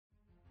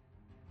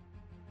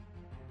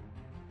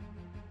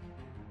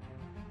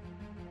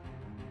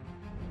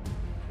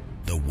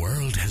The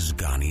world has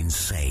gone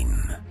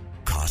insane.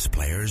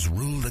 Cosplayers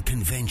rule the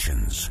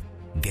conventions,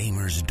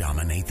 gamers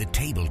dominate the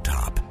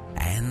tabletop,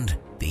 and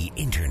the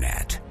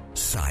internet.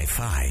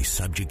 Sci-fi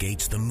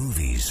subjugates the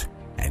movies,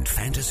 and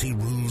fantasy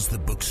rules the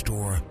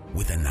bookstore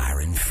with an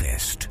iron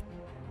fist.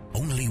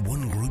 Only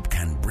one group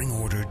can bring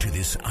order to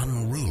this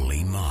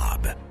unruly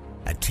mob.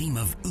 A team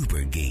of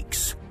uber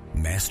geeks,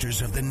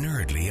 masters of the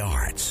nerdly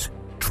arts,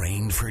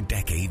 trained for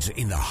decades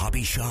in the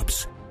hobby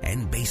shops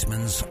and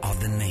basements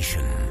of the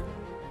nation.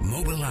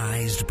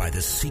 Mobilized by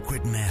the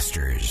secret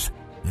masters,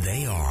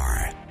 they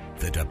are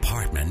the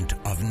Department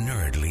of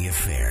Nerdly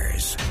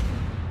Affairs.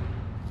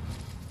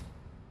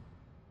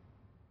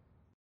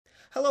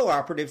 Hello,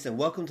 operatives, and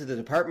welcome to the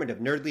Department of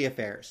Nerdly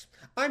Affairs.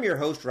 I'm your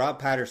host, Rob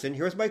Patterson,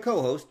 here with my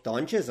co-host,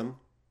 Don Chisholm.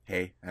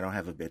 Hey, I don't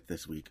have a bit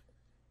this week.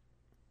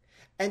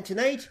 And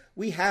tonight,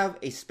 we have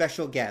a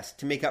special guest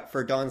to make up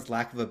for Don's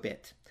lack of a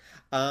bit.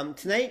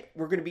 Tonight,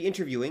 we're going to be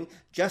interviewing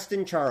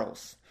Justin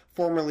Charles,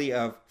 formerly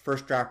of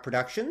First Draft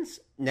Productions,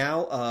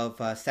 now of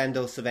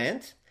Sando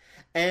Savant,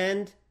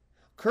 and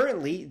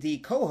currently the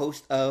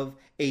co-host of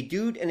A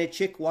Dude and a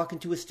Chick Walk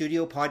Into a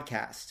Studio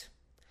podcast.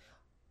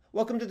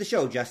 Welcome to the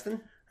show,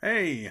 Justin.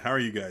 Hey, how are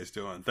you guys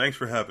doing? Thanks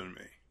for having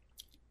me.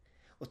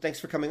 Well, thanks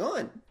for coming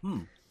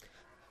on.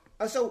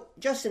 So,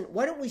 Justin,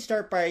 why don't we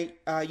start by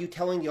you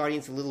telling the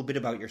audience a little bit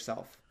about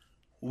yourself?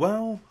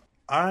 Well,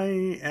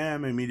 I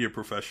am a media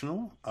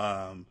professional,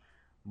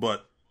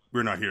 but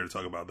we're not here to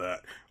talk about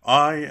that.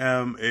 I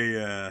am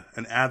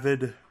an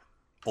avid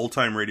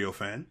old-time radio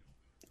fan.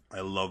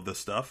 I love this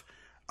stuff.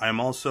 I'm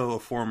also a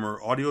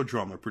former audio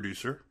drama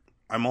producer.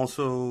 I'm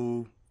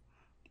also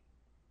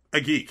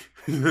a geek.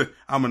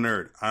 I'm a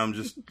nerd. I'm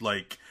just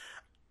like,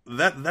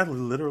 that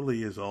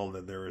literally is all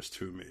that there is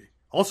to me.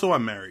 Also,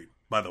 I'm married,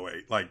 by the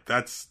way. Like,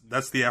 that's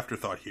the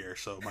afterthought here.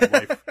 So my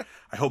wife,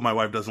 I hope my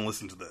wife doesn't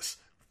listen to this.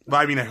 But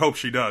I mean, I hope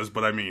she does,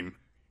 but I mean,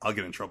 I'll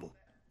get in trouble.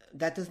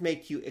 That does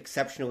make you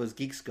exceptional as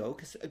geeks go,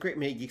 because a great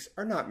many geeks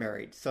are not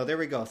married. So there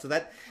we go. So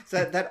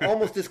that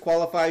almost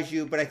disqualifies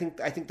you, but I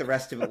think the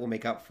rest of it will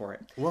make up for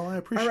it. Well, I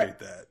appreciate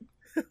that.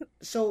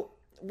 So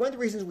one of the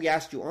reasons we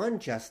asked you on,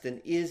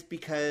 Justin, is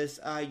because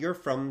you're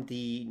from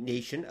the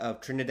nation of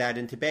Trinidad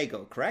and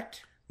Tobago,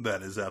 correct?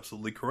 That is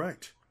absolutely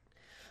correct.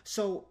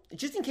 So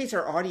just in case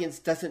our audience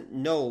doesn't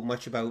know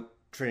much about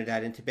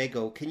Trinidad and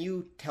Tobago, can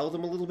you tell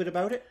them a little bit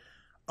about it?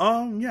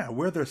 Yeah,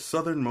 we're the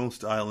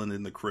southernmost island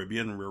in the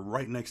Caribbean. We're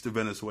right next to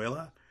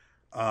Venezuela.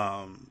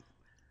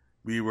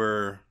 We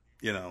were,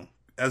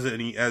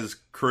 as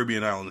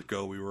Caribbean islands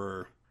go, we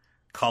were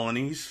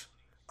colonies.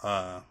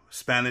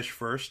 Spanish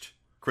first.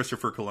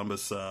 Christopher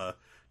Columbus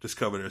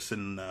discovered us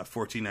in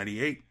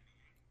 1498.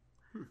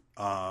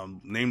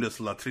 Named us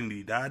La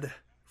Trinidad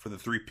for the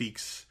three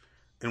peaks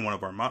in one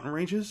of our mountain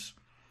ranges.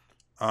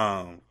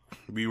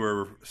 We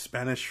were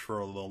Spanish for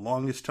the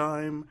longest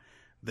time.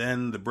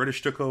 Then the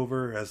British took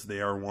over, as they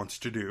are wont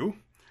to do.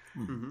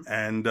 Mm-hmm.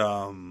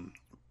 And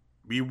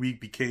we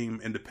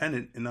became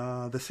independent in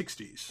the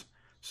 60s.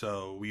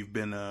 So we've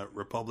been a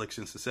republic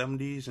since the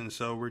 70s, and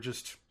so we're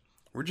just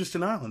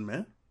an island,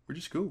 man. We're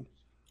just cool.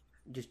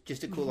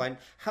 Just a cool line.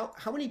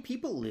 How many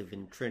people live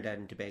in Trinidad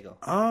and Tobago?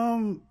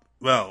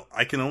 Well,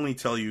 I can only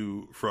tell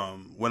you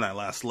from when I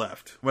last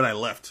left. When I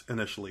left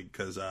initially,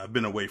 because I've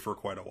been away for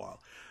quite a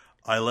while.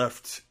 I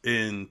left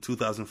in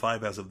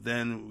 2005. As of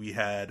then, we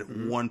had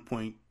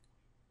 1.5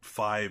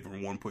 or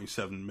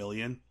 1.7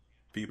 million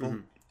people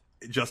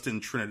just in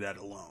Trinidad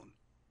alone.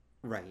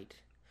 Right.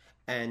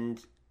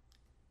 And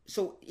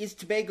so is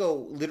Tobago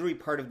literally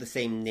part of the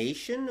same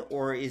nation,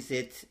 or is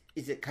it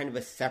kind of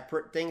a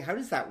separate thing? How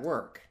does that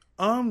work?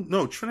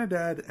 No,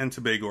 Trinidad and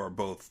Tobago are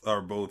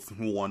both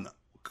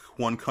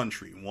one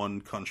country,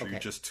 okay.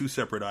 Just two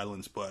separate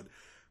islands, but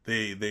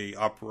they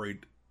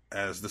operate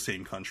as the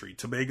same country.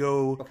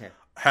 Tobago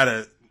had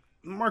a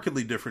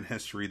markedly different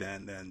history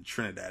than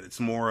Trinidad. It's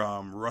more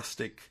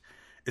rustic.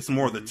 It's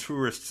more the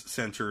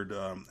tourist-centered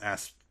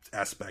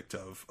aspect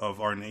of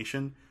our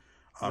nation.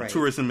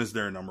 Tourism is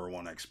their number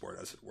one export,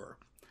 as it were.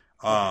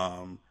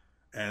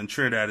 And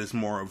Trinidad is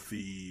more of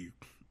the,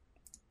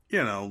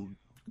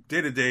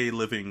 day-to-day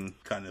living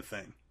kind of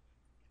thing.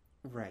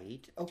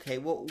 Right. Okay.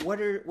 Well,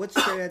 what's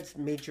Trinidad's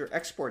major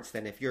exports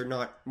then? If you're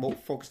not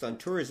focused on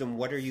tourism,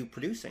 what are you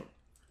producing?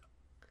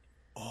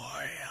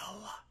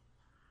 Oil.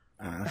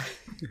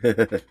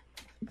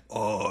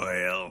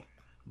 Oil.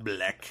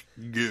 Black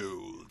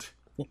gold,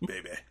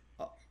 baby.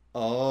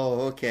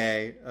 Oh,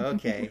 okay.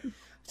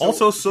 So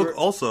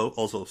also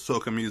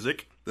soca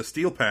music. The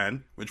steel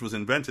pan, which was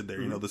invented there.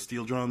 The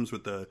steel drums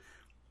with the,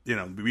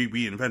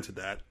 we invented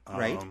that.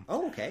 Right.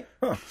 Okay.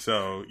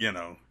 So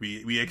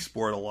we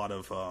export a lot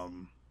of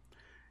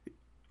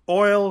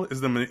oil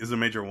is the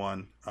major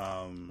one.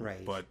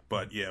 Right.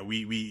 But yeah,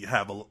 we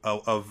have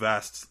a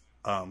vast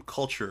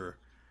cultural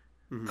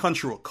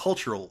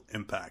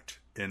impact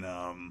in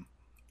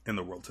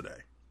the world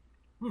today.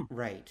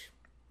 Right.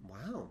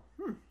 Wow.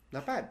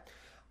 Not bad.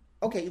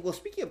 Okay, well,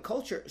 speaking of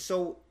culture,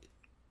 so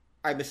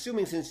I'm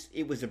assuming since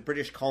it was a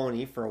British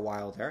colony for a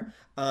while there,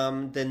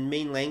 the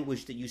main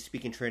language that you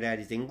speak in Trinidad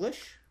is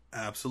English?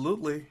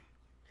 Absolutely.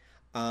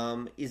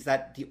 Is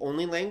that the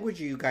only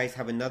language, or you guys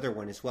have another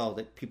one as well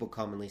that people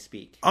commonly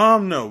speak?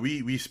 No,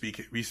 we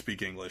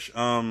speak English.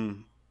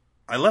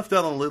 I left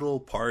out a little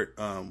part.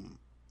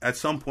 At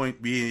some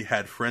point, we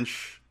had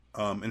French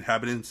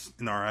inhabitants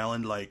in our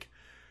island. Like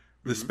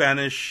the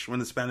Spanish, when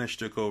the Spanish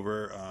took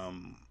over,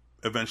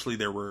 eventually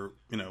there were,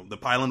 the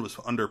island was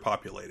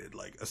underpopulated.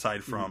 Like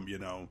aside from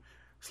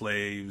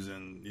slaves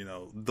and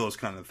those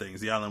kind of things,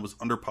 the island was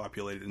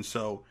underpopulated, and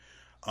so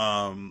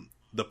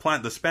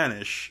the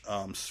Spanish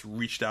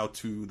reached out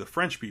to the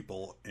French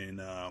people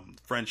in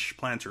French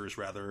planters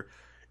rather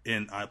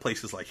in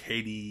places like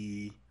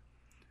Haiti,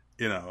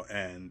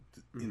 and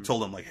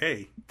told them like,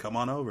 hey, come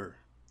on over,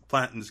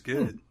 planting's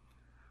good.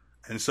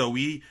 And so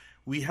we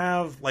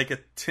have like a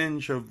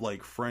tinge of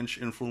like French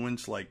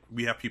influence. Like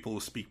we have people who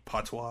speak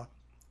patois,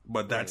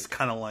 but that's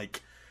kind of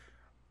like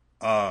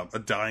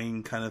a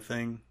dying kind of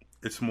thing.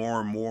 It's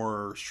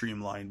more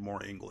streamlined,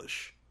 more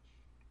English.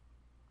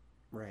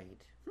 Right.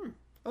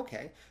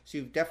 Okay, so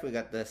you've definitely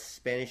got the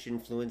Spanish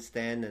influence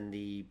then, and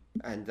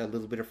a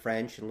little bit of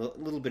French, and a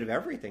little bit of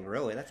everything.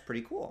 Really, that's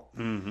pretty cool.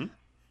 Mm-hmm.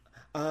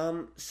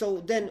 So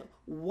then,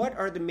 what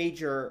are the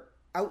major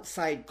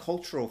outside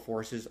cultural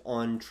forces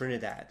on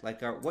Trinidad?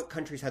 Like, what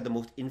countries had the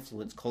most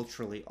influence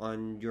culturally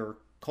on your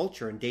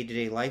culture and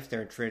day-to-day life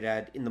there in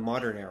Trinidad in the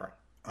modern era?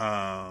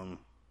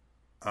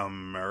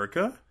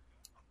 America.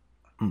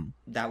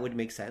 That would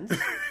make sense.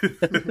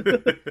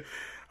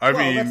 I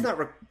mean,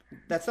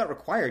 that's not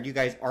required. You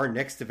guys are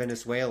next to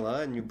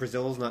Venezuela, and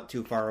Brazil's not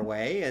too far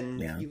away,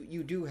 and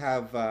you do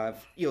have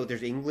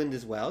there's England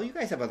as well. You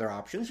guys have other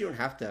options. You don't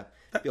have to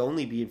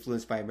only be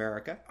influenced by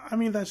America. I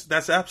mean,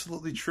 that's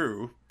absolutely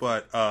true.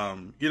 But our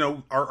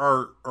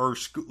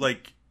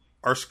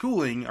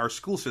schooling, our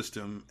school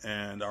system,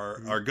 and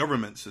our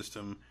government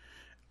system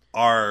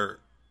are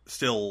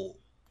still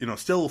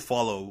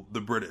follow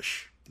the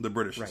British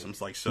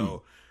systems. Like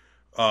so.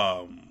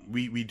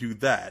 We do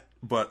that,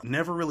 but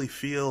never really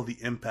feel the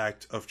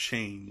impact of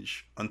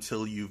change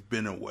until you've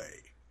been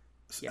away,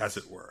 as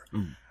it were.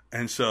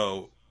 And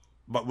so,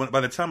 but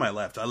by the time I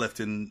left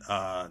in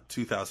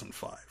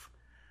 2005.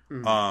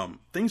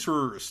 Things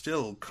were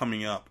still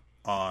coming up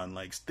on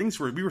like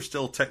we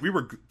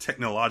were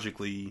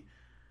technologically,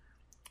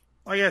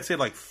 like I'd say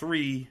like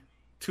 2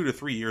 to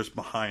 3 years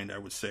behind. I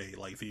would say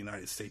like the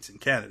United States and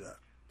Canada.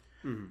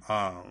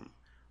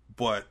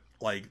 But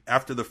like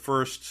after the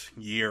first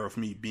year of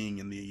me being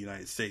in the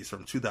United States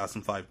from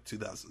 2005 to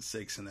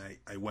 2006, and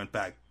I went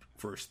back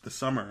for the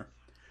summer,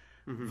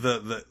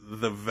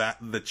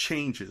 the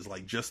changes,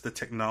 like just the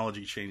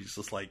technology changes,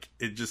 just like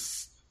it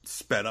just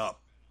sped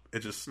up. It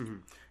just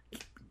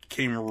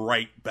came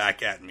right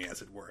back at me,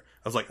 as it were.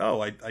 I was like, oh,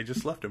 I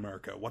just left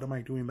America. What am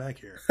I doing back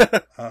here?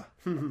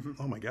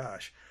 Oh my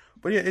gosh.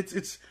 But yeah,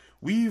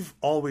 we've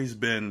always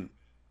been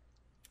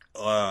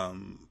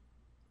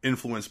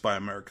influenced by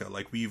America.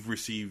 Like we've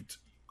received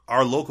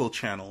our local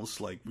channels.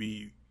 Like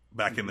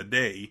back in the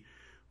day,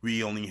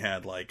 we only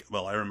had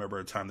I remember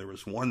a time there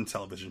was one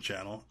television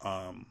channel,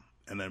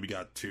 and then we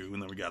got 2,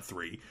 and then we got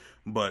 3.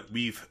 But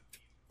we've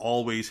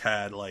always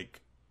had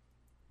like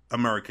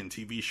American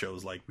TV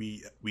shows. Like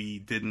we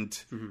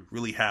didn't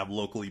really have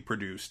locally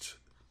produced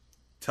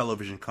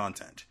television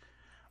content,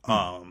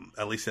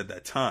 at least at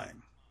that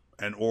time,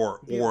 and or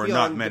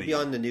not many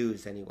beyond the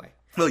news anyway.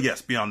 Well,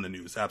 yes, beyond the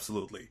news,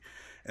 absolutely.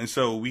 And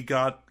so we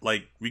got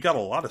a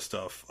lot of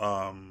stuff.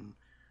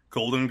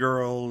 Golden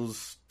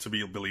Girls,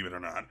 believe it or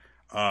not.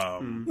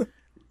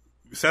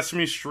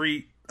 Sesame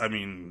Street, I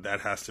mean,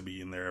 that has to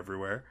be in there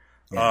everywhere.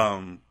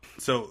 Yeah.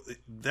 So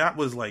that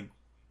was like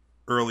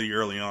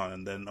early on.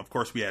 And then, of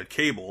course, we had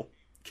cable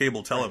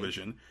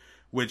television,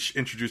 which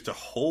introduced a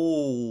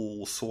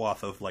whole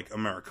swath of like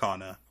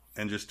Americana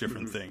and just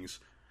different things.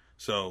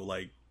 So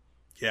like,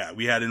 yeah,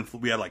 we had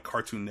like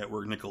Cartoon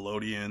Network,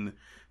 Nickelodeon.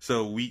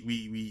 So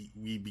we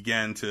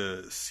began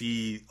to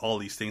see all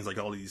these things, like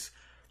all these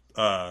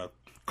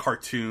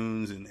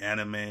cartoons and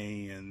anime,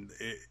 and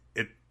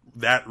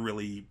that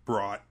really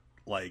brought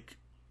like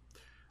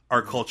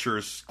our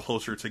cultures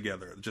closer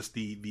together. Just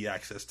the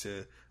access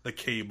to the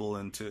cable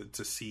and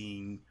to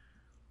seeing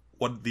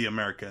what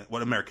America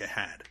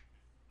had,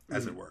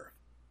 as it were.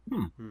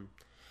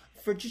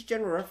 For just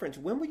general reference,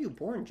 when were you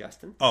born,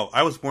 Justin? Oh,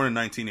 I was born in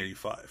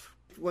 1985.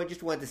 Well, I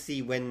just wanted to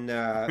see when.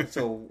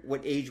 So,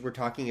 what age we're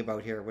talking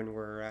about here when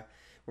we're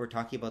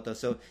talking about those.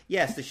 So,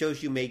 yes, the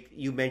shows you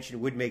mentioned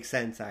would make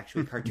sense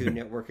actually. Cartoon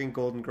Network and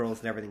Golden Girls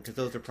and everything, because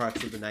those are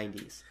products of the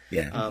 90s.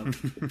 Yeah.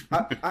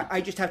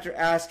 I just have to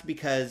ask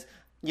because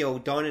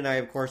Don and I,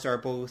 of course, are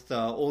both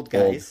old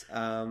guys.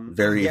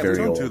 Very don't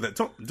old. Do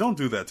that. Don't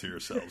do that to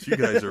yourselves. You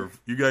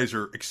guys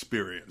are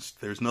experienced.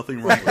 There's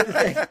nothing wrong with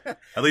that.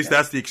 At least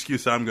that's the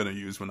excuse I'm going to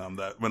use when I'm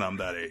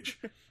that age.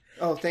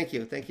 Oh, thank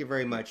you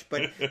very much.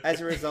 But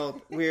as a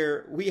result,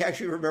 we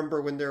actually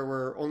remember when there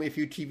were only a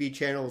few TV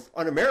channels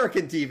on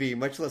American TV,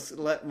 much less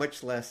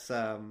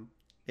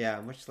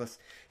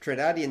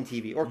Trinidadian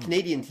TV or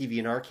Canadian TV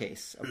in our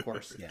case, of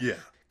course. Yeah.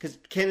 Because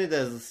Canada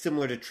is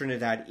similar to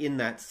Trinidad in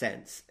that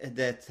sense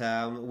that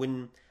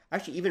when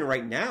actually, even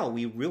right now,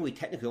 we really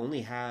technically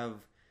only have,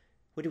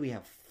 what do we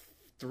have?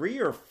 3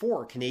 or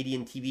 4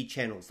 Canadian TV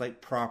channels,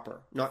 like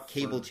proper, not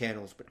cable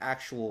channels, but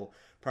actual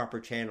proper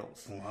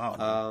channels.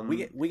 Wow.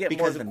 We get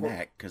more than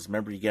that, because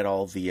remember, you get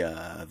all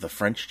the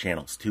French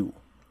channels too.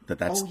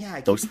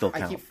 Those still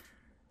count.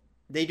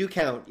 They do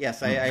count.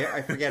 Yes,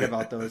 I forget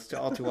about those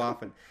all too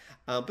often.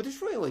 But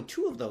there's really only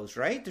 2 of those,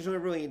 right? There's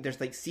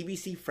like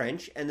CBC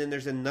French, and then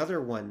there's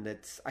another one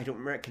that's I can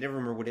never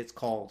remember what it's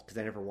called because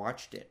I never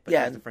watched it.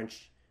 But the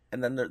French.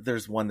 And then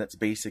there's one that's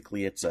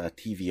basically it's a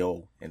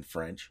TVO in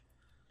French.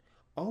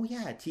 Oh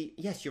yeah,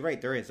 yes, you're right.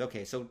 There is.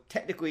 Okay, so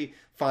technically,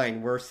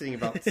 fine. We're sitting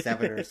about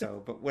 7 or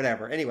so, but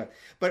whatever. Anyway,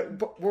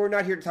 but we're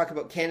not here to talk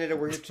about Canada.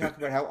 We're here to talk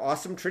about how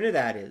awesome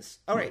Trinidad is.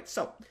 All right,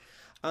 so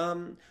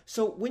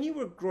when you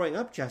were growing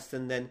up,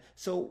 Justin, then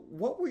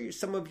what were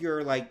some of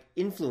your like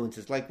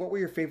influences? Like, what were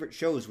your favorite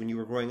shows when you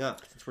were growing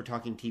up? Since we're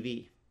talking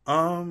TV.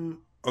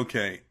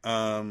 Okay.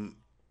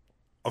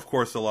 Of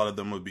course, a lot of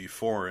them would be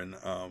foreign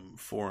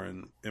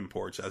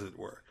imports, as it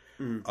were.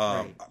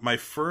 Right.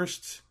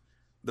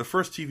 The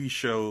first TV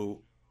show,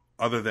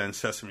 other than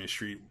Sesame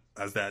Street,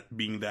 as that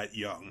being that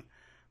young,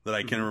 that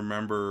I can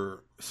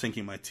remember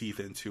sinking my teeth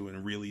into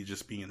and really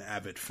just being an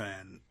avid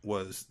fan,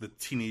 was the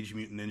Teenage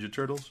Mutant Ninja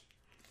Turtles.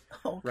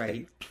 Okay.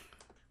 Right.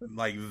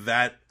 Like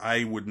that,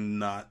 I would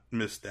not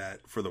miss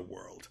that for the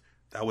world.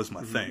 That was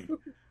my thing.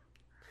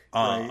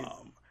 Right.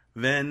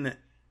 Then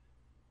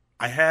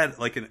I had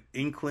like an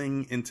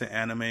inkling into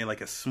anime,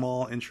 like a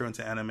small intro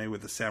into anime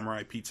with the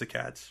Samurai Pizza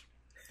Cats.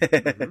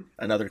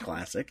 Another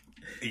classic.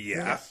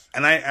 Yeah. Yes.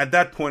 And at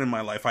that point in my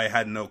life, I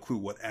had no clue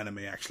what anime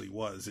actually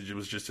was. It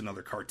was just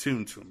another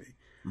cartoon to me.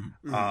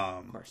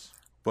 Of course.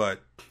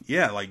 But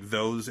yeah, like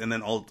those, and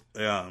then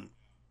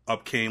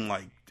up came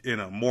like,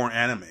 more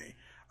anime.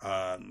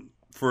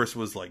 First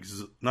was like,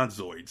 not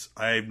Zoids.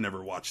 I've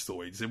never watched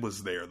Zoids. It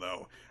was there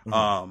though.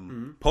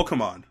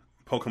 Pokemon.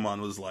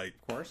 Pokemon was like,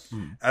 Of course.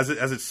 as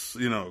it's,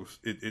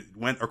 it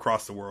went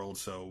across the world.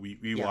 So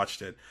we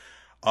watched it.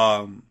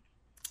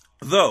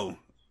 Though,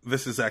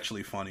 this is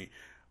actually funny.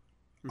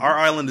 Our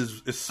island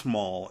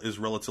is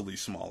relatively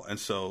small. And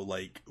so,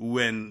 like,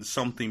 when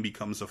something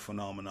becomes a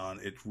phenomenon,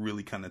 it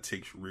really kind of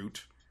takes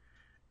root.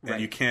 And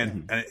you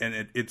can't,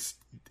 and it's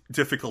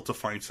difficult to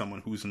find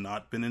someone who's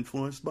not been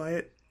influenced by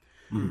it.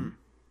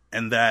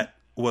 And that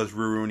was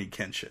Rurouni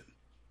Kenshin.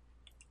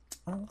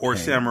 Okay.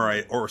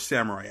 Or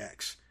Samurai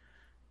X.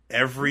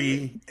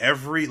 Every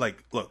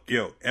like, look,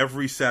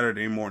 every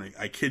Saturday morning,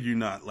 I kid you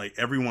not, like,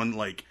 everyone,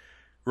 like,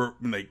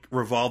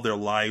 revolve their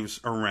lives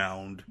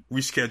around,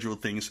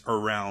 reschedule things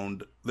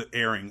around the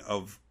airing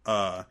of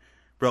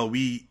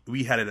we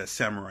had it as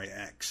Samurai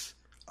X.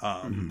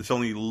 It's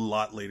only a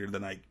lot later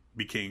than I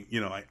became,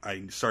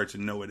 I started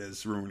to know it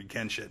as Rurouni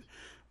Kenshin.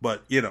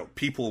 But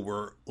people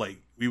were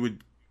like, we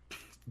would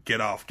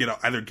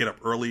either get up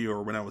early,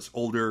 or when I was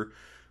older,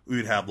 we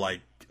would have like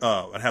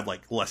I'd have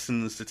like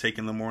lessons to take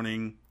in the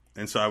morning,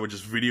 and so I would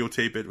just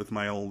videotape it with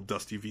my old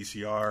dusty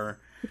VCR.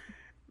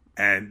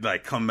 And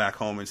like come back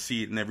home and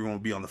see it, and everyone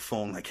would be on the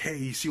phone like, "Hey,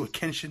 you see what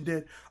Kenshin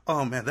did?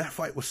 Oh man, that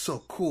fight was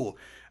so cool."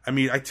 I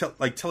mean,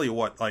 tell you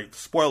what, like,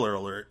 spoiler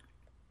alert,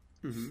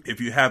 if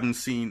you haven't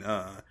seen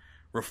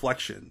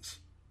Reflections,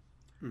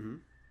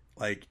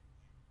 like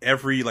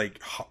every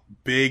like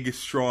big,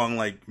 strong,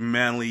 like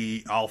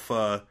manly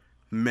alpha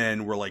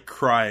men were like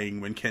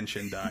crying when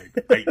Kenshin died.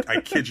 I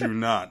kid you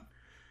not.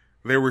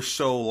 They were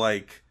so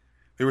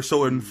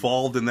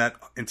involved in that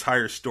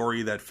entire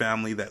story, that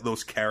family,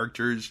 those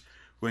characters.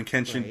 When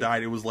Kenshin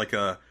died, it was like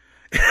a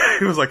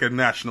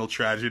national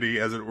tragedy,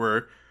 as it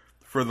were,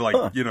 for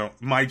the,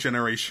 my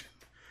generation,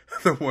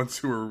 the ones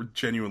who were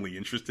genuinely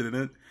interested in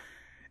it.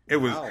 It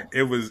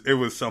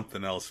was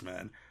something else,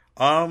 man.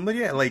 But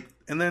yeah, like,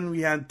 and then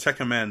we had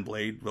Tekka Man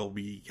Blade. Well,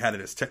 we had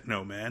it as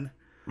Techno Man.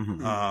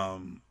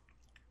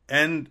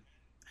 And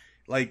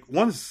like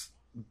once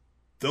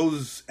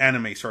those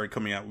anime started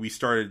coming out,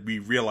 we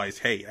realized,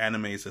 hey,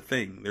 anime is a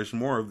thing. There's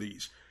more of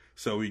these.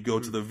 So we'd go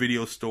to the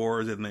video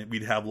stores, and then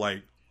we'd have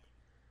like,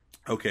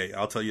 okay,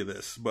 I'll tell you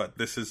this, but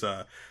this is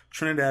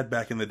Trinidad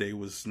back in the day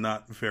was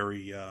not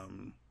very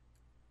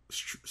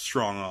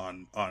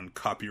strong on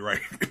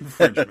copyright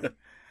infringement.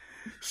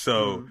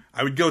 So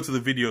I would go to the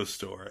video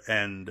store,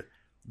 and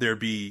there'd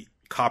be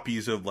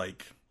copies of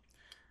like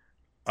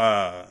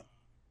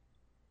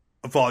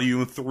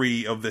volume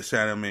 3 of this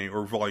anime,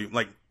 or volume,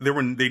 like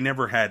they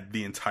never had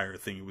the entire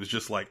thing. It was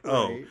just like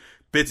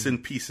bits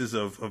and pieces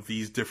of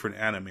these different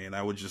anime, and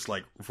I would just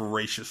like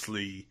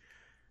voraciously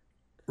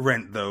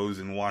rent those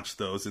and watch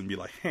those and be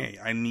like, hey,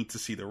 I need to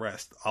see the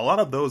rest. A lot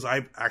of those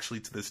I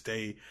actually to this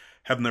day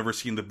have never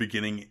seen the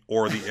beginning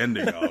or the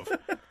ending of.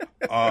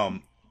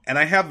 And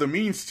I have the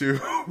means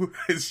to.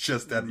 It's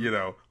just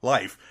that,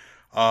 life.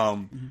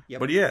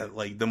 But yeah,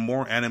 like the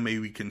more anime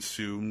we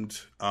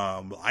consumed,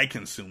 I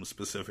consumed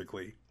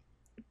specifically,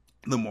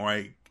 the more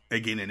I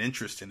gained an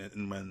interest in it.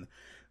 And when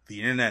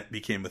the internet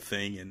became a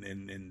thing,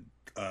 and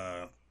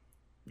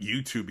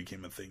YouTube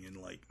became a thing, and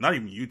like not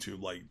even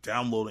YouTube, like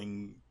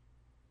downloading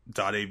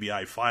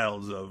 .avi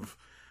files of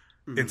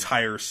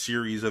entire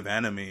series of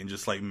anime and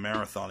just like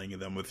marathoning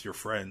them with your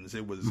friends.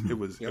 It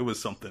was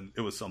something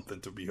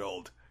to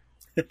behold.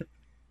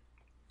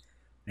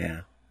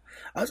 Yeah.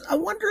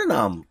 I'm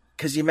wondering,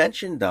 because you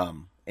mentioned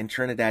in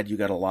Trinidad you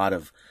got a lot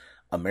of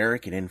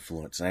American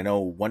influence. And I know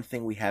one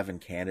thing we have in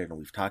Canada, and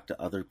we've talked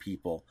to other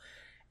people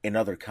in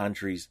other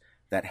countries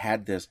that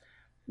had this.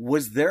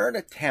 Was there an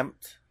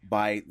attempt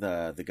by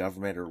the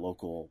government or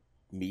local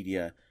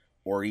media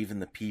or even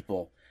the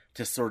people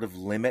to sort of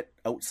limit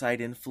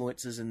outside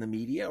influences in the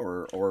media,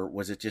 or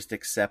was it just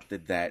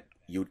accepted that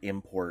you'd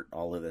import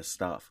all of this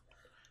stuff?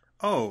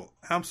 Oh,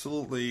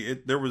 absolutely.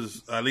 There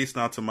was, at least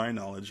not to my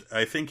knowledge,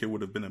 I think it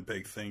would have been a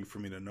big thing for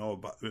me to know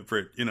about,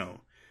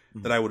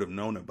 that I would have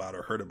known about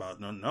or heard about.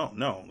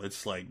 No.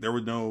 It's like there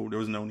was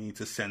no need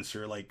to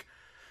censor. Like,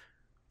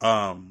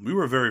 we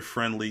were very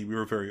friendly. We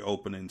were very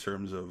open in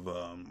terms of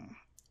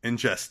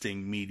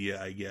ingesting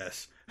media, I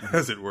guess,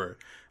 as it were.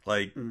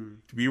 Like,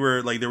 we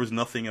were like, there was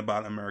nothing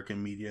about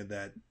American media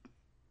that,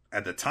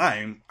 at the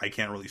time, I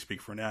can't really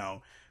speak for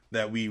now,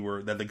 that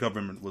the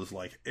government was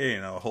like, hey,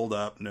 hold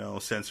up, no,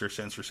 censor.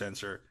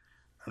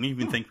 I don't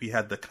even think we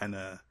had the kind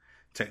of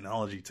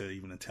technology to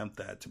even attempt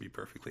that, to be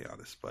perfectly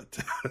honest. But,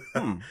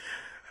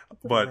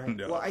 but right.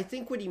 no. Well, I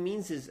think what he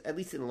means is, at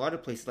least in a lot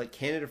of places, like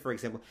Canada, for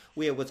example,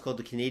 we have what's called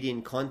the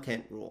Canadian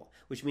Content Rule,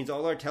 which means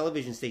all our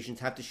television stations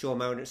have to show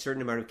a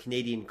certain amount of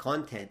Canadian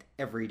content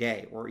every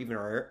day, or even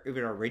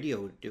our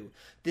radio do.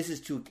 This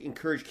is to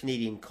encourage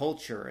Canadian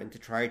culture and to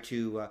try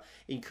to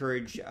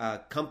encourage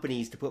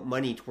companies to put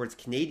money towards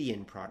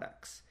Canadian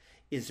products.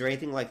 Is there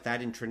anything like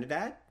that in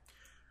Trinidad?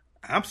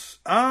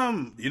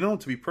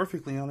 To be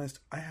perfectly honest,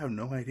 I have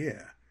no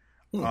idea.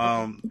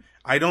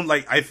 I don't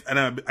like. I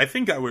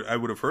think I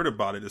would have heard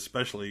about it,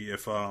 especially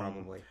if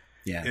probably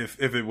if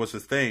it was a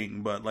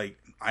thing. But like,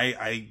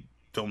 I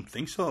don't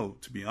think so,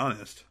 to be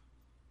honest.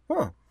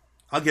 Huh.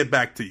 I'll get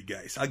back to you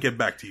guys.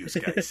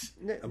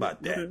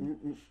 About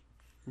that.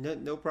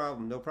 No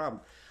problem.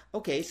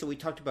 Okay, so we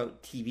talked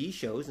about TV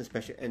shows and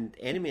especially and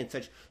anime and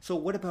such. So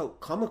what about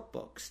comic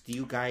books? Did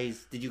you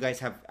guys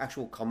have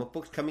actual comic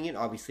books coming in?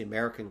 Obviously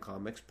American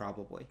comics,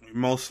 probably.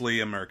 Mostly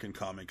American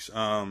comics.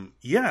 Now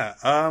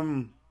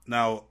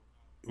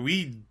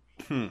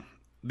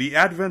the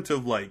advent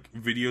of like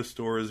video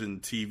stores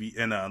and TV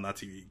and not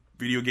TV,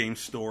 video game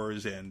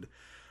stores and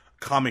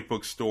comic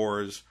book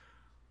stores.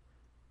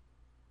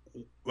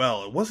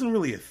 Well, it wasn't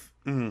really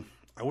I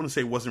wouldn't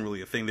say it wasn't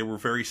really a thing. They were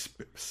very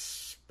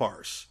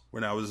sparse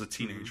when I was a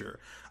teenager.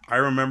 I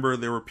remember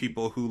there were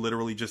people who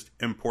literally just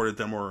imported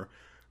them or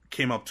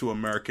came up to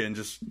America and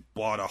just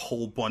bought a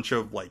whole bunch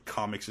of like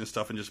comics and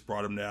stuff and just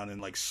brought them down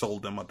and like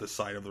sold them at the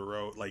side of the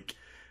road, like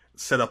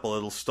set up a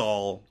little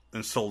stall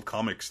and sold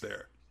comics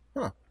there.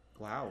 Huh.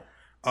 Wow.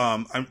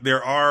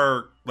 There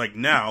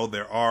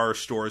are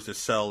stores that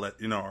sell that,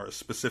 are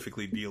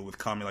specifically deal with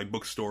comic, like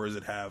bookstores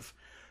that have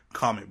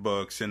comic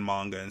books and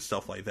manga and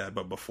stuff like that.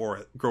 But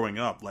before growing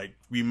up, like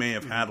we may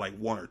have had like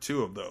one or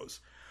two of those.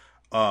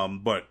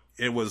 But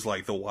it was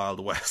like the Wild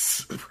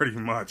West pretty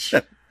much.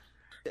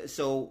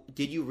 So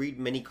did you read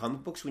many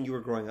comic books when you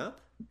were growing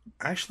up?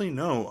 Actually,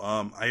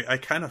 no. I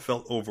kind of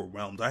felt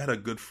overwhelmed. I had a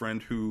good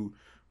friend who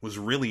was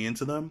really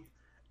into them,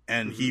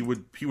 and he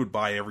would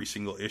buy every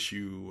single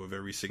issue of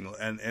every single,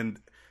 and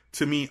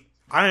to me,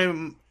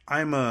 I'm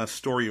a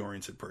story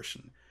oriented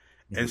person.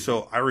 And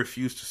so I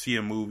refuse to see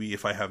a movie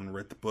if I haven't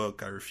read the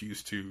book. I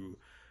refuse to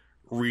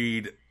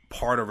read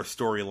part of a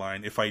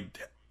storyline if I,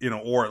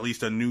 or at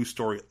least a new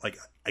story. Like,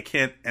 I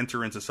can't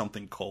enter into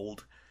something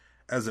cold,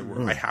 as it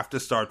were. I have to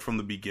start from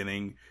the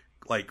beginning,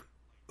 like,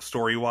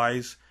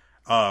 story-wise.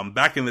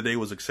 Back in the day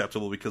was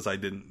acceptable because I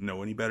didn't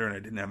know any better and I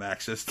didn't have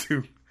access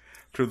to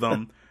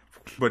them.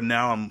 But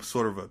now I'm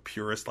sort of a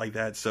purist like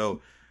that.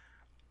 So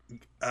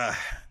I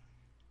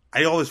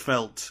always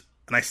felt,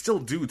 and I still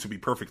do, to be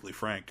perfectly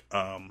frank,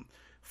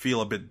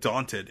 feel a bit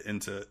daunted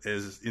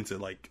into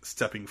like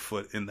stepping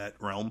foot in that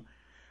realm.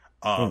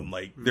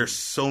 There's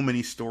so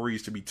many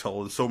stories to be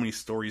told, and so many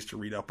stories to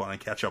read up on and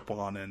catch up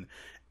on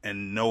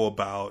and know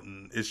about,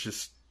 and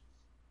it's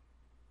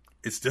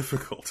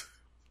difficult.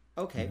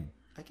 Okay.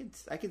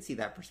 I can see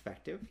that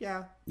perspective.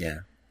 Yeah. Yeah.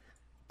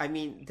 I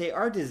mean, they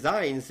are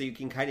designed so you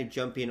can kind of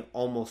jump in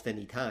almost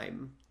any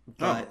time,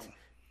 but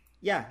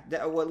yeah,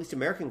 well, at least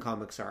American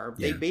comics are.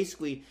 Yeah. They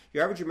basically,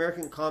 your average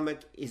American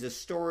comic is a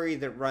story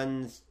that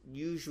runs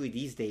usually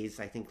these days,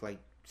 I think, like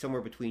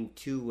somewhere between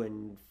 2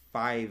 and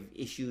 5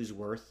 issues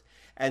worth.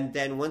 And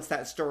then once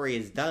that story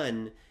is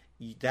done,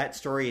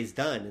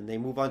 and they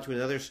move on to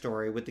another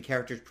story with the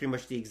characters pretty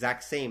much the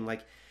exact same.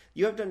 Like,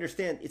 you have to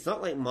understand, it's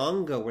not like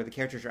manga where the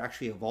characters are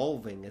actually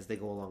evolving as they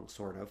go along,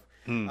 sort of.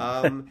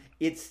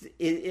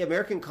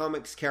 American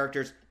comics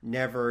characters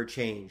never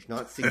change,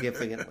 not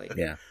significantly.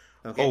 Yeah.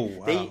 Okay. Oh,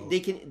 wow. They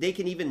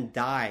can even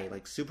die,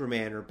 like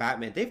Superman or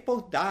Batman. They've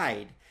both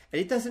died, and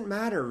it doesn't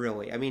matter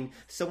really. I mean,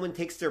 someone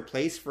takes their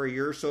place for a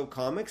year or so of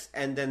comics,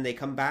 and then they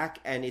come back,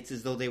 and it's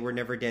as though they were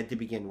never dead to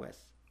begin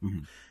with.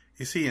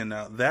 You see, and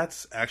now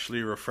that's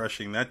actually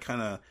refreshing. That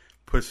kind of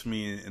puts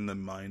me in the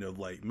mind of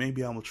like,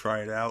 maybe I'm gonna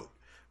try it out.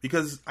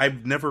 because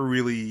I've never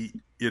really,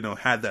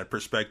 had that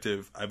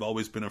perspective. I've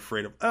always been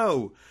afraid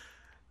of,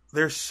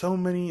 there's so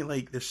many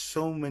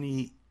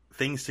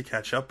things to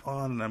catch up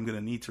on, and I'm going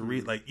to need to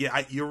read. Like,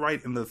 yeah, you're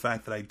right in the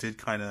fact that I did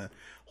kind of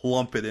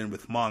lump it in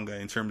with manga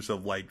in terms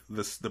of like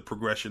the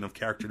progression of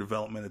character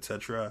development,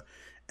 etc.,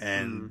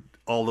 and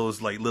all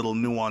those like little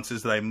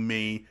nuances that I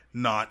may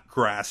not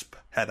grasp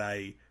had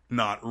I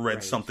not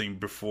read something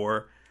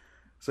before.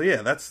 So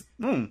yeah, that's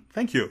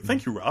thank you,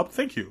 Rob,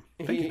 thank you,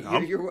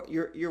 Tom.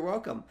 You're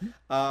welcome.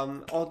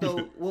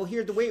 Although, well,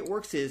 here the way it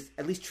works is,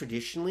 at least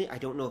traditionally, I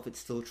don't know if it's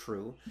still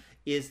true,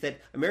 is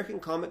that American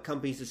comic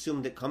companies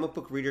assume that comic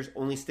book readers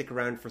only stick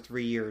around for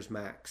 3 years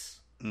max.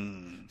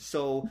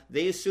 So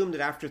they assume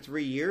that after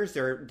 3 years,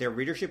 their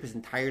readership is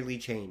entirely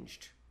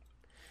changed.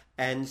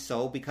 And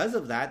so because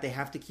of that, they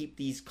have to keep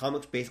these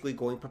comics basically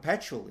going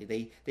perpetually.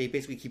 They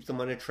basically keep them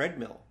on a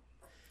treadmill.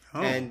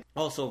 Oh. And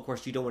also, of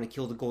course, you don't want to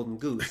kill the golden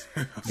goose.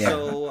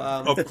 So,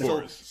 of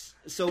course.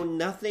 So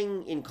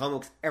nothing in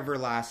comics ever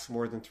lasts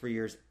more than 3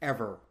 years,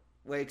 ever.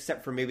 Well,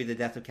 except for maybe the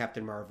death of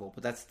Captain Marvel.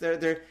 But that's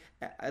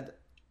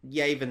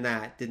even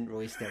that didn't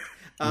really stick.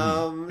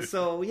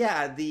 So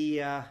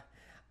yeah,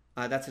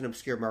 that's an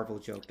obscure Marvel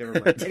joke. Never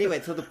mind.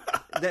 Anyway, so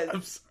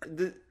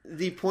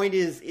the point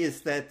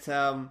is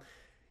that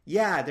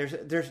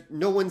there's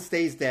no one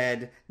stays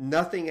dead.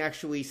 Nothing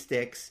actually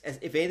sticks.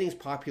 If anything's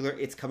popular,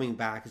 it's coming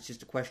back. It's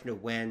just a question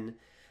of when.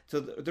 So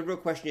the real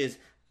question is,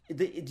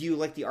 do you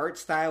like the art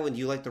style, and do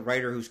you like the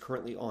writer who's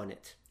currently on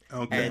it?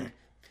 Okay. And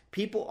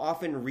people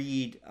often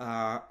read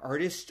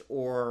artist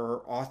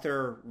or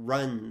author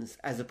runs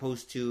as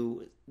opposed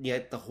to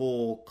the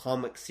whole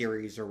comic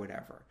series or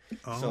whatever.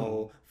 Oh.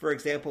 So, for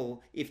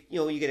example, if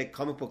you get a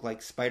comic book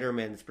like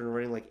Spider-Man that's been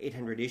running like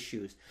 800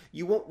 issues,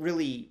 you won't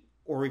really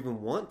or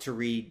even want to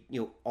read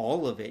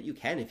all of it. You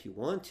can if you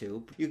want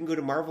to. You can go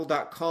to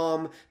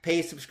Marvel.com,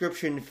 pay a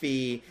subscription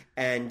fee,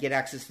 and get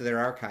access to their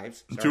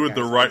archives. Do it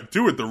the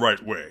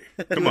right way.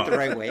 Come on. Do it the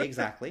right way,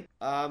 exactly.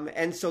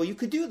 And so you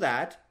could do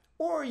that.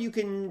 Or you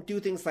can do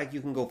things like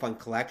you can go find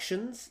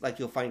collections, like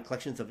you'll find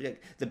collections of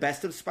the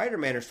best of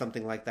Spider-Man or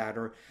something like that.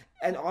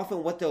 And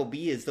often what there'll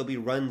be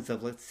runs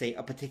of, let's say,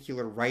 a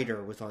particular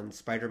writer was on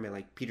Spider-Man,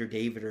 like Peter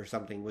David or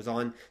something, was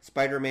on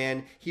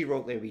Spider-Man. He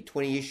wrote maybe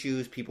 20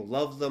 issues. People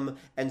love them.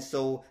 And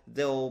so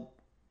they'll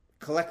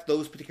collect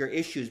those particular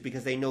issues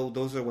because they know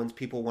those are the ones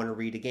people want to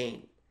read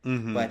again.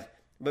 Mm-hmm.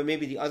 But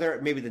maybe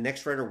the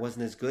next writer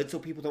wasn't as good, so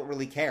people don't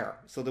really care.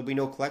 So there'll be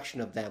no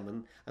collection of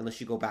them unless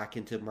you go back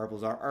into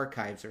Marvel's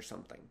archives or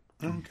something.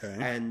 Okay.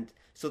 And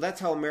so that's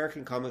how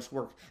American comics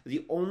work.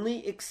 The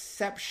only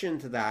exception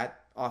to that,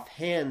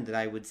 offhand, that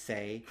I would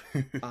say,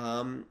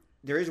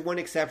 there is one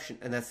exception,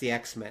 and that's the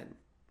X-Men.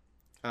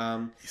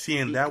 And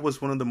that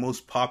was one of the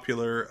most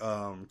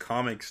popular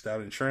comics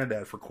down in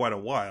Trinidad for quite a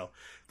while.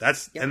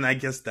 And I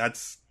guess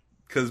that's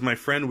because my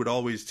friend would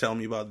always tell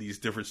me about these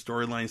different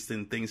storylines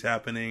and things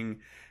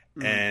happening,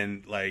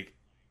 and like,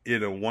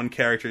 one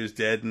character is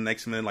dead, and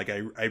next minute, like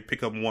I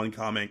pick up one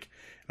comic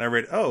and I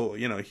read,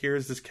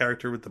 here's this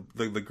character with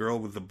the girl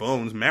with the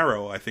bones,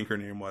 Marrow, I think her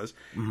name was,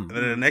 and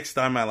then the next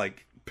time I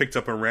like picked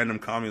up a random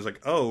comic, I was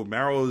like,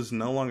 Marrow's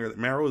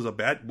a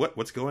bad.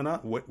 What's going on?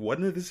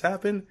 When did this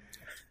happen?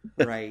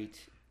 Right.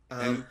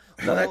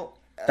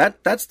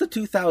 That's the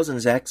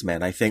 2000s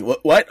X-Men, I think.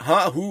 What?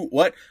 Huh? Who?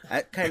 What?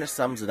 That kind of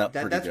sums it up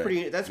pretty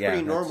good. That's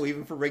pretty normal,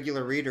 even for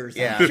regular readers.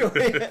 Yeah. For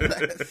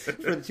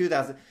the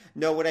 2000s.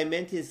 No, what I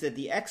meant is that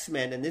the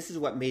X-Men, and this is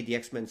what made the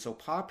X-Men so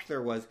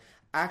popular, was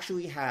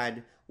actually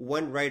had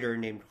one writer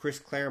named Chris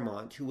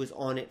Claremont who was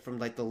on it from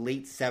like the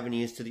late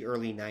 70s to the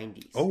early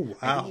 90s. Oh, wow.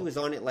 I think he was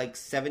on it like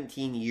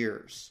 17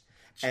 years.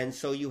 And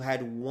so you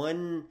had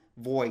one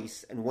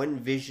voice and one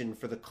vision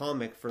for the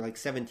comic for like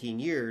 17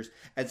 years.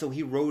 And so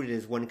he wrote it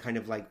as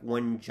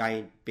one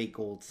giant big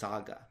old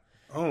saga.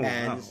 Oh,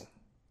 wow.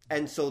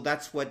 And so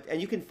that's and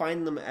you can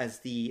find them as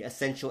the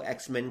Essential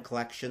X-Men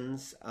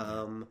collections.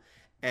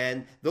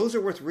 And those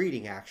are worth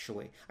reading,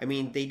 actually. I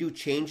mean, they do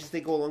change as they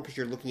go along because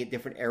you're looking at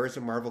different eras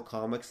of Marvel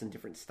Comics and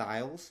different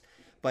styles.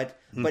 But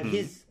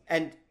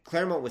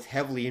Claremont was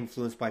heavily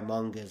influenced by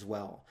manga as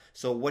well.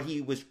 So what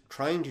he was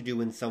trying to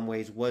do in some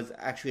ways was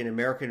actually an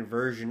American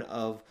version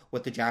of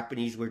what the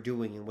Japanese were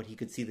doing and what he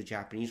could see the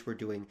Japanese were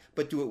doing,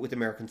 but do it with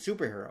American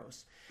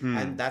superheroes.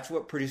 And that's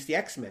what produced the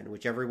X-Men,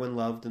 which everyone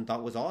loved and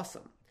thought was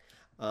awesome.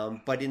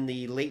 But in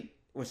the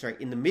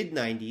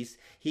mid-90s,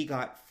 he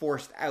got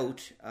forced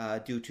out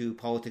due to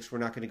politics we're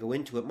not going to go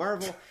into at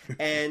Marvel,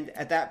 and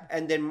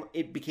then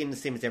it became the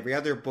same as every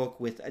other book,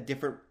 with a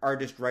different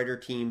artist-writer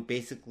team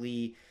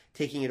basically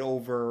taking it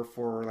over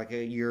for like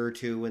a year or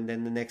two, and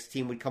then the next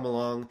team would come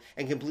along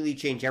and completely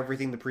change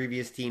everything the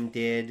previous team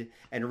did,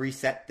 and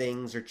reset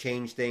things or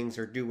change things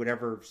or do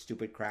whatever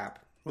stupid crap.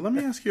 Well, let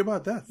me ask you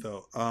about that,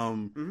 though.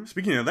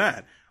 Speaking of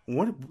that,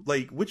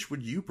 which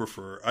would you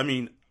prefer? I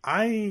mean,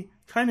 I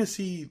kind of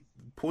see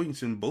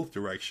points in both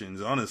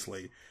directions,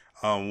 honestly.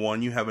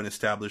 One, you have an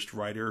established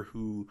writer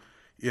who,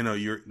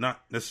 you're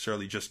not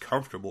necessarily just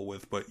comfortable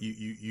with, but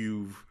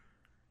you've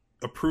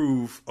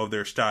approve of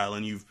their style,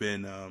 and you've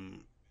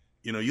been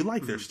you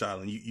like their style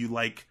and you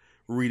like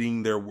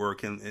reading their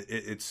work, and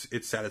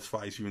it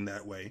satisfies you in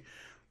that way.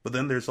 But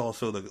then there's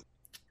also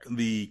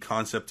the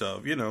concept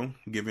of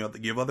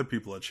give other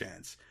people a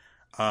chance,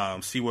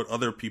 see what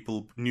other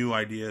people, new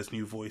ideas,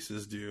 new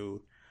voices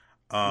do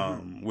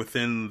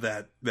within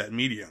that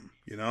medium.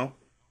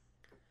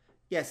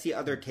 Yeah, see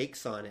other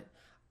takes on it.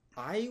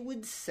 I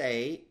would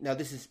say, now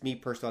this is me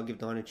personally, I'll give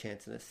Don a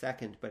chance in a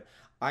second, but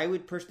I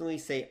would personally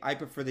say I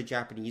prefer the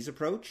Japanese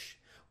approach,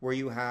 where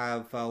you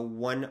have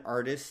one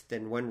artist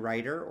and one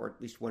writer, or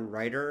at least one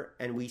writer,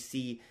 and we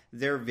see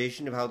their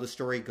vision of how the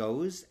story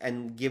goes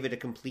and give it a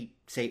complete,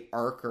 say,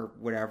 arc or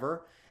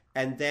whatever.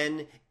 And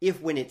then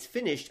if when it's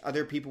finished,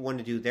 other people want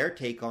to do their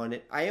take on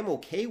it, I am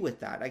okay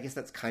with that. I guess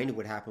that's kind of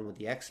what happened with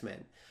the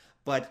X-Men.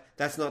 But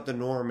that's not the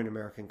norm in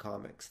American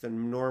comics. The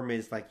norm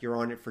is like you're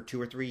on it for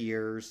 2 or 3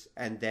 years,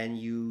 and then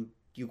you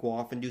go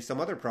off and do some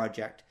other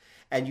project.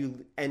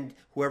 And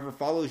whoever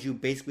follows you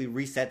basically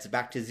resets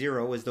back to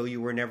zero as though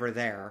you were never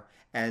there,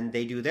 and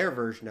they do their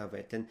version of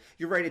it. And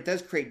you're right, it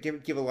does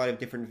give a lot of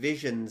different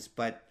visions,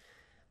 but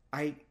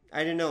I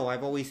don't know.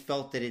 I've always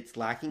felt that it's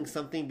lacking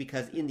something,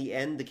 because in the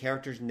end, the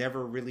characters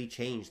never really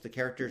change. The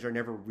characters are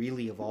never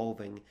really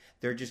evolving.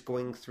 They're just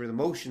going through the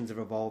motions of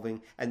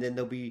evolving, and then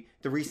the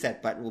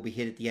reset button will be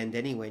hit at the end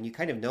anyway, and you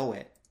kind of know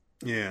it.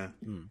 Yeah.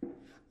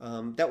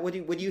 What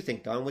do you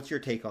think, Don? What's your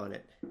take on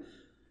it?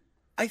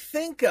 I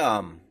think,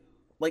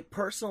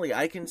 personally,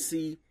 I can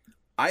see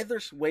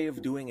either way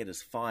of doing it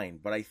is fine,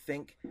 but I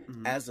think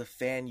as a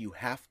fan, you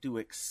have to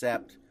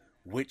accept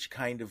which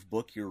kind of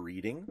book you're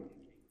reading.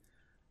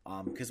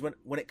 Because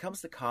when it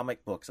comes to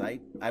comic books,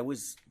 I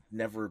was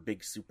never a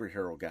big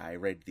superhero guy. I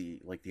read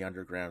the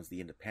Undergrounds,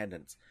 the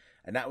Independents,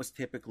 and that was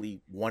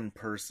typically one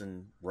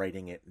person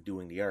writing it and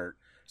doing the art.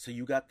 So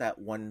you got that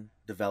one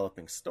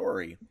developing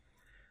story.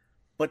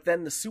 But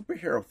then the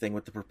superhero thing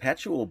with the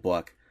Perpetual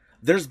book,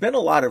 there's been a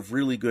lot of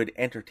really good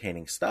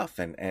entertaining stuff,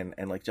 and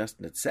like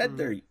Justin had said,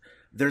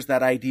 there's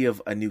that idea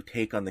of a new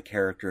take on the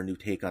character, a new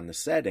take on the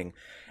setting,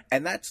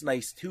 and that's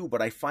nice too.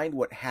 But I find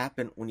what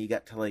happened when you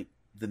got to like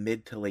the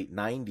mid to late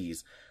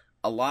 90s,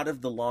 a lot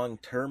of the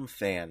long-term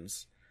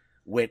fans,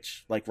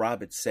 which, like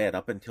Rob had said,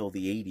 up until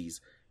the 80s,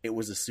 it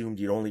was assumed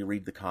you'd only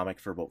read the comic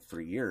for about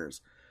 3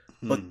 years.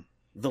 But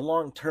the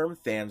long-term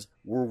fans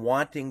were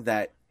wanting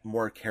that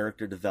more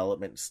character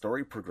development and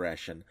story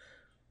progression,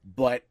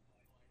 but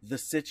the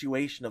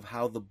situation of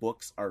how the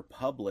books are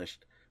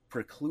published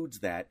precludes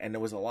that, and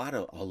there was a lot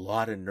of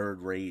nerd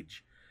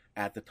rage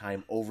at the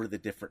time over the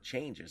different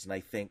changes. And I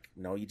think,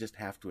 you just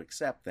have to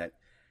accept that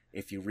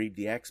if you read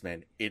the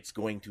X-Men, it's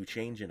going to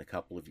change in a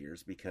couple of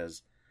years,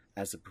 because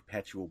as a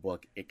Perpetual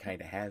book, it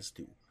kind of has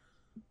to.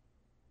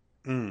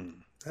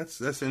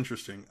 That's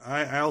interesting.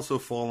 I also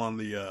fall on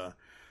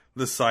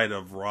the side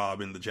of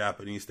Rob in the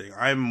Japanese thing.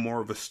 I'm more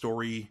of a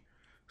story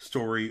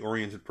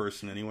oriented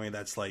person anyway.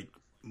 That's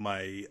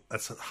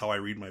how I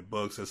read my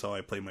books. That's how I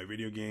play my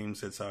video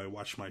games. That's how I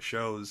watch my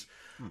shows.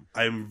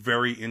 I'm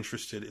very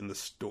interested in the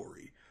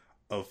story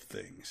of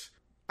things.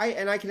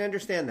 I can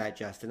understand that,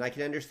 Justin. I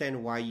can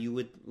understand why you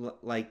would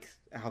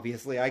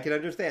obviously, I can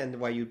understand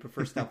why you'd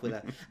prefer stuff with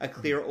a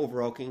clear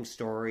overarching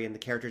story and the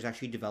characters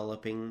actually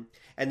developing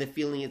and the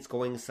feeling it's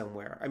going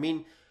somewhere. I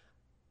mean,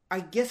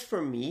 I guess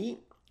for me,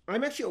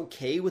 I'm actually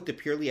okay with the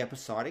purely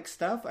episodic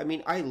stuff. I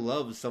mean, I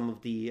love some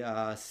of the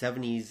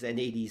 70s and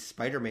 80s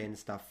Spider-Man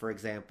stuff, for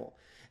example.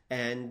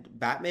 And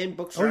Batman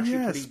books are actually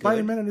pretty good.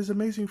 Spider-Man and His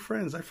Amazing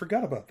Friends. I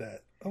forgot about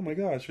that. Oh my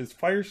gosh, it's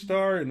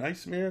Firestar and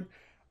Iceman.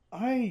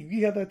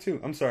 We had that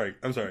too. I'm sorry.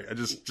 I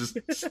just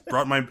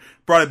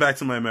brought it back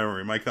to my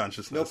memory, my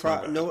consciousness.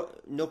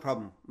 No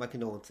problem. My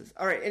condolences.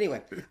 All right.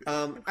 Anyway,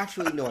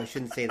 actually, no, I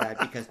shouldn't say that,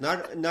 because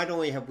not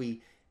only have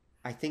we,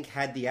 I think,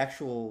 had the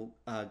actual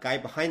guy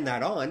behind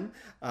that on.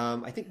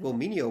 I think Will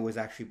Meugniot was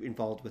actually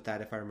involved with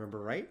that, if I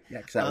remember right. Yeah,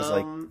 because that was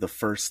like the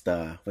first.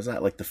 Was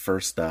that like the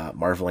first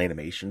Marvel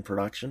animation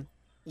production?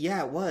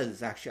 Yeah, it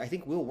was actually. I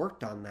think Will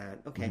worked on that.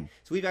 Okay,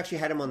 so we've actually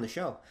had him on the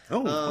show.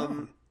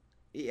 Oh.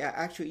 Yeah,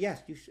 actually,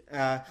 yes.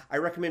 I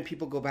recommend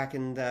people go back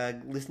and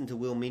listen to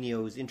Will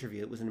Meugniot's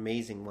interview. It was an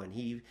amazing one.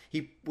 He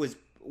was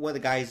one of the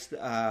guys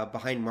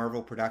behind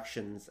Marvel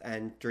Productions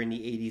and during the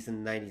 80s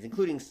and 90s,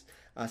 including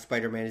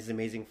Spider-Man and His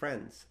Amazing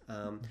Friends.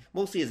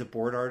 Mostly as a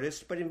board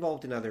artist, but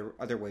involved in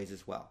other ways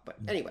as well. But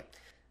anyway,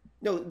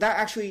 no, that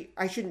actually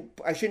I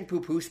shouldn't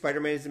poo-poo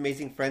Spider-Man and His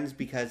Amazing Friends,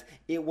 because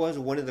it was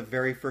one of the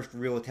very first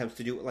real attempts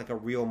to do like a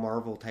real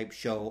Marvel type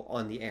show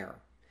on the air,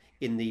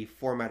 in the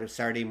format of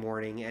Saturday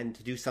morning, and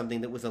to do something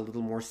that was a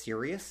little more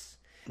serious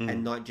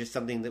and not just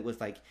something that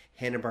was like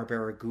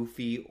Hanna-Barbera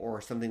goofy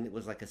or something that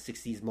was like a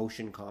 60s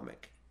motion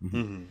comic.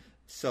 Mm-hmm.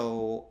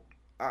 So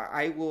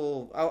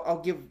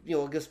I'll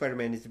give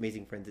Spider-Man His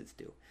Amazing Friends its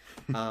due.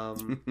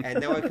 And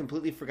now I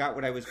completely forgot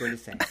what I was going to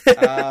say.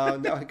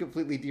 Now I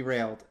completely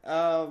derailed.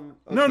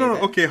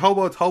 Okay. How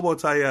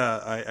about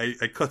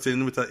I cut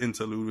in with an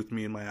interlude with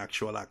me in my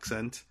actual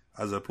accent,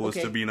 as opposed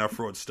to being a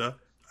fraudster.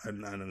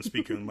 And I'm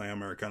speaking my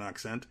American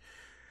accent.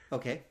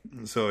 Okay.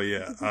 So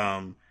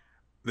yeah,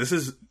 this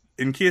is,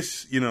 in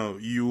case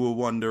you were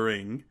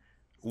wondering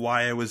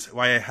why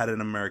I had an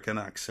American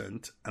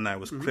accent, and I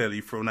was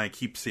clearly from. And I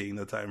keep saying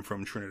that I'm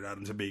from Trinidad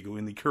and Tobago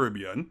in the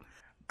Caribbean.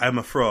 I'm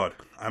a fraud.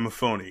 I'm a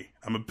phony.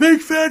 I'm a big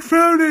fat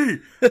phony.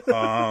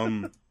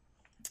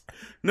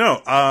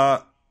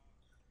 No.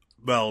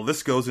 Well,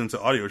 this goes into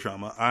audio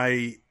drama.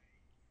 I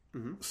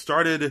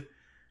started,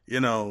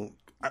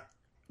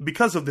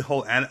 because of the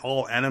whole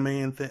all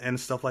anime and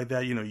stuff like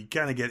that. You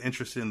kind of get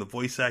interested in the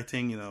voice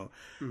acting.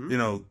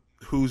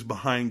 Who's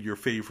behind your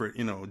favorite,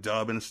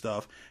 dub and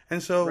stuff.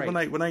 And so when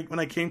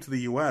I came to the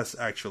US,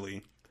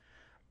 actually,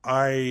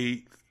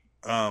 my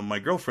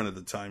girlfriend at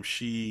the time,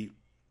 she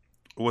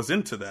was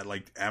into that,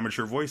 like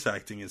amateur voice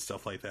acting and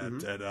stuff like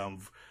that at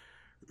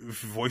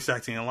Voice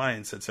Acting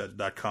Alliance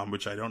 .com,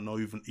 which I don't know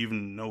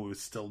even know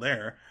is still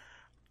there.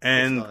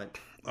 And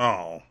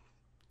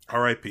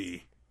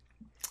R.I.P.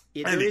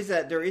 There is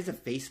a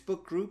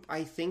Facebook group,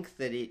 I think,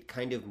 that it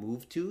kind of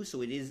moved to.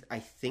 So it is, I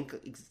think,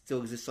 it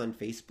still exists on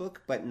Facebook,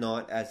 but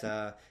not as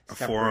a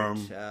separate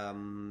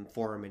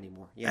forum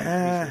anymore. Yeah, I'm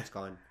pretty sure it's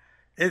gone.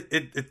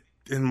 It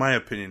in my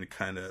opinion, it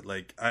kind of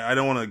like I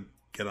don't want to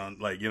get on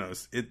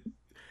it.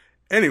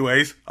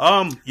 Anyways,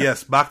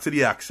 yes, back to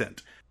the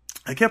accent.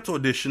 I kept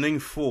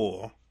auditioning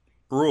for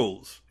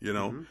roles,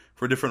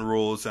 for different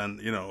roles, and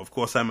of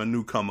course, I'm a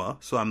newcomer,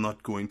 so I'm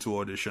not going to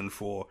audition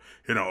for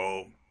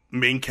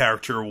main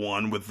character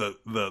one with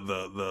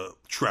the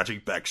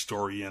tragic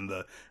backstory and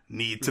the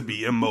need to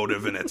be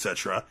emotive and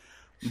etc.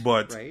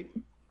 But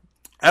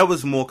I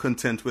was more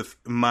content with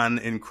man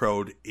in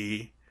crowd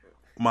A,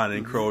 man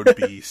in crowd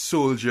B,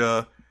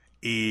 soldier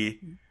A,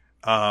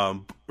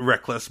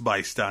 reckless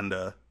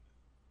bystander,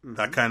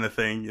 that kind of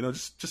thing.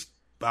 Just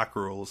back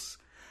roles.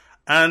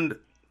 And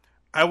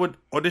I would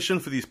audition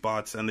for these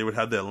spots, and they would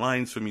have their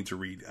lines for me to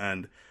read.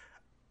 And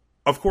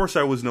of course,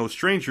 I was no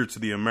stranger to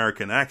the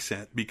American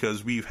accent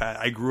because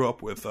I grew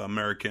up with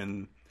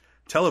American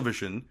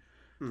television.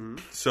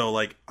 So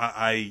like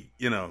I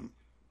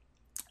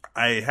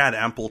had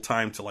ample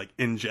time to like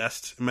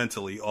ingest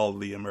mentally all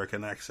the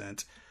American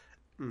accents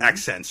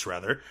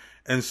rather.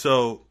 And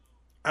so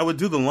I would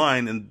do the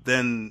line, and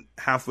then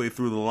halfway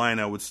through the line,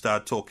 I would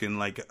start talking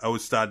I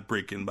would start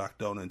breaking back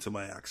down into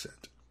my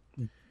accent.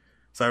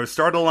 So I would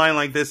start a line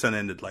like this and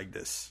end it like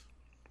this.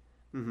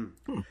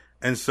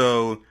 And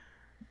so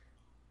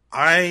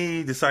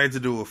I decided to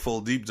do a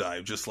full deep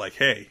dive, just like,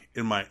 hey,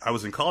 I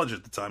was in college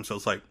at the time, so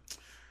it's like,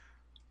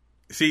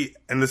 see,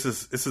 and this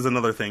is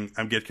another thing.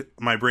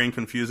 My brain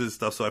confuses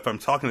stuff. So if I'm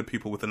talking to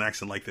people with an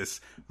accent like this,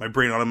 my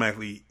brain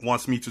automatically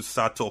wants me to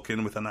start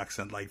talking with an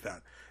accent like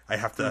that. I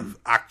have to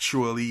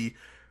actually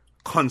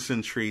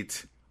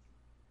concentrate.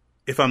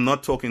 If I'm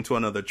not talking to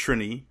another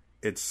Trini,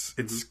 it's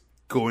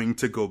going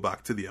to go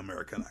back to the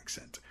American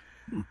accent.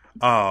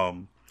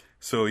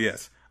 So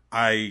yes,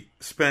 I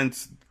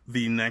spent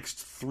the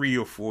next 3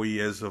 or 4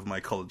 years of my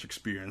college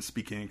experience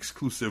speaking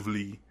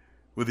exclusively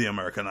with the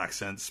American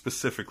accent,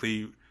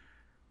 specifically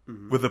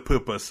with the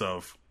purpose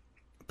of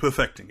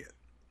perfecting it.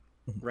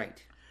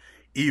 Right.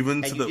 You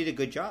did a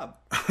good job.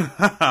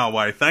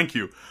 Why, thank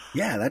you.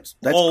 Yeah, that's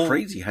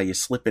crazy how you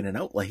slip in and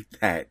out like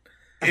that.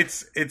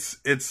 It's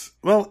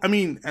well, I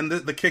mean, and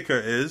the kicker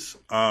is,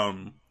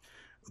 I'm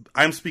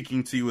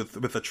speaking to you with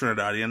a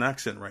Trinidadian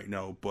accent right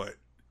now, but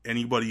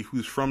anybody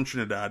who's from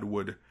Trinidad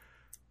would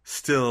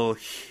still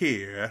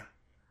hear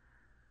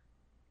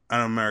an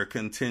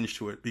American tinge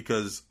to it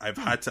because I've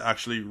had to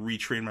actually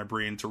retrain my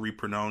brain to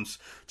pronounce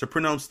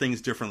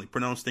things differently,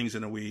 pronounce things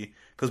in a way,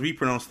 because we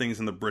pronounce things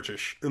in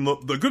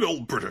the good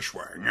old British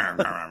way.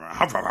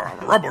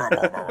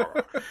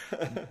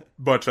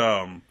 But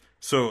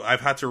so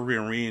I've had to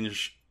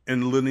rearrange,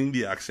 in learning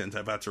the accent,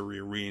 I've had to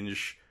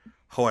rearrange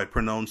how I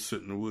pronounce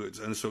certain words.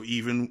 And so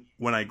even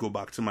when I go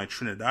back to my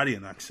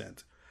Trinidadian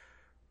accent,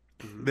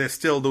 there's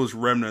still those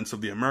remnants of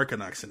the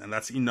American accent, and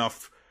that's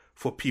enough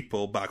for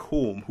people back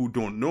home who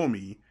don't know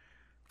me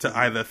to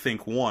either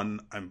think,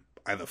 one, I'm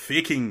either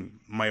faking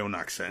my own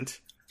accent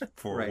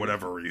for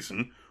whatever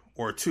reason,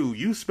 or two,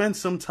 you spent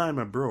some time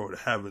abroad,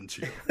 haven't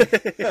you?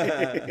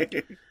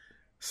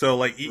 So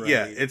like,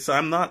 yeah,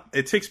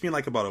 it takes me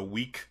like about a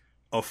week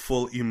of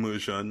full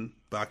immersion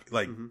back,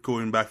 like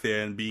going back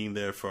there and being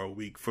there for a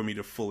week for me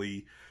to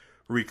fully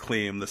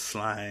reclaim the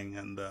slang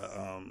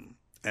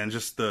and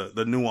just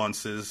the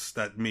nuances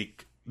that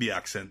make the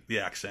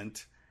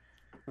accent.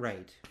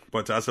 Right.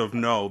 But as of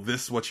now,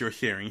 this is what you're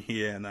hearing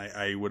here, and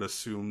I would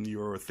assume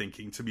you're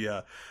thinking to be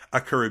a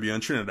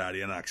Caribbean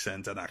Trinidadian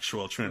accent, an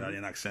actual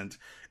Trinidadian accent,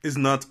 is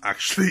not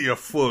actually a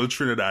full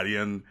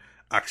Trinidadian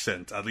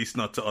accent, at least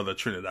not to other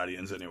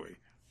Trinidadians anyway.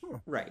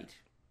 Right.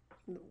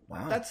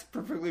 Wow. That's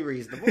perfectly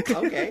reasonable.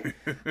 Okay.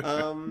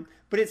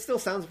 But it still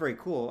sounds very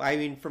cool. I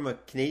mean, from a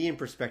Canadian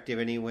perspective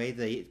anyway,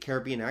 the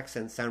Caribbean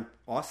accents sound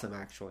awesome,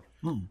 actually.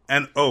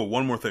 And,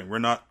 one more thing. We're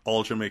not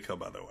all Jamaica,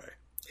 by the way.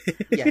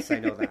 Yes, I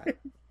know that.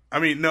 I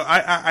mean, no,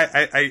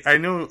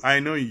 I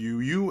know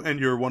you and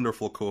your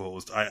wonderful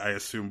co-host, I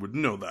assume would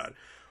know that.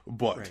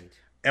 But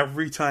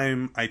every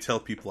time I tell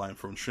people I'm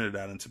from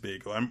Trinidad and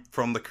Tobago, I'm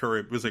from the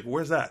Caribbean, it's like,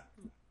 where's that?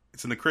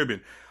 It's in the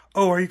Caribbean.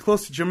 Oh, are you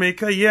close to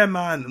Jamaica? Yeah,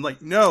 man. I'm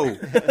like, no.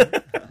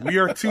 We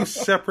are two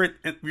separate.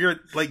 We are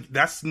like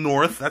that's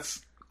north.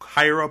 That's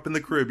higher up in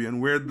the Caribbean.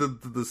 We're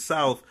the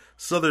south,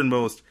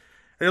 southernmost.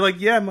 And they're like,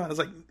 yeah, man. I was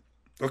like,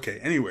 okay.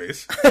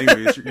 Anyways,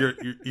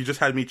 you just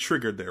had me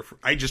triggered there.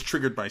 I just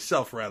triggered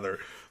myself rather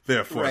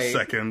there for a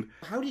second.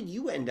 How did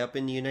you end up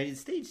in the United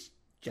States,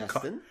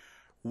 Justin?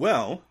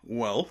 Well.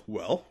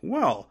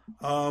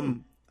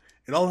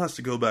 It all has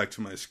to go back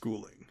to my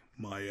schooling.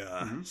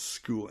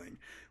 Schooling.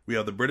 We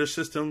have the British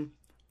system.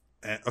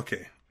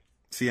 Okay.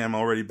 See, I'm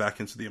already back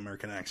into the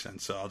American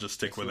accent, so I'll just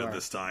stick with it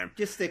this time.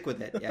 Just stick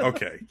with it. Yeah.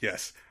 Okay.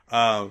 Yes.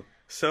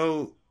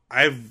 So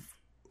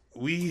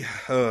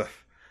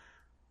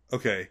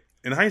okay.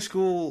 In high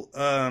school,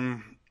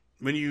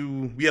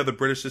 we have the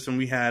British system,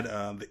 we had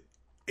the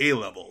A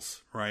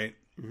levels, right?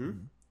 Mm-hmm.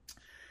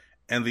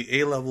 And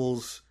the A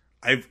levels,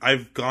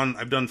 I've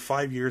done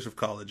 5 years of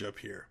college up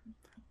here.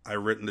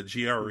 I've written the GRE.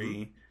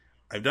 Mm-hmm.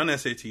 I've done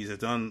SATs. I've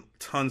done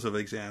tons of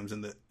exams,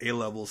 and the A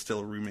level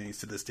still remains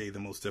to this day the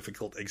most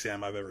difficult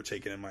exam I've ever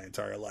taken in my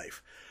entire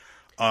life.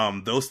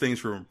 Those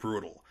things were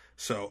brutal.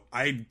 So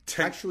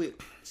actually,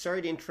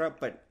 sorry to interrupt,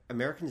 but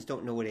Americans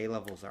don't know what A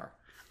levels are.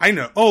 I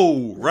know.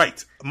 Oh,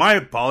 right. My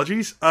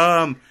apologies.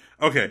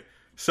 Okay.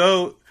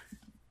 So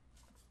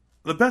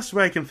the best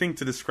way I can think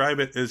to describe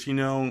it is,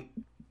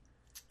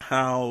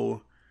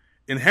 how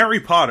in Harry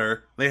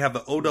Potter they have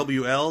the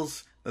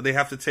OWLs that they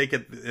have to take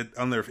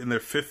in their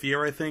fifth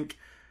year, I think.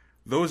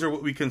 Those are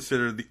what we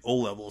consider the O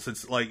levels.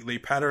 It's like they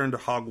patterned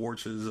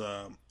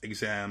Hogwarts'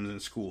 exams in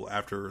school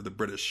after the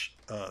British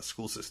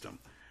school system.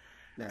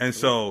 That's and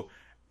cool.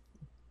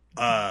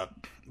 So,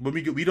 when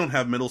we don't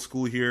have middle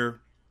school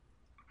here.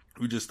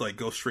 We just like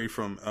go straight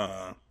from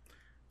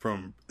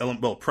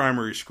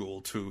primary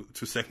school to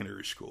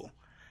secondary school,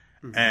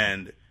 mm-hmm.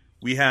 and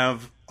we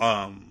have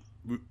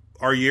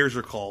our years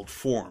are called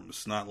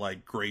forms, not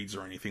like grades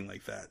or anything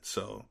like that.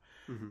 So,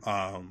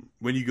 mm-hmm.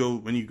 When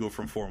you go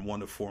from Form 1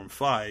 to Form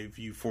 5,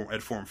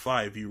 at Form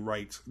 5 you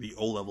write the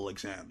O level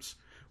exams,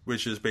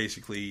 which is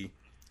basically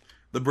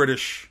the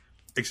British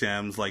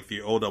exams like the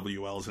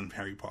OWLs in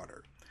Harry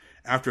Potter.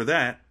 After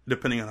that,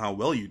 depending on how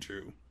well you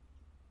do,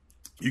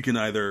 you can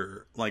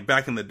either, like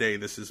back in the day,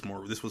 this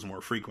was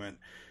more frequent.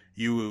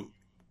 You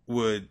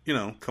would,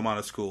 come out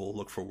of school,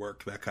 look for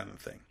work, that kind of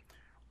thing.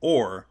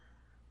 Or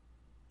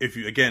if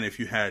you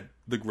had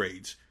the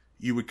grades,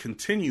 you would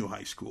continue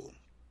high school.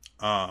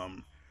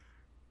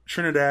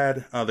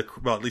 Trinidad,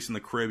 at least in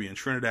the Caribbean,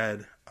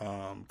 Trinidad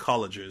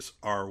colleges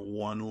are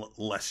one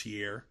less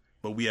year,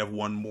 but we have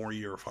one more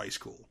year of high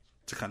school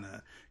to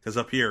because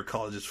up here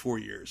college is 4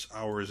 years.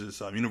 Ours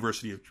is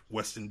University of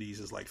West Indies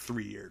is like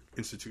 3-year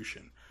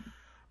institution.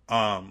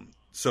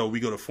 So we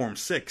go to Form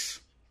 6,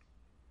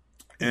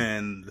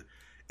 and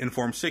in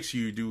Form 6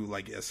 you do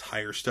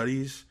higher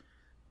studies,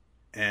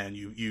 and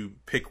you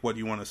pick what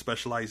you want to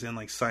specialize in,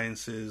 like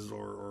sciences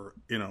or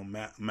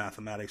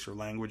mathematics or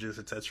languages,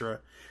 etc.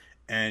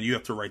 And you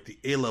have to write the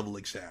A-level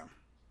exam.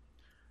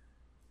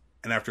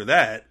 And after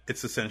that,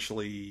 it's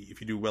essentially, if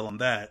you do well on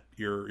that,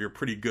 you're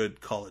pretty good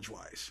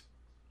college-wise.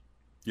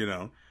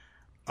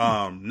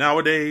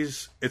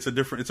 Nowadays it's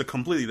a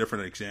completely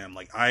different exam.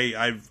 Like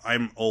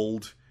I'm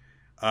old.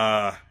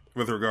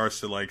 With regards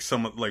to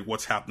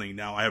what's happening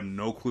now, I have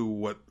no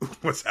clue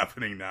what's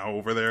happening now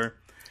over there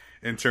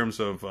in terms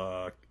of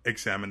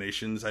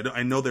examinations.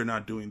 I know they're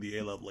not doing the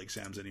A-level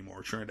exams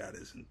anymore. Trinidad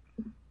isn't.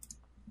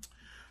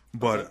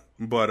 But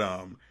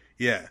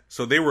yeah.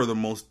 So they were the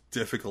most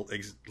difficult.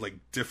 It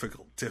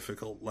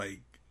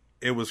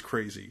was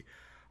crazy.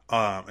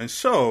 And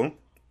so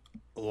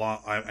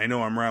I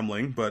know I'm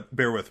rambling, but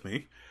bear with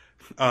me.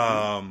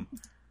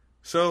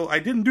 So I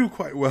didn't do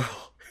quite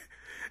well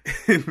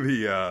in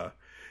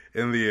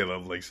the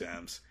A-level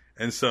exams,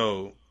 and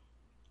so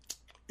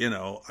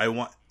I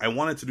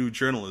wanted to do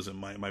journalism.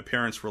 My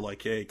parents were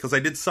like, hey, because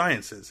I did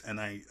sciences and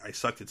I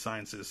sucked at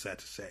sciences, sad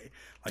to say,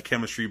 like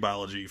chemistry,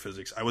 biology,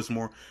 physics. I was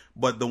more,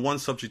 but the one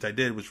subject I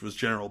did, which was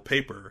general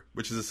paper,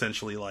 which is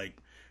essentially like,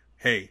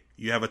 hey,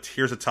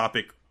 here's a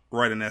topic,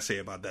 write an essay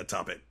about that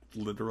topic.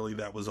 Literally,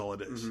 that was all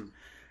it is.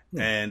 Mm-hmm.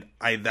 Yeah.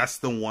 And that's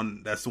the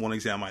one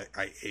exam I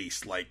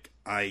aced. Like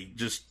I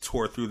just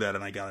tore through that,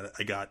 and I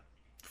got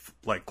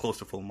like close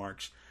to full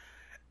marks.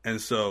 And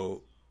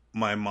so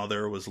my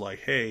mother was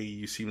like, hey,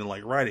 you seem to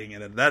like writing.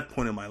 And at that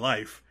point in my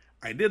life,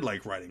 I did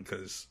like writing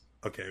because,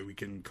 okay, we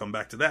can come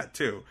back to that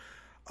too.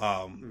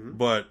 Mm-hmm.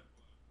 But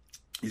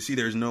you see,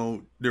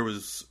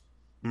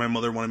 my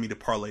mother wanted me to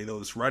parlay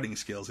those writing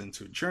skills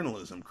into a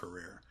journalism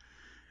career.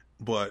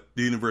 But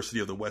the University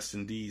of the West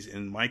Indies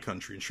in my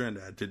country, in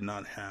Trinidad, did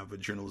not have a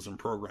journalism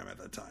program at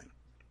that time.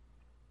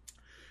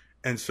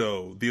 And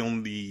so the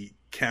only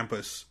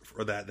campus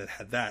for that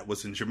had that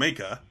was in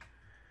Jamaica.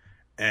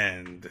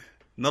 And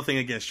nothing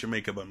against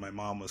Jamaica, but my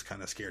mom was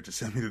kind of scared to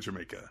send me to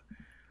Jamaica.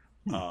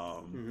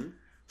 Mm-hmm.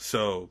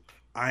 So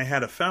I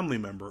had a family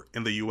member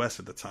in the U.S.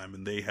 at the time,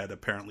 and they had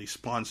apparently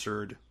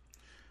sponsored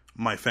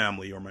my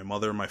family, or my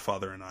mother, my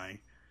father, and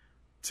I,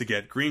 to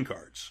get green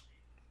cards.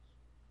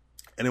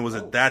 And it was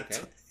at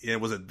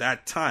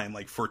that time,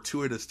 like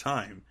fortuitous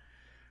time,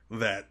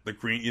 that the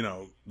green,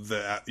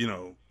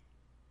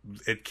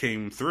 it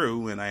came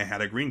through, and I had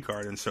a green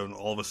card, and so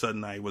all of a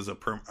sudden I was a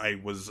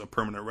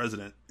permanent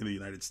resident in the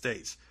United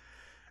States,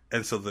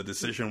 and so the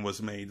decision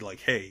was made like,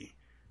 hey,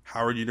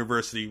 Howard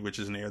University, which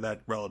is near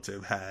that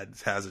relative,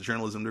 has a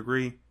journalism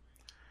degree.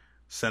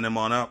 Send him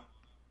on up.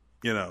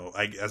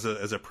 As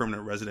a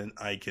permanent resident,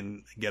 I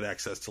can get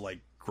access to like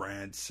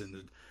grants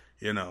and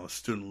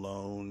student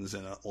loans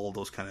and all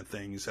those kind of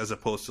things, as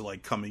opposed to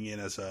like coming in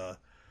as an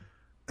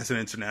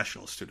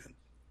international student.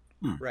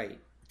 Right.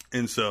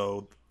 And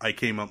so I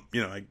came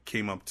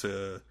up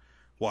to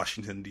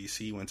Washington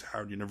D.C., went to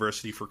Howard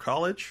University for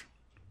college.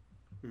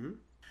 Mm-hmm.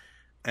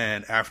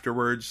 And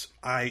afterwards,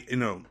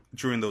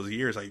 during those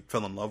years, I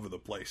fell in love with the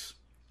place.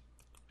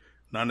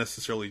 Not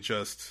necessarily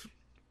just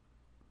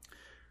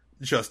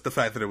the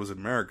fact that it was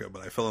America,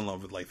 but I fell in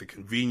love with like the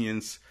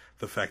convenience,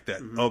 the fact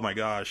that, oh my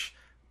gosh,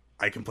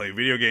 I can play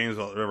video games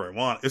whatever I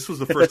want. This was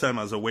the first time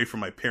I was away from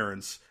my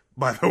parents,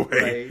 by the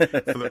way,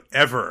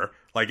 ever,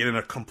 like in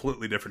a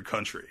completely different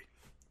country.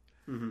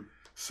 Mm-hmm.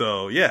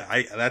 So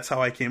yeah, that's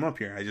how I came up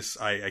here.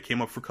 I came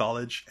up for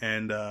college,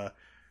 and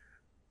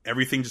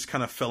everything just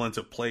kind of fell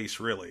into place,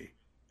 really.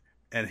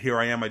 And here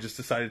I am. I just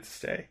decided to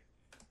stay.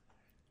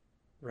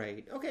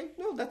 Right. Okay.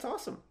 No, that's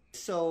awesome.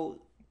 So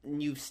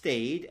you've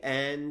stayed,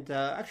 and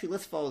actually,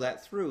 let's follow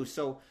that through.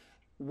 So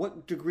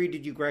what degree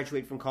did you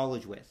graduate from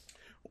college with?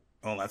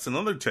 Well, that's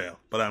another tale,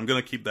 but I'm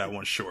going to keep that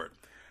one short.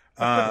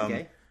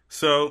 Okay.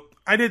 So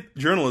I did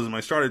journalism.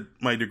 I started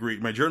my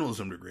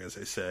journalism degree, as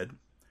I said.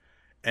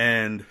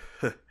 And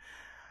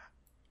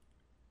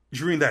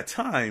during that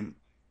time,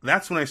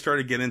 that's when I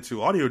started getting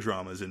into audio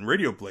dramas and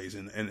radio plays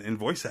and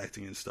voice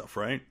acting and stuff,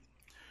 right?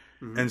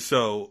 Mm-hmm. And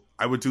so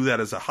I would do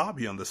that as a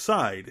hobby on the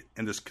side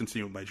and just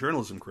continue with my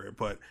journalism career.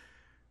 But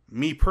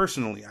me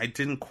personally, I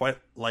didn't quite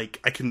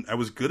I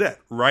was good at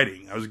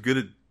writing. I was good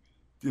at,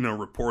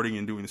 reporting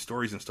and doing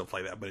stories and stuff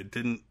like that, but it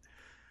didn't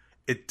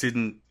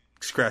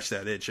scratch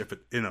that itch, if it,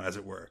 as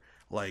it were.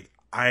 Like,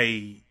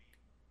 I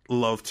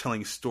love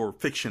telling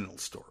fictional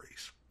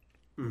stories.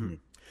 Mm-hmm.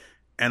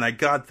 And I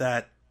got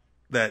that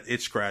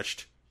itch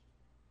scratched,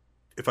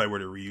 if I were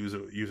to use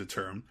a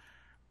term,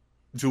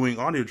 doing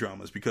audio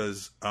dramas,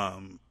 because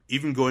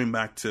even going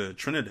back to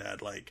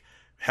Trinidad, like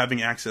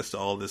having access to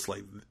all this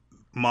like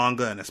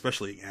manga and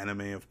especially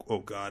anime,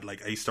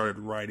 like I started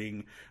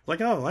writing,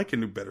 like, oh, I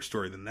can do better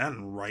story than that,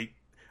 and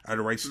I'd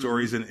write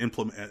stories and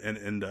implement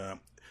and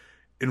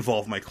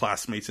involve my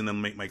classmates and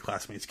then make my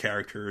classmates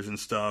characters and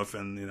stuff,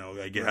 and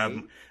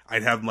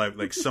I'd have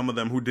like some of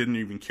them who didn't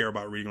even care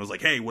about reading. I was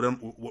like, hey,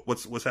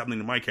 what's happening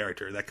to my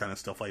character, that kind of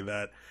stuff like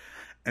that.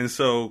 And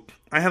so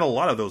I had a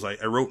lot of those. I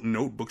wrote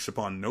notebooks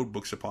upon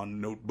notebooks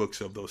upon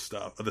notebooks of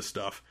this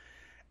stuff,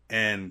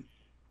 and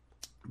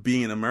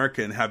being in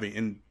America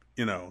and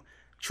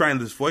trying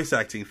this voice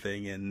acting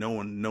thing and no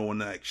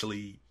one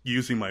actually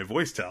using my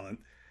voice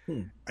talent,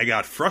 I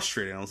got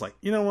frustrated. I was like,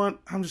 you know what?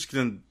 I'm just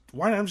gonna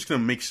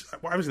make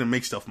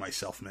stuff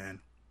myself,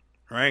 man.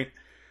 Right?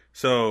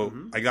 So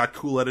I got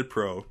Cool Edit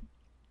Pro,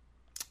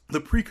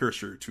 the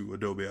precursor to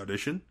Adobe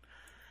Audition,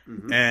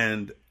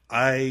 and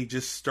I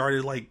just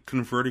started like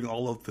converting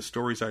all of the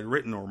stories I'd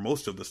written, or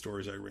most of the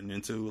stories I'd written,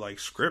 into like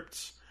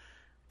scripts.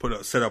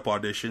 Set up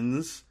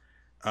auditions.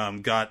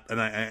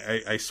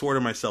 I swore to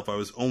myself I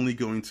was only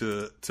going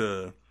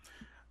to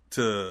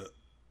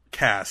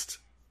cast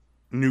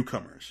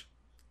newcomers,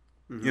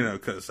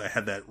 because I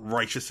had that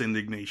righteous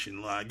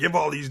indignation. Like, give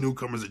all these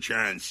newcomers a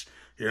chance.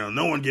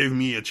 No one gave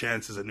me a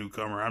chance as a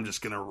newcomer. I'm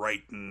just gonna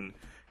write and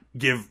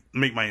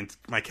make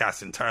my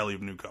cast entirely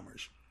of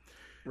newcomers.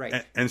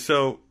 Right. And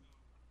so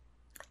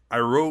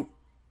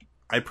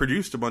I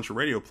produced a bunch of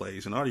radio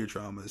plays and audio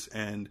dramas,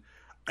 and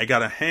I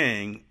got a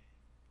hang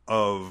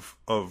of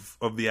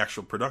the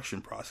actual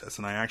production process,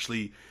 and I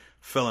actually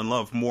fell in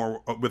love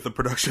more with the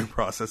production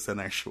process than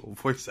actual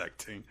voice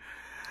acting.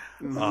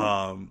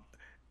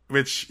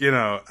 Which,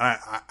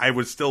 I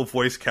would still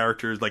voice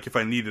characters, like if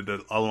I needed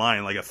a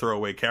line, like a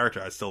throwaway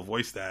character, I'd still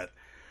voice that.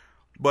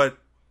 But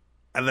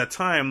at that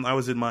time, I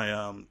was in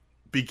my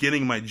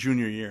beginning my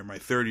junior year, my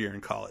third year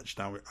in college.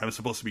 Now I'm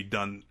supposed to be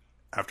done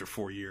after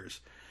 4 years,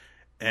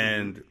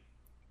 and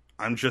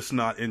I'm just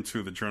not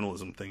into the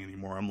journalism thing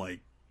anymore. I'm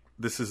like,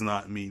 this is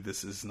not me.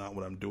 This is not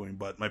what I'm doing.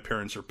 But my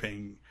parents are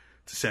paying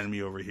to send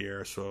me over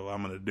here, so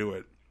I'm going to do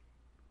it.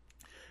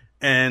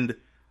 And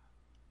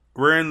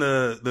we're in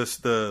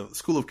the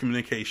School of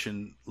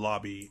Communication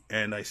lobby,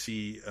 and I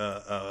see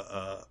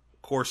a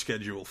course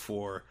schedule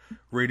for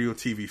radio,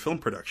 TV, film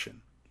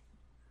production.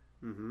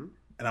 And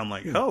I'm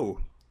like,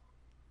 oh,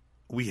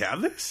 we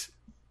have this?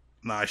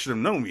 No, I should have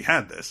known we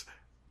had this,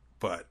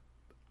 but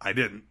I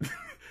didn't.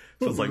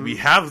 So it's like, we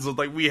have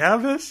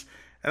this?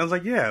 And I was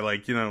like, yeah,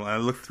 I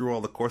looked through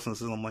all the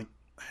courses, and I'm like,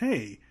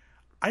 hey,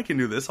 I can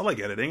do this. I like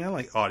editing. I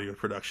like audio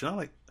production.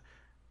 And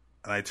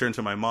I turned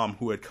to my mom,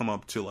 who had come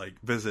up to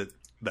visit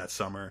that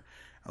summer.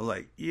 I was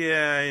like,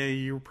 yeah,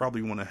 you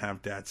probably want to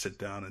have Dad sit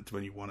down, and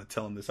when you want to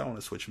tell him this, I want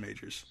to switch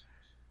majors.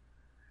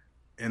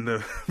 In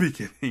the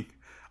beginning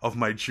of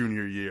my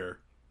junior year.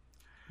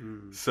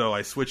 So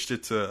I switched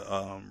it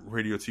to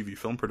radio, TV,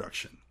 film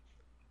production.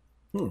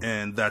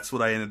 And that's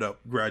what I ended up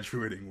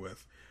graduating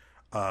with.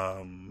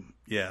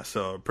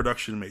 So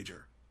production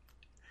major.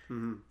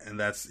 And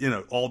that's,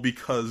 all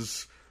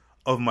because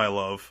of my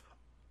love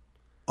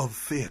of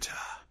theater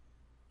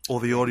or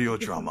the audio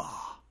drama.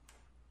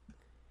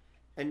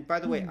 And by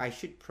the way, I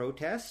should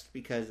protest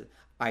because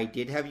I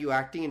did have you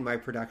acting in my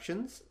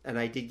productions, and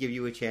I did give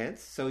you a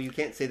chance, so you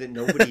can't say that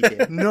nobody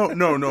did. No.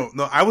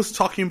 I was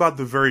talking about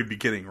the very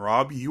beginning,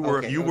 Rob. You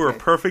were a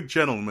perfect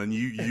gentleman.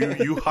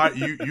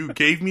 You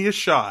gave me a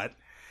shot,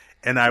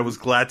 and I was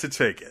glad to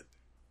take it.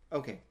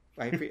 Okay,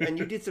 and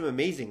you did some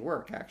amazing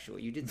work.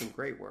 Actually, you did some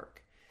great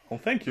work. Well,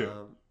 thank you.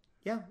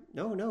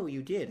 No,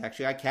 you did.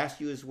 Actually, I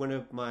cast you as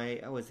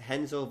I was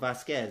Henzo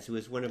Vasquez, who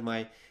was one of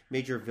my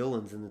major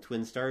villains in the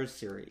Twin Stars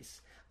series.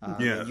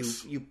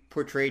 Yes. You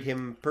portrayed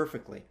him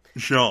perfectly.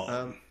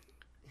 Jean.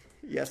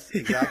 Yes,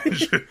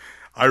 exactly.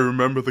 I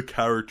remember the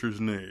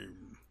character's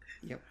name.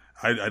 Yep.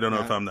 I don't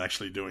know if I'm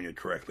actually doing it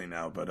correctly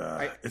now, but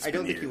I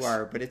don't think years. you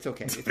are, but it's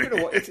okay. It's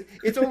been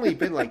it's only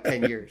been like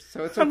 10 years,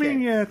 so it's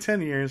okay.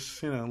 10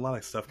 years. A lot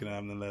of stuff can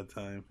happen in that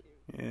time.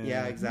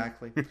 Yeah,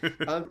 exactly.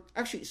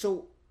 Actually,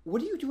 so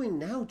what are you doing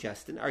now,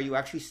 Justin? Are you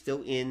actually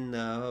still in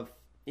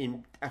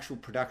actual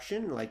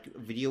production, like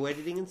video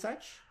editing and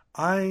such?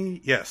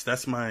 Yes,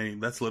 that's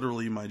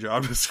literally my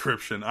job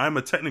description. I'm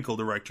a technical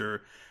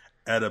director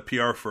at a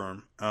PR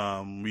firm.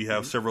 We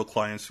have several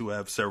clients who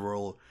have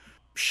several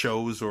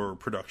shows or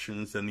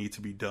productions that need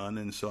to be done,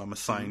 and so I'm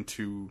assigned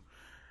to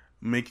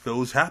make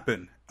those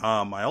happen.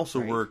 I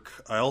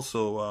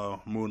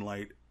also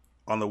moonlight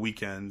on the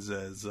weekends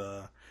as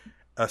a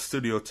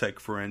studio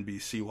tech for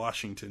NBC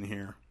Washington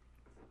here.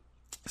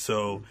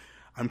 So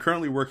I'm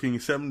currently working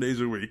 7 days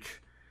a week.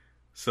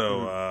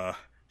 So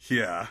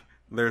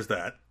there's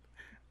that.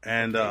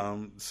 And I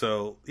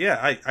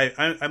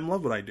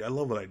love what I do. I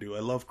love what I do. I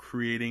love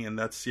creating, and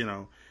that's, it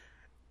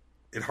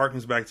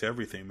harkens back to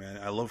everything, man.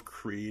 I love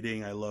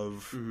creating. I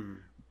love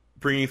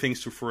bringing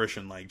things to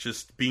fruition, like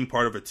just being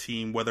part of a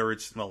team, whether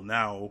it's,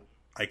 now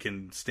I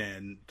can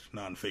stand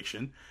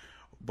nonfiction,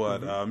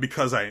 but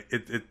because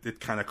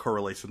it kind of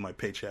correlates with my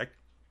paycheck.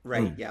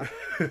 Right, yeah.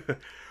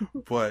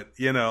 But,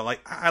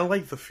 I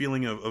like the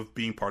feeling of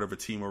being part of a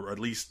team, or at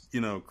least,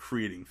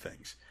 creating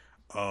things.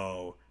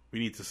 Oh, we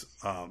need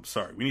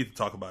to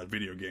talk about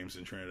video games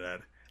in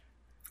Trinidad.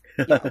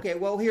 Yeah, okay,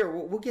 well, here,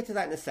 we'll get to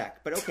that in a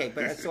sec. But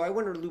so I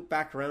want to loop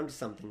back around to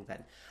something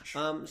then.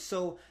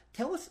 So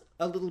tell us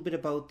a little bit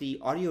about the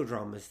audio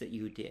dramas that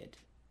you did.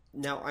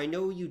 Now, I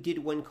know you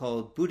did one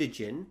called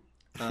Budajin.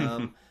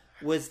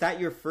 Was that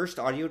your first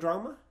audio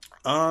drama?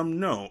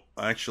 No,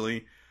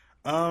 actually.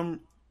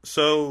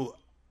 So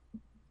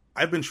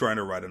I've been trying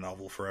to write a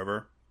novel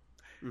forever.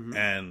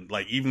 And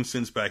even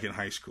since back in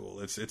high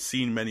school, it's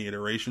seen many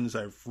iterations.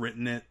 I've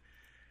written it,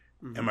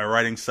 and my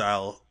writing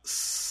style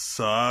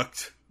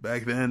sucked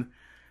back then.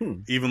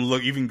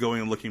 Even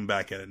going and looking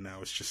back at it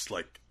now, it's just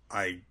like,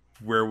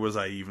 where was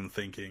I even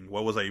thinking?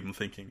 What was I even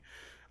thinking?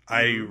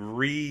 I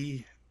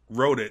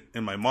rewrote it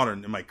in my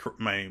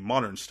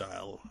modern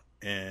style,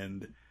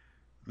 and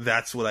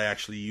that's what I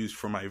actually used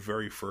for my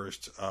very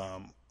first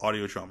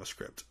audio drama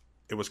script.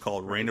 It was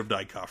called Reign of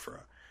Daikafra.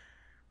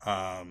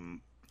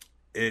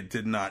 It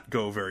did not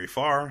go very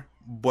far,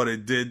 but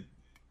it did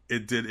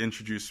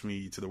introduce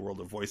me to the world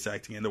of voice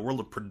acting and the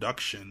world of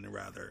production,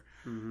 rather.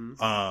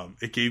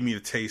 It gave me a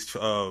taste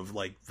of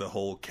the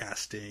whole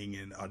casting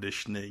and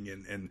auditioning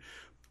and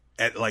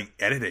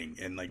editing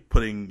and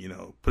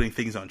putting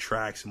things on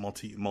tracks and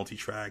multi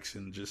tracks,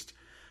 and just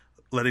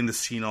letting the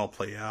scene all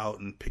play out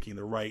and picking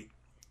the right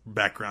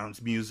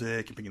background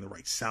music and picking the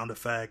right sound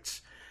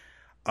effects.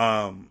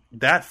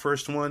 That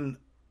first one,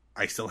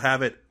 I still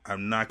have it.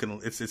 I'm not gonna.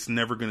 It's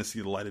never gonna see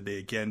the light of day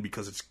again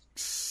because it's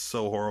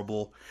so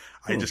horrible.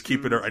 I just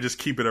keep it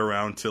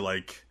around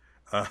to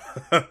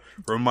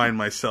remind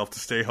myself to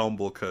stay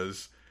humble,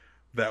 because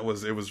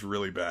it was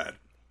really bad.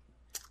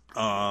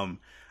 I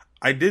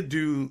did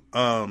do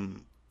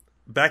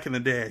back in the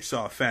day. I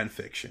saw a fan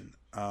fiction,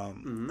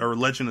 or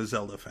Legend of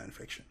Zelda fan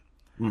fiction,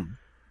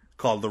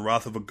 called The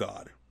Wrath of a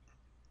God,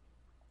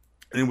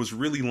 and it was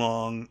really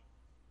long.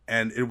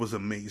 And it was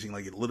amazing.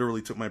 It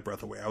literally took my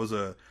breath away. I was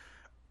a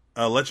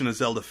Legend of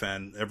Zelda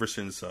fan ever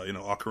since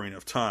Ocarina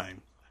of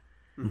Time,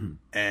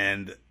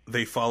 and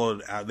they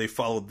followed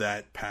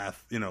that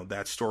path,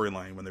 that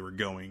storyline when they were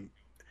going,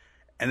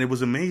 and it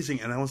was amazing.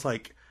 And I was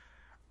like,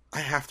 I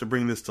have to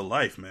bring this to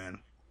life, man.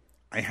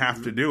 I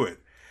have to do it.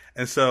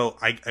 And so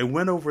I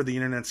went over the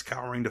internet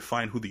scouring to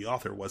find who the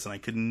author was, and I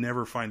could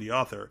never find the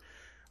author.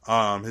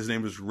 His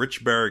name was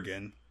Rich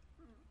Berrigan.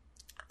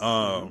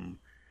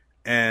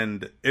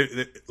 And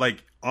it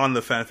on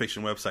the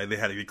fanfiction website,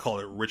 they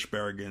call it Rich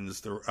Berrigan's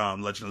The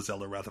Legend of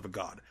Zelda: Wrath of a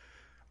God.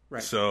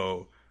 Right.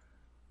 So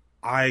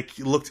I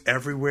looked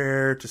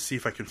everywhere to see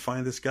if I could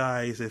find this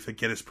guy, if I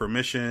get his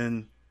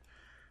permission.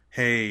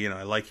 Hey,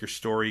 I like your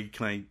story.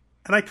 Can I?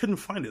 And I couldn't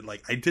find it.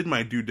 I did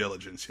my due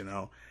diligence,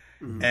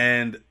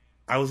 and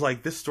I was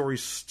like, this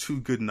story's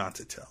too good not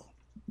to tell.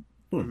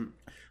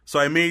 So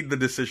I made the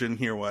decision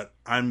here. What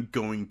I'm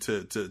going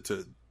to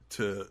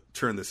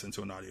turn this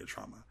into an audio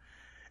drama,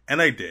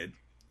 and I did,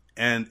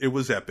 and it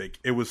was epic.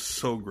 It was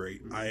so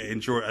great. I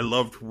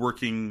loved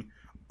working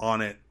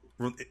on it.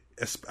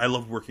 I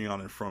loved working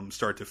on it from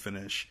start to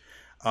finish.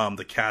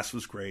 The cast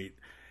was great,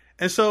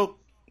 and so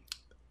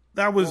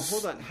that was.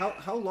 Well, hold on.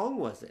 How long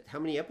was it? How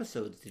many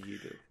episodes did you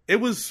do? It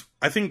was,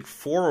 I think,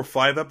 4 or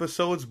 5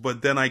 episodes,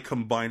 but then I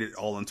combined it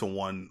all into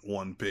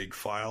one big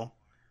file,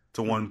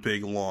 to one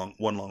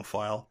long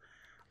file.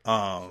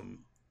 So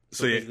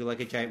basically like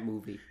a giant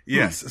movie.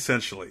 Yes,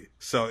 essentially.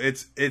 So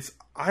it's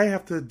I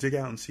have to dig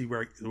out and see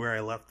where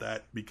I left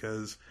that,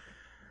 because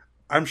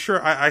I'm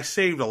sure I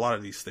saved a lot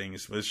of these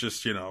things, but it's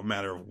just, a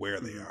matter of where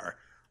they are.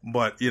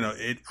 But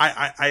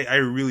I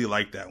really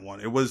liked that one.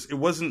 It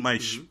wasn't my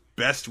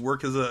best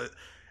work as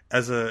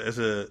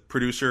a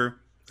producer,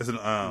 as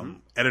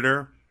an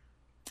editor,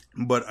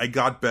 but I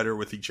got better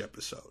with each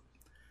episode.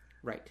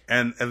 Right.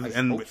 And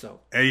hope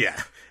so.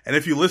 Yeah. And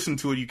if you listen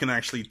to it,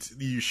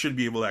 you should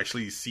be able to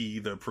actually see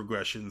the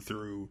progression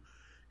through,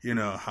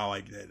 how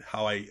I did,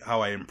 how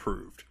I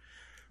improved.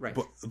 Right.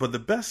 But the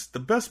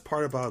best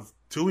part about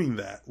doing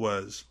that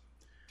was,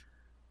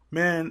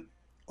 man,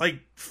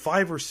 like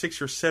 5 or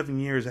 6 or 7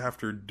 years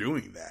after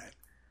doing that,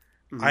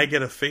 I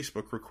get a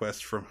Facebook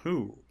request from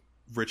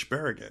Rich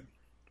Berrigan.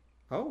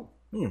 Oh.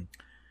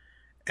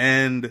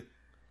 And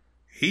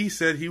he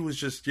said he was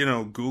just,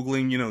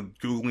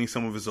 Googling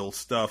some of his old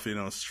stuff,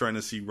 trying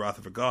to see Wrath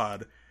of a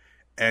God.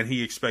 And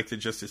he expected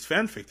just his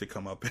fanfic to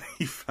come up, and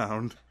he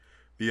found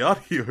the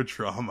audio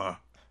drama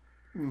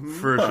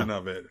version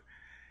of it.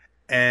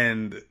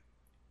 And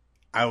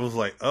I was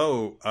like,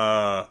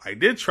 I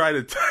did try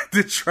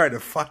to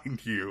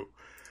find you,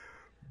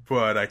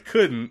 but I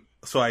couldn't.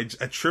 So I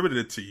attributed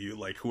it to you,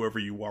 like, whoever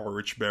you are,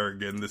 Rich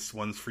Berrigan, this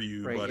one's for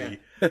you, right, buddy.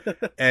 Yeah.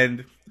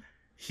 And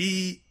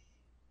he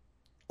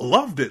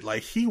loved it.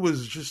 Like, he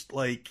was just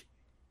like,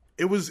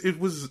 it was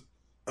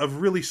a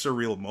really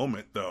surreal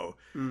moment, though,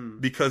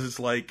 because it's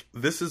like,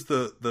 this is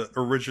the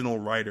original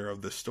writer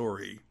of the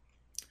story,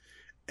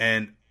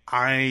 and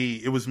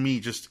it was me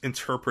just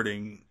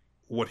interpreting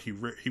what he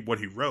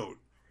wrote,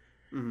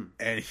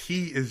 and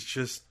he is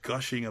just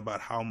gushing about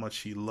how much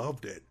he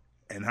loved it,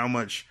 and how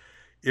much,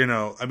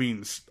 I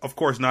mean, of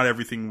course, not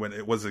everything when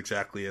it was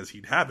exactly as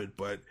he'd have it,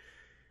 but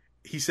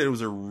he said it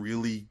was a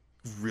really,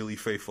 really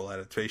faithful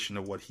adaptation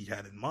of what he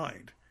had in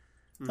mind.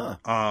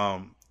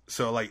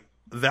 So like,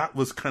 that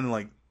was kind of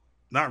like,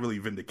 not really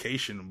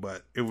vindication,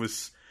 but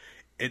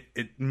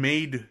it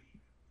made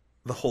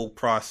the whole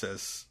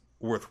process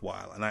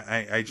worthwhile, and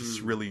I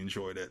just really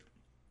enjoyed it.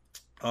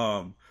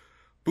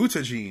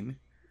 Butajin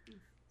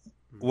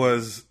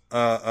was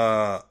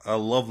a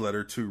love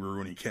letter to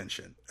Rurouni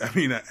Kenshin. I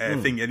mean,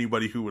 I think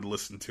anybody who would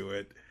listen to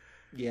it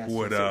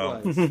would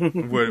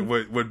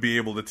be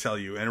able to tell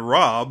you. And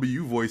Rob,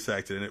 you voice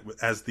acted in it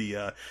as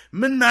the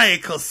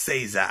maniacal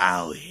Seiza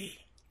Aoi.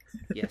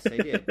 Yes, I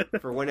did.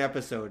 For one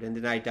episode, and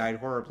then I died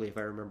horribly, if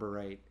I remember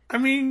right. I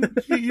mean,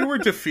 you were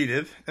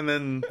defeated, and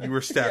then you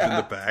were stabbed in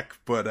the back.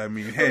 But I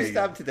mean, hey,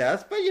 stabbed to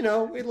death. But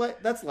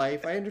that's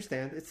life. I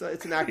understand. It's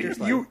an actor's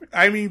life.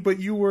 I mean, but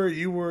you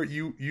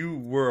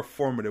were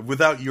formative.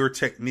 Without your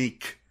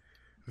technique,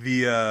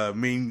 the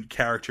main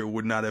character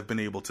would not have been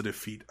able to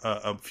defeat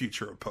a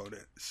future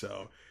opponent.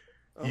 So,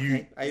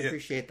 okay, I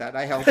appreciate that.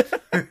 I helped.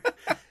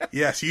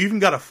 Yes, you even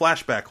got a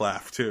flashback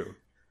laugh too.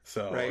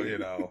 So right.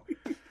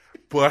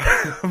 But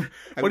I'm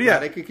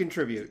glad I could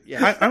contribute.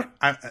 Yeah,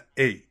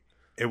 hey,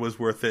 it was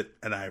worth it,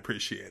 and I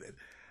appreciate it.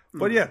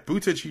 But yeah,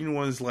 Butajin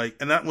was like,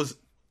 and that was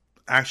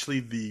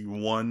actually the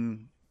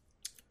one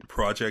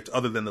project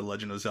other than The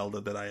Legend of Zelda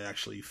that I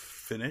actually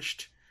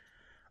finished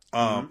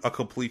a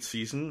complete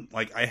season.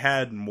 Like, I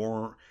had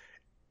more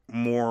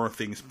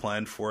things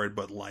planned for it,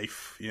 but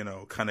life,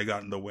 kind of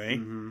got in the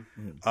way.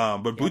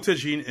 But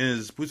Butajin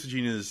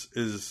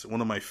is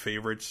one of my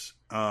favorites.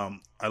 I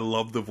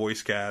love the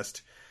voice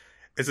cast.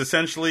 It's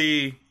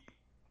essentially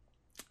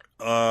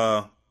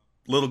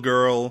little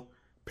girl,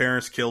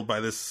 parents killed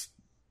by this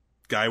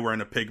guy wearing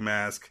a pig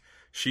mask.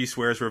 She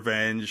swears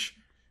revenge.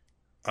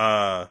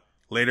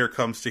 Later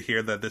comes to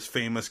hear that this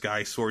famous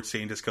guy, Sword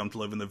Saint, has come to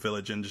live in the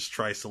village and just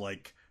tries to,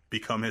 like,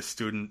 become his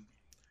student.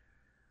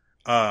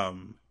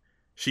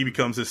 She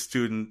becomes his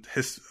student,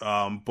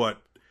 but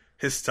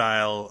his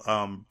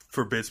style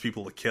forbids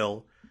people to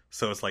kill.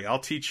 So it's like, I'll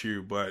teach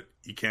you, but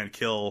you can't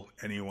kill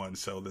anyone,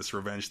 so this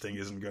revenge thing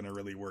isn't going to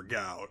really work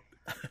out.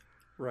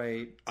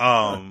 Right.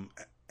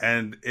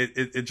 And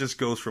it just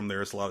goes from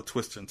there. It's a lot of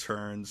twists and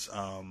turns.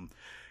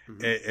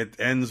 It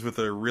ends with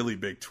a really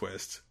big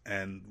twist,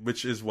 and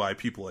which is why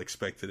people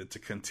expected it to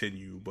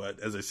continue. But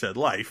as I said,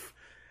 life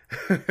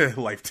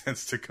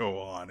tends to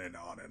go on and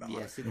on and on.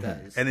 Yes, it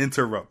does. And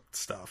interrupt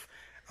stuff.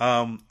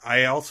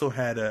 I also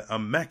had a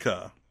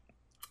mecha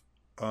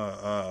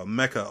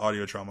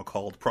audio drama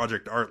called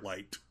Project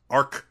Arclight.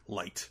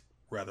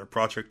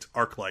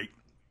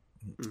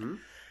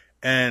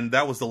 And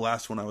that was the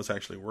last one I was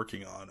actually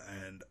working on,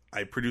 and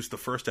I produced the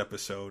first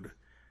episode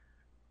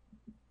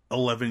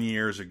 11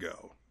 years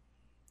ago.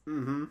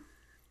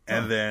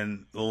 and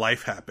then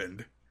life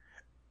happened.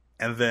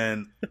 And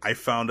then I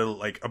found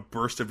a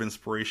burst of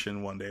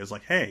inspiration one day. I was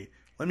like, hey,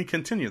 let me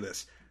continue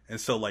this. And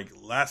so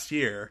last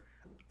year,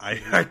 I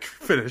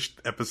finished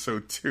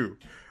episode 2.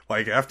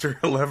 After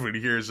 11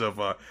 years of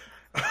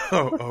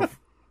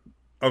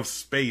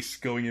space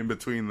going in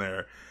between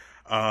there.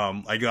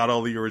 I got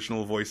all the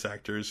original voice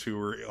actors who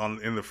were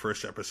in the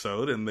first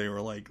episode, and they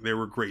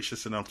were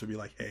gracious enough to be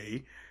like,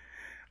 hey.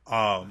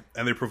 And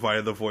they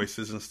provided the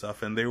voices and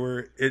stuff, and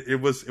it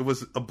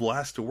was a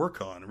blast to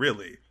work on,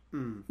 really.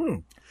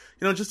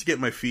 Just to get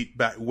my feet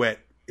back wet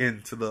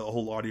into the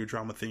whole audio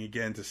drama thing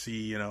again, to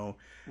see,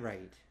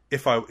 right,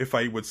 if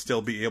I would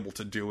still be able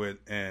to do it,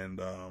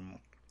 and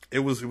it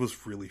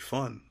was really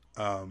fun.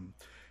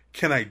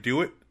 Can I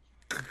do it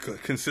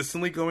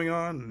consistently going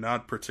on?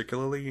 Not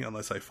particularly,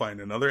 unless I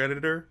find another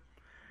editor.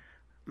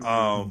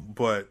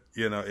 But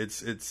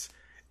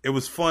it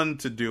was fun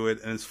to do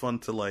it, and it's fun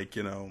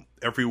to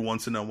every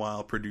once in a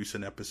while produce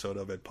an episode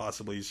of it.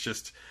 Possibly it's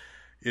just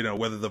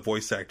whether the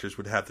voice actors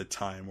would have the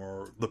time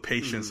or the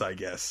patience, I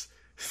guess,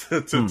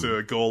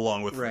 to go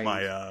along with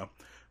my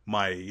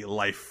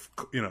life,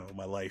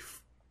 my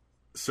life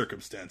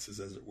circumstances,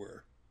 as it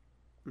were.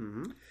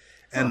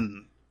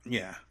 And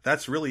yeah,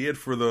 that's really it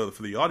for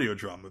the audio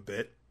drama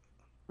bit.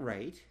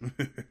 Right.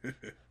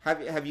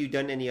 Have you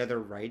done any other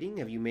writing?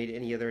 Have you made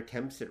any other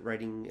attempts at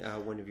writing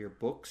one of your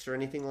books or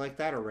anything like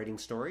that, or writing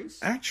stories?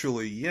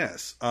 Actually,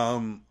 yes.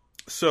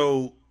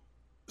 So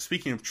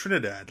speaking of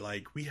Trinidad,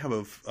 we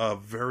have a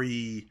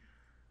very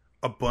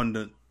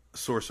abundant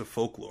source of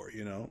folklore,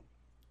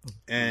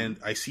 and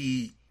I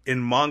see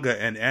in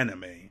manga and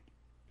anime,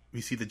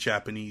 we see the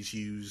Japanese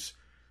use,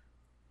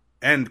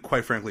 and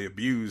quite frankly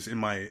abuse, in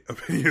my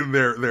opinion,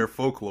 their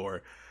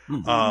folklore.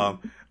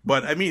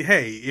 But I mean,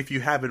 hey, if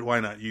you have it, why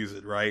not use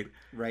it, right?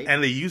 Right.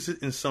 And they use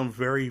it in some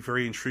very,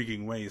 very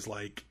intriguing ways,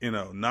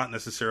 not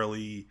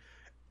necessarily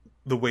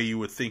the way you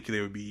would think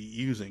they would be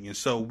using. And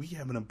so we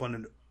have an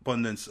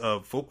abundance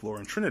of folklore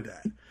in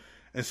Trinidad.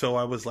 And so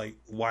I was like,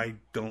 why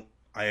don't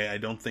I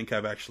don't think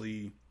I've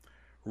actually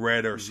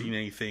read or seen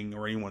anything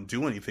or anyone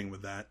do anything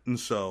with that. And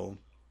so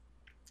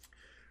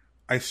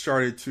I'm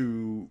started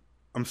to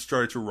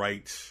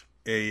write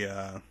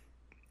a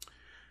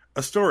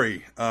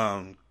story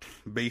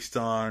based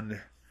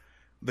on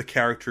the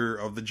character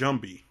of the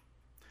Jumbie.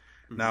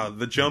 Now,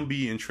 the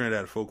Jumbie in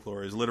Trinidad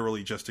folklore is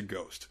literally just a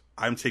ghost.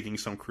 I'm taking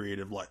some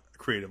creative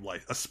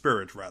life, a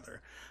spirit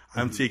rather.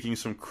 I'm taking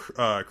some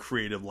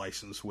creative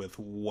license with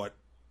what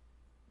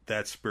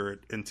that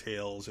spirit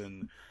entails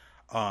and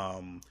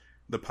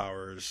the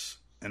powers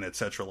and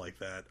etc. like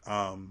that.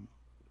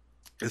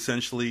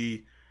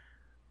 Essentially,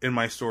 in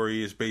my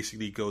story, is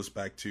basically goes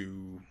back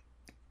to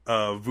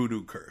a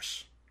voodoo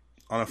curse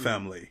on a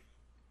family.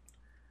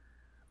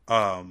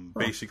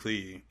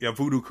 Basically,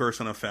 voodoo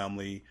curse on a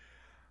family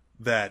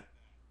that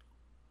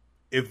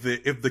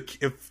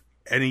if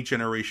any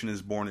generation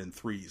is born in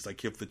threes,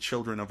 if the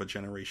children of a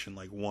generation,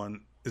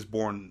 one is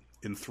born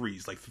in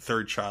threes, the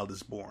third child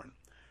is born,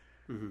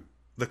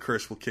 the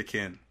curse will kick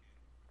in,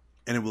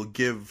 and it will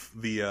give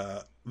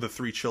the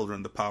 3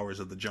 children the powers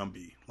of the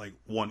Jumbie,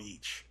 one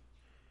each.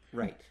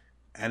 Right.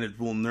 And it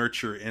will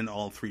nurture in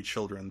all 3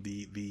 children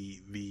the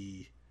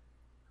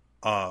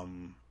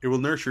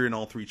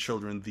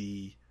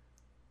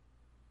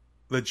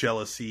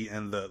jealousy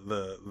and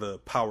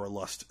the power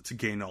lust to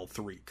gain all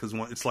 3. Because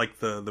it's like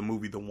the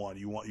movie The One.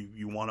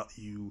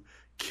 You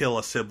kill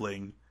a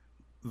sibling,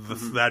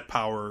 that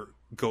power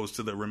goes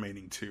to the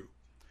remaining 2.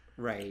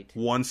 Right.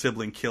 One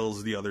sibling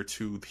kills the other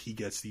 2. He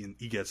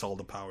gets all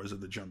the powers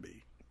of the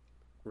Jumbie.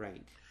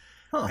 Right.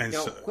 And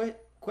now, so, quick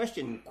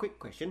question.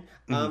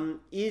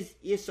 Is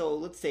so?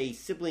 Let's say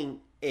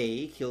sibling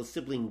A kills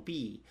sibling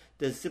B.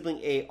 Does sibling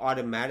A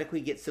automatically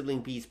get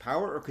sibling B's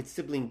power, or could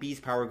sibling B's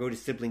power go to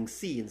sibling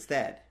C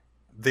instead?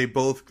 They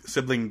both,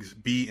 siblings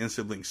B and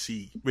sibling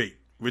C. Wait,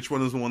 which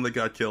one is the one that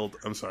got killed?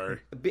 I'm sorry.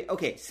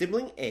 Okay,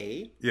 sibling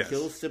A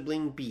kills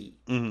sibling B.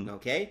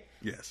 Okay.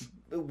 Yes.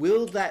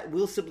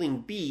 Will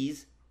sibling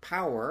B's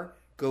power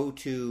go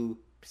to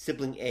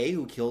sibling A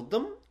who killed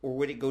them, or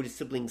would it go to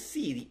sibling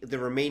C, the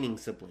remaining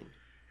sibling?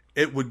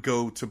 It would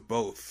go to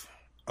both.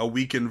 A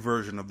weakened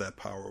version of that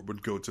power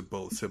would go to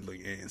both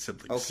sibling A and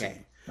sibling C,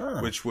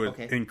 which would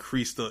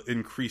increase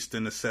the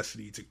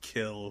necessity to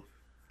kill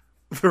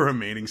the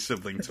remaining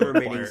sibling to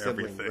acquire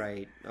everything.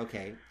 Right.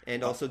 Okay,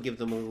 and also give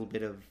them a little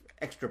bit of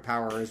extra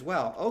power as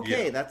well.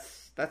 Okay,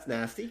 that's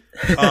nasty.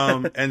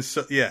 And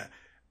so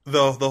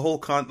the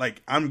whole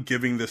I'm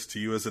giving this to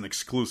you as an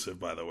exclusive,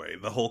 by the way.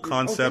 The whole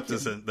concept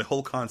is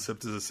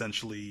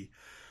essentially,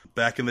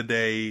 back in the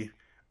day,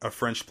 a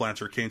French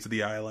planter came to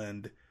the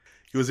island.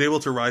 He was able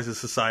to rise the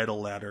societal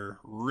ladder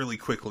really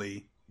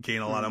quickly,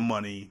 gain a lot of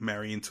money,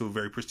 marry into a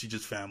very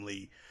prestigious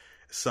family.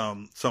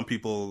 Some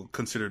people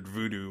considered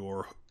voodoo,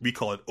 or we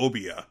call it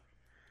obia,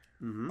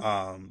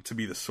 to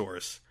be the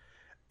source.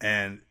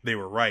 And they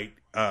were right.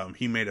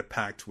 He made a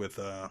pact with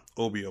a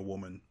obia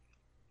woman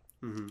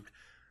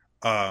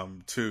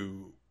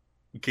to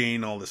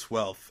gain all this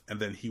wealth,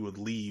 and then he would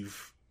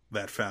leave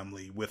that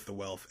family with the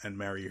wealth and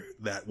marry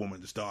that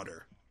woman's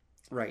daughter.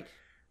 Right.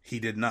 He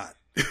did not.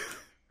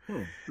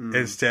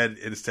 Instead,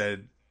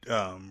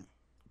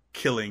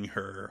 killing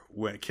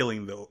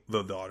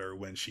the daughter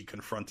when she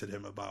confronted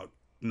him about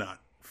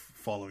not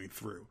following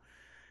through.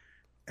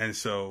 And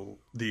so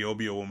the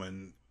Obio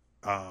woman,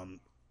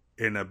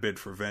 in a bid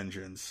for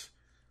vengeance,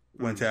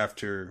 went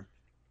after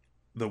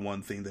the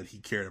one thing that he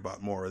cared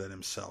about more than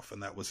himself,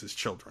 and that was his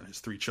children, his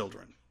 3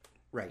 children.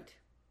 Right.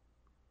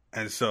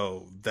 And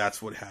so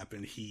that's what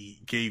happened.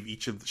 She gave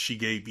each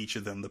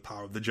of them the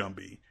power of the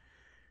Jumbie.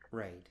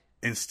 Right.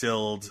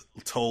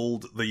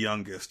 Told the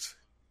youngest,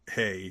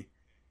 hey,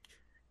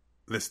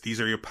 these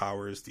are your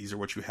powers. These are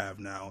what you have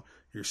now.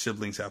 Your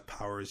siblings have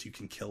powers. You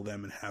can kill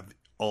them and have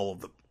all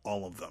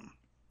of them.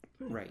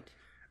 Right.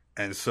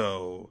 And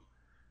so,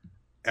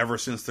 ever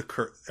since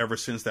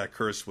that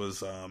curse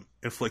was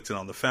inflicted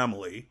on the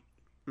family,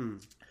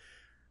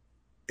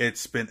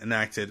 it's been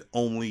enacted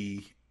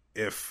only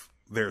if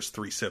there's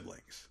 3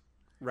 siblings.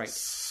 Right.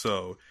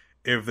 So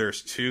if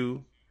there's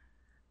 2,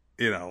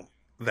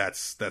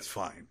 that's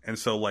fine. And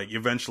so like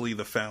eventually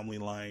the family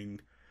line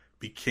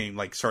became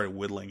like started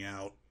whittling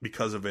out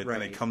because of it, right.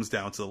 And it comes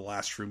down to the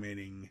last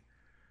remaining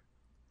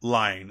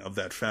line of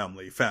that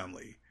family.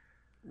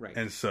 Right.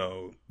 And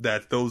so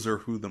those are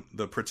who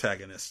the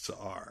protagonists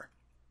are.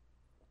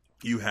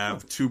 You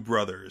have 2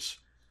 brothers.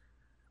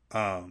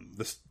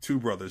 The 2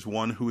 brothers,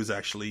 one who is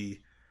actually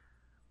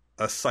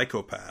a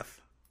psychopath,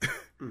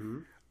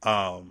 who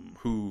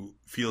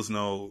feels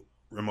no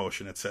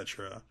emotion,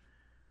 etc.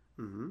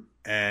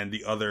 And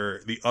the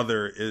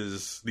other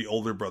is the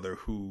older brother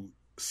who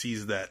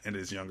sees that in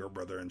his younger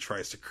brother and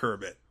tries to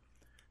curb it.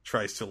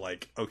 Tries to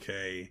like,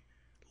 okay,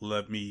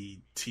 let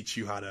me teach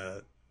you how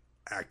to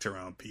act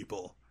around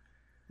people.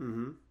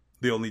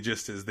 The only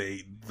gist is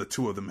the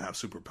 2 of them have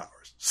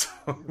superpowers. So.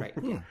 Right.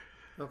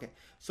 Okay.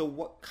 So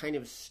what kind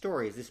of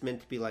story? Is this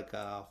meant to be like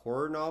a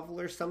horror novel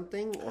or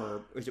something?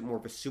 Or is it more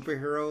of a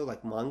superhero,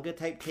 like manga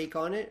type take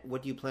on it?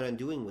 What do you plan on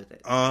doing with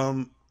it?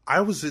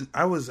 I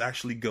was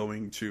actually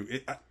going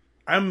to...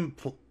 I'm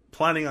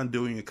planning on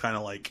doing a kind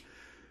of like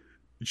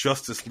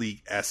Justice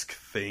League-esque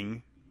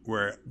thing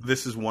where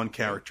this is one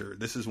character.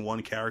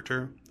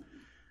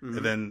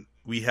 And then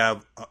we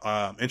have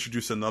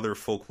introduced another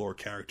folklore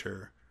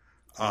character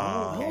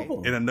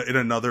in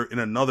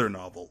another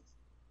novel,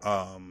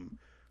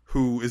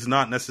 who is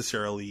not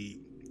necessarily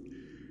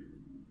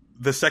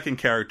the second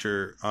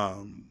character.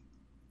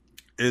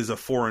 Is a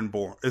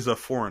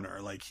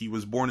foreigner. Like he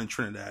was born in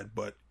Trinidad,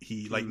 but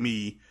he like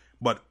me,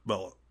 but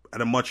well at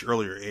a much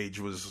earlier age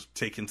was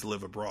taken to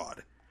live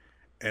abroad,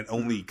 and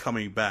only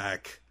coming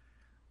back,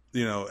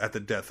 at the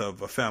death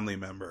of a family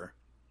member,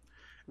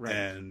 right.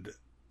 And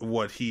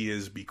what he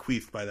is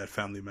bequeathed by that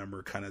family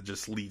member kind of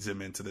just leads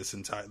him into this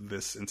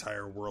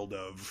entire world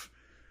of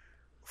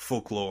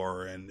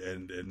folklore and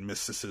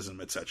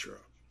mysticism, etc.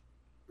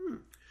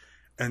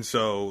 And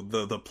so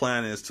the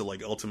plan is to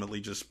like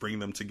ultimately just bring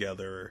them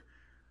together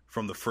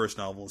from the first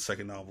novel and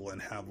second novel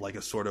and have like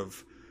a sort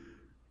of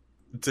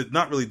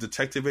not really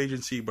detective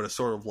agency, but a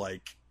sort of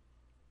like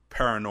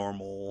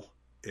paranormal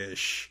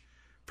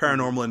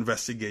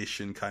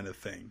investigation kind of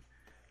thing.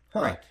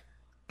 Right.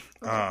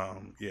 Okay.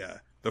 Yeah.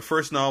 The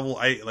first novel,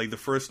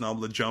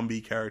 the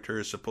Jumbie character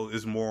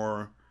is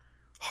more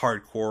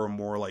hardcore,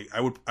 more like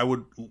I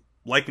would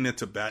liken it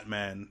to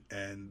Batman,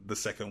 and the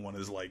second one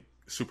is like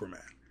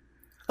Superman.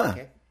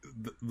 Okay.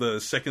 The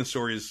second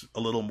story is a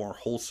little more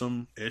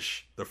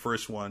wholesome-ish. The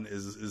first one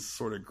is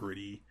sort of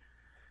gritty,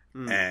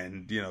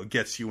 and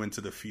gets you into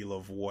the feel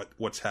of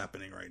what's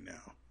happening right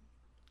now.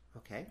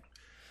 Okay.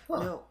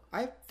 Now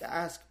I have to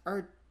ask: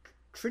 are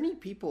Trini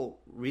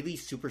people really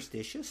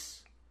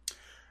superstitious?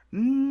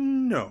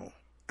 No,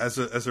 as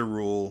a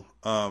rule.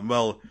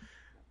 Well,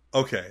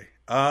 okay.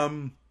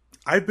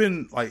 I've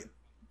been like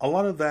a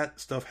lot of that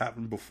stuff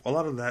happened before. A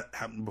lot of that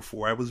happened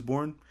before I was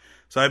born.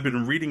 So I've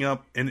been reading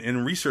up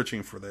and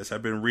researching for this.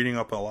 I've been reading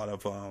up a lot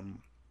of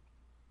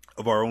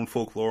our own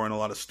folklore and a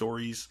lot of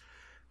stories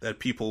that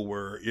people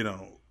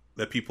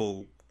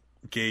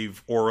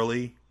gave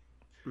orally.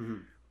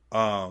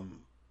 A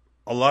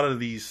lot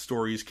of these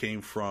stories came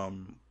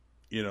from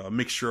a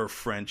mixture of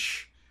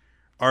French,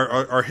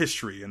 our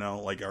history.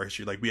 Like our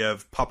history. Like we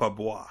have Papa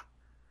Bois,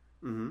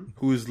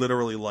 who is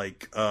literally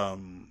like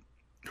the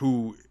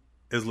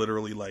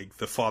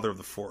father of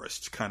the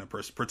forest kind of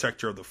person,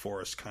 protector of the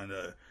forest kind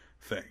of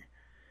thing.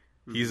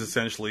 He's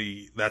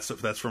essentially that's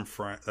from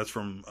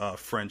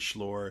French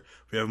lore.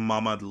 We have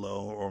Mama de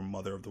l'eau, or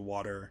Mother of the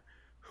Water,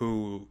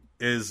 who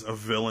is a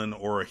villain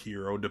or a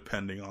hero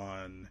depending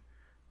on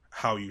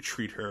how you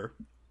treat her.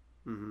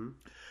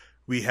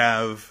 We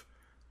have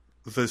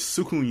the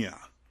Sukunya,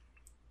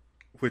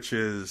 which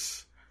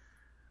is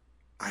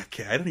I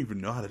don't even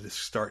know how to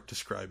start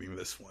describing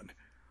this one.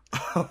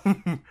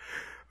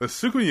 The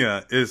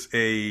Sukunya is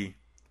a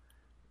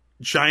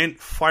giant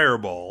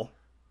fireball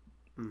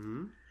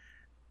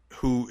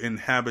who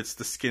inhabits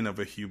the skin of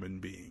a human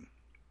being.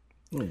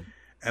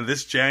 And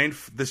this giant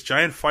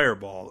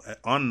fireball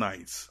on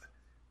nights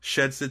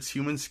sheds its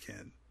human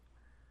skin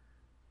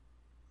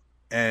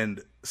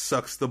and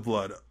sucks the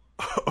blood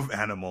of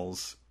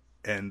animals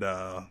and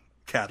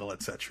cattle,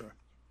 etc.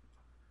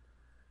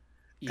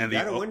 You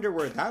gotta wonder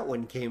where that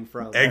one came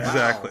from.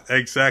 Exactly, wow.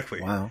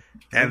 exactly. Wow.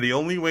 And the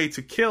only way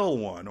to kill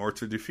one or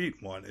to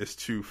defeat one is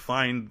to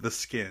find the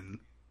skin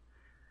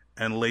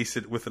and lace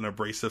it with an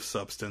abrasive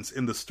substance.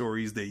 In the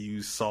stories, they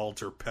use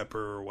salt or pepper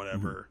or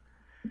whatever.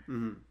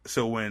 Mm-hmm.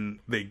 So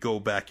when they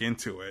go back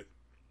into it,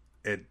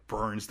 it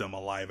burns them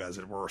alive, as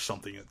it were, or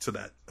something to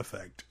that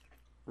effect.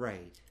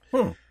 Right.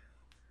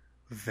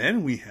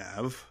 Then we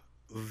have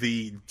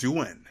the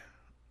Duen.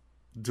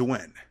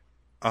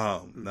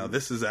 Now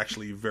this is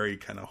actually very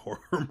kind of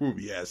horror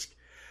movie-esque.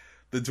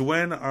 The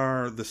Duen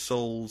are the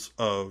souls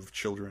of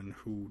children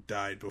who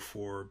died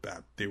before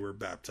they were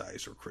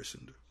baptized or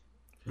christened.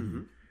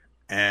 Mm-hmm.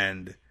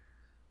 And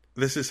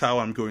this is how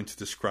I'm going to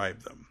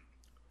describe them.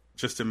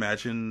 Just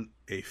imagine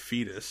a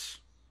fetus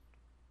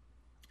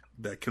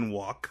that can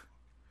walk,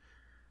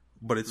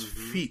 but its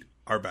feet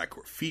are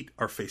backward. Feet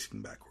are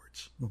facing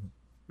backwards.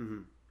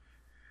 Mm-hmm.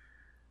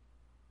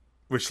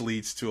 Which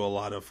leads to a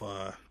lot of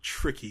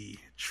tricky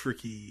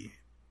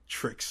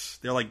tricks.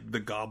 They're like the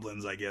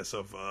goblins, I guess,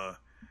 of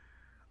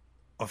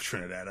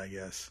Trinidad, I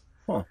guess.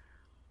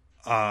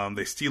 Huh.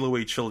 They steal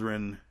away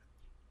children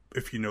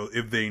if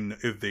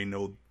they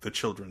know the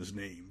children's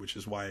name, which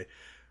is why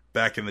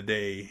back in the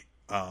day,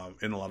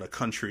 in a lot of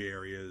country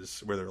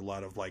areas where there are a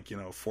lot of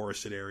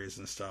forested areas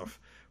and stuff,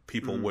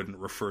 people wouldn't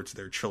refer to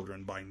their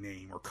children by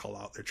name or call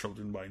out their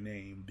children by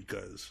name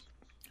because,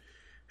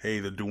 hey,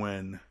 the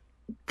Duen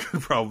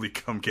could probably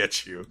come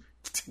get you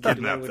to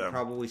kidnap would them.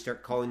 Probably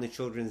start calling the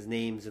children's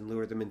names and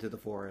lure them into the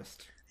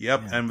forest.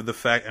 Yep, yeah. and with the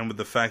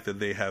fact that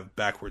they have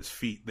backwards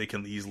feet, they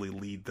can easily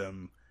lead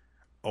them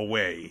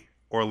away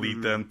or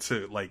lead them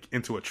to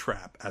into a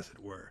trap, as it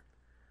were,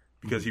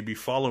 because you'd be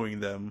following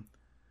them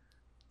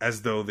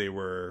as though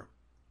their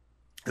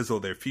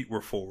feet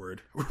were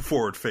forward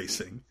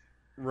facing,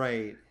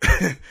 right?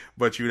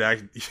 But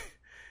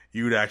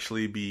they'd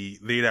actually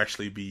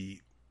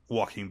be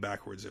walking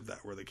backwards if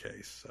that were the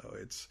case. So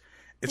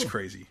it's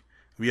crazy.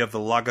 We have the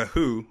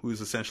Lagahu, who's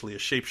essentially a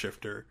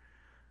shapeshifter.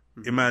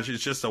 Imagine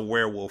it's just a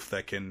werewolf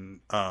that can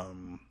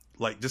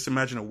just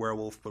imagine a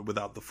werewolf but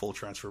without the full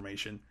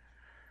transformation.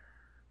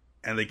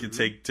 And they can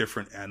take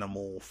different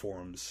animal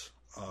forms.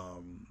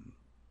 And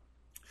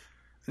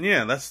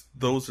yeah,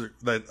 those are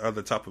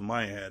the top of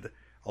my head.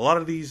 A lot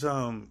of these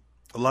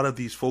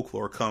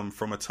folklore come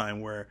from a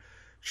time where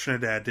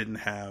Trinidad didn't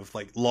have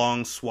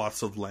long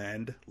swaths of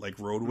land,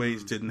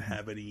 roadways didn't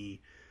have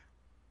any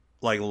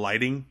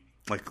lighting,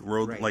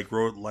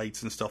 road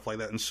lights and stuff like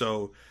that. And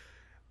so,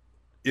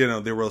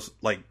 there was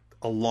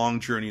a long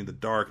journey in the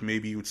dark.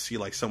 Maybe you would see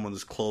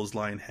someone's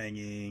clothesline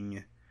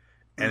hanging,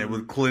 and it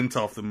would glint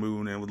off the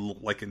moon, and it would look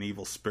like an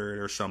evil spirit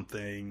or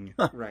something.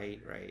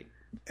 Right.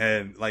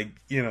 And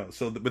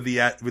so with the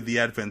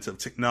advent of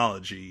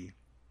technology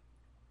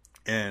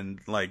and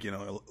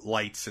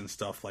lights and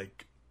stuff,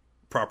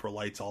 proper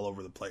lights all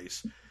over the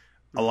place,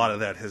 a lot of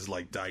that has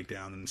died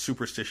down, and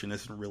superstition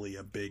isn't really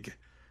a big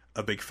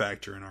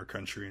factor in our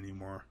country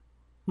anymore.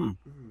 Okay,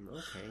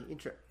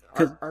 interesting.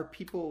 Are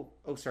people?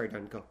 Oh, sorry,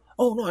 Don, go.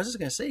 Oh no, I was just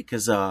gonna say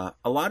because a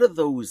lot of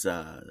those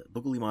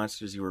boogly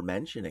monsters you were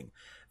mentioning,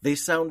 they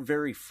sound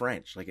very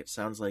French. It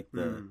sounds like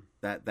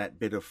that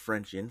bit of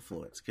French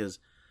influence. Because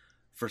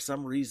for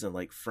some reason,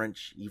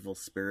 French evil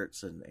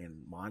spirits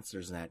and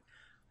monsters and that,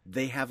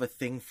 they have a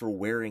thing for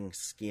wearing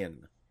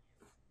skin.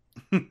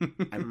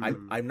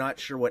 I'm not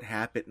sure what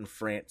happened in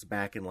France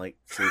back in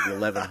say the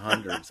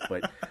 1100s,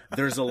 but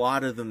there's a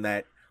lot of them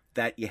that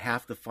you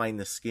have to find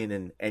the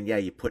skin and yeah,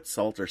 you put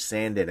salt or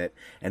sand in it,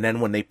 and then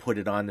when they put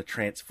it on to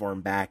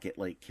transform back, it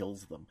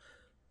kills them.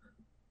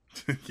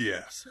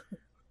 Yes,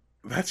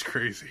 that's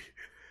crazy.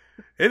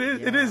 It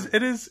is.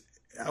 It is.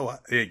 Oh,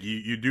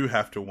 you do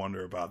have to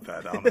wonder about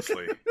that,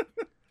 honestly.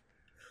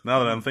 Now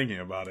that I'm thinking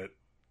about it,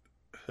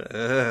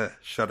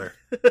 shudder.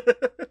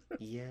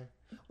 Yeah.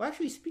 Well,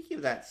 actually, speaking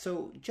of that,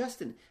 so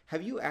Justin,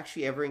 have you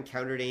actually ever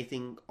encountered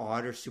anything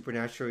odd or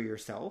supernatural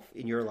yourself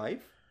in your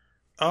life?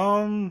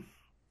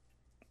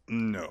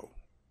 No.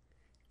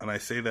 And I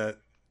say that,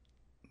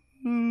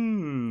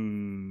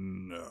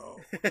 no.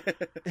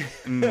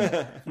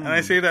 And I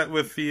say that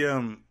with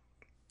the,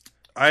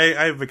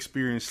 I've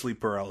experienced sleep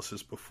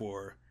paralysis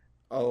before.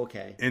 Oh,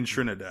 okay. In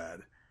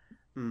Trinidad.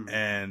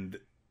 And,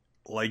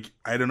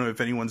 I don't know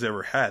if anyone's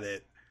ever had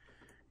it.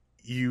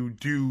 You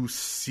do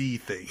see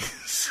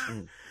things.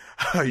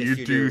 You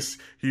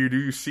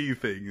do see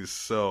things.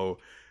 So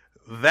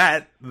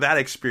that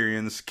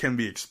experience can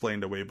be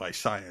explained away by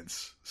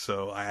science.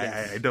 So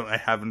I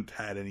haven't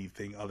had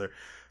anything other.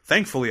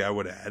 Thankfully, I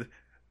would add,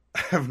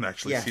 I haven't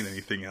actually seen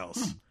anything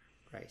else.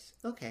 Right.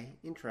 Okay.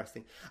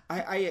 Interesting.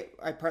 I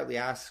partly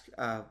asked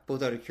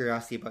both out of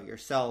curiosity about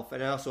yourself,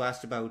 and I also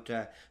asked about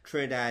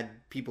Trinidad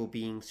people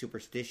being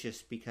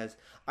superstitious, because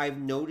I've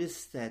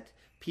noticed that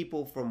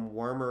people from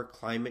warmer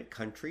climate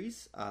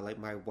countries, like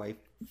my wife's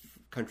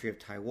country of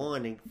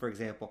Taiwan, for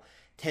example,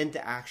 tend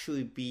to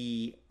actually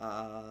be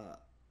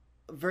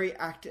very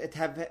active. It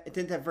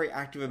tend to have very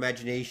active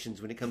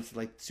imaginations when it comes to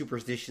like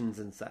superstitions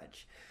and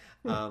such.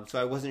 So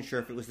I wasn't sure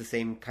if it was the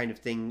same kind of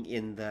thing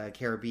in the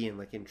Caribbean,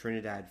 like in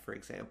Trinidad, for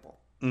example.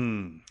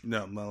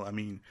 No, well, I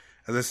mean,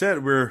 as I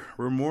said, we're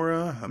more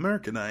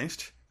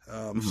Americanized,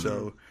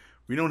 so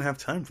we don't have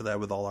time for that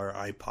with all our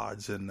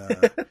iPods and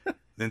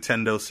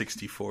Nintendo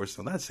 64.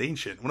 So that's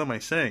ancient. What am I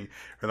saying?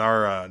 With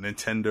our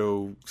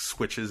Nintendo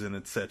Switches and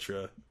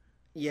etc.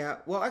 Yeah,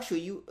 well,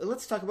 actually,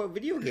 let's talk about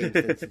video games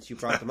then, since you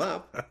brought them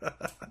up.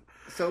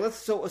 So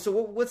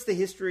what's the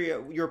history,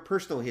 your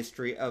personal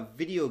history of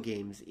video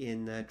games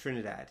in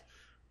Trinidad?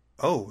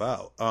 Oh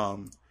wow.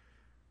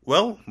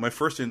 Well, my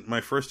first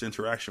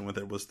interaction with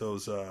it was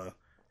those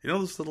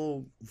those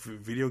little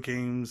video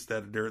games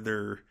that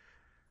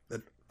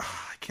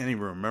I can't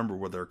even remember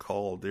what they're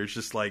called. They're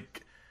just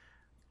like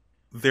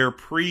they're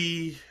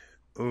pre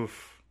Game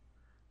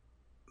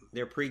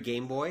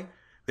Boy.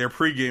 They're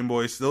pre Game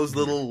Boys. Those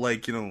little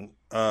like standalone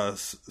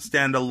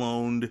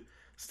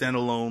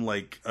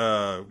like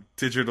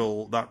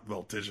digital, not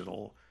well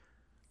digital.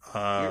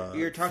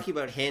 You're talking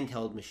about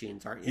handheld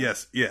machines, aren't you?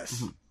 Yes.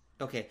 Mm-hmm.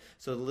 Okay,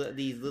 so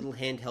these little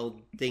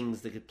handheld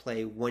things that could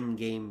play one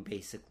game,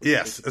 basically.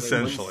 Yes,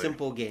 essentially. One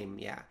simple game,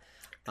 yeah.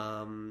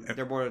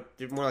 They're more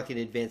like an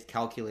advanced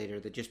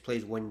calculator that just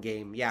plays one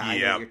game. Yeah, I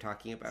know what you're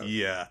talking about.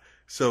 Yeah,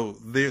 so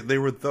they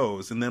were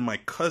those, and then my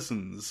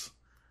cousins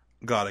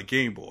got a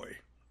Game Boy,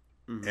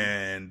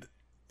 and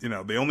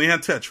they only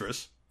had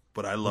Tetris,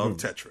 but I love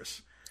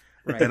Tetris,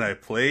 right. And I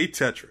played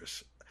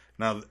Tetris.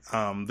 Now,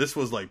 this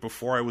was like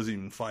before I was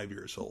even 5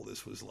 years old.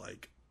 This was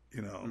like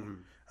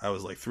I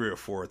was like 3 or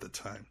 4 at the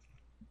time.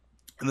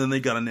 And then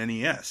they got an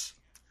NES.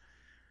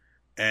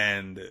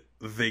 And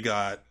they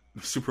got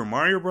Super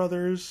Mario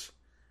Brothers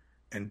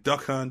and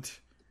Duck Hunt.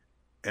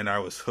 And I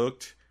was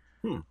hooked.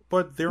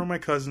 But they were my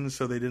cousins,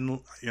 so they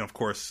didn't, of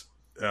course,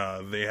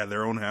 they had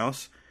their own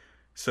house.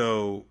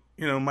 So,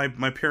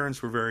 my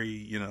parents were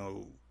very,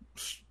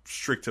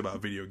 strict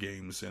about video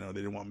games. They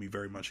didn't want me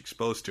very much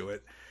exposed to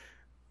it.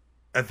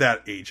 At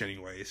that age,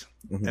 anyways.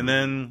 And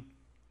then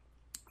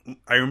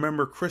I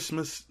remember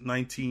Christmas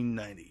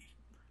 1990,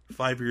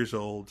 5 years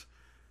old,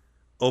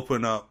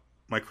 open up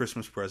my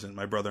Christmas present,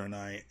 my brother and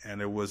I,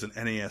 and it was an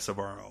NES of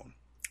our own.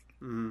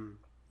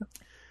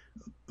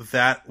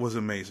 That was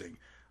amazing.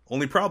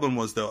 Only problem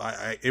was, though,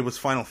 it was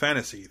Final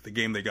Fantasy, the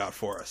game they got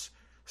for us.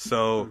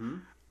 So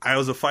I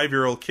was a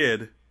 5-year-old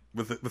kid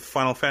with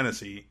Final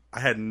Fantasy. I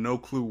had no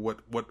clue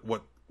what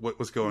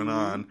was going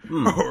on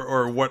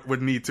or what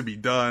would need to be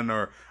done,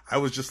 or I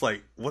was just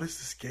like, what is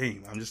this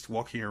game? I'm just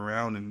walking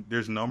around and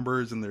there's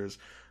numbers and there's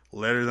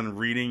letters and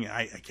reading.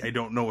 I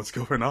don't know what's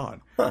going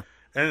on.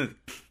 And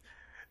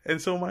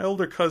so my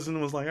older cousin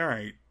was like, all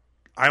right,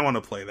 I want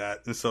to play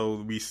that. And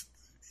so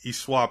he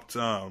swapped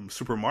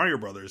Super Mario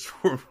Brothers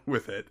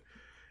with it,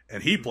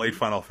 and he played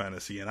Final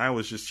Fantasy, and I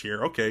was just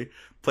here, okay,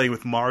 playing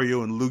with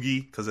Mario and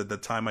Luigi, because at the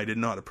time I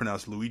didn't know how to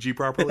pronounce Luigi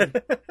properly.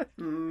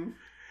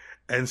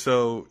 And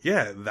so,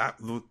 yeah,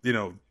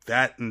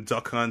 that and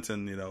Duck Hunt,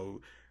 and,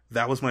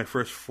 that was my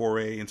first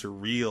foray into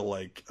real,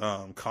 like,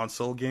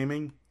 console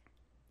gaming.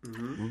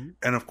 And,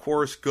 of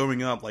course,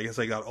 growing up, like, as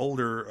I got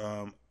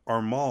older,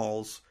 our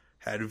malls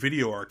had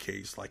video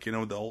arcades, like,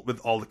 with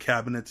all the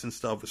cabinets and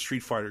stuff, with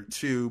Street Fighter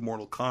 2,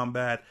 Mortal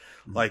Kombat,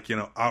 like,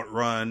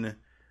 Outrun,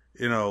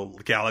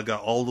 Galaga,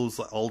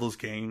 all those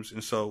games.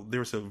 And so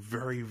there was a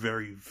very,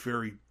 very,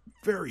 very,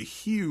 very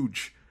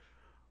huge,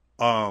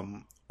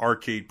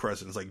 arcade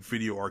presence, like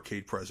video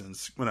arcade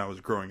presence when I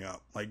was growing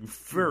up, like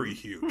very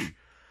huge.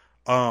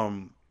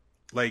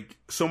 Like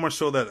so much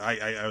so that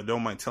I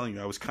don't mind telling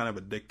you, I was kind of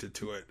addicted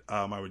to it.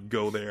 I would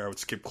go there, I would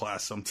skip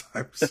class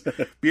sometimes,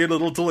 be a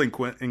little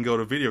delinquent and go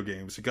to video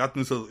games. It got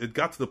to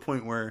the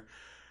point where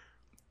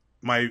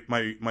my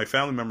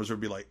family members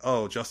would be like,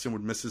 "Oh, Justin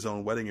would miss his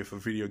own wedding if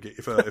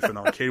if an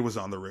arcade was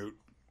on the route."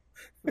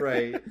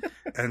 Right.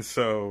 And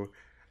so,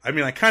 I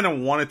mean, I kind of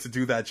wanted to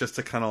do that just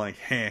to kind of like,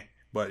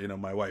 but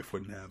my wife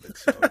wouldn't have it,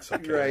 so it's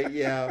okay. Right?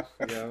 Yeah.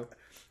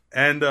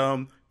 And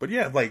but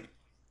yeah, like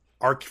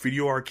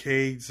video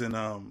arcades, and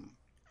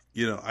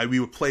we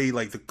would play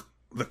like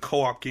the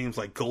co-op games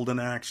like Golden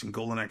Axe and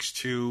Golden Axe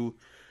 2,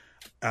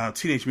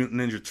 Teenage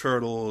Mutant Ninja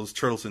Turtles,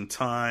 Turtles in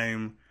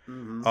Time,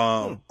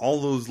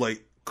 all those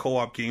like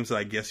co-op games that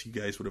I guess you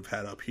guys would have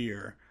had up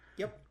here.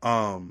 Yep.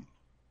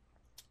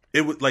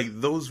 It would like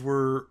those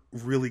were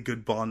really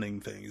good bonding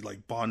things.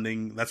 Like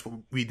bonding, that's what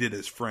we did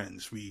as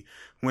friends. We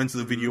went to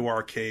the video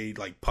arcade,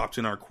 like popped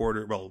in our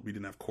quarter. Well, we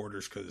didn't have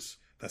quarters because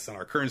that's not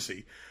our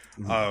currency.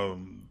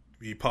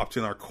 We popped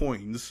in our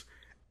coins,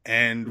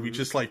 and we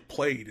just like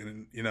played.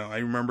 And I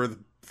remember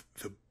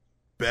the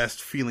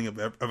best feeling of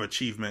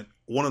achievement.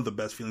 One of the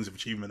best feelings of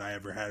achievement I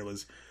ever had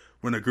was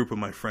when a group of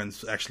my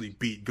friends actually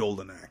beat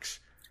Golden Axe.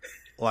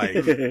 Like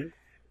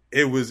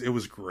it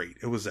was great.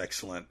 It was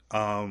excellent.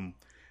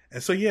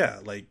 And so,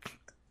 yeah, like,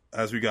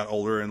 as we got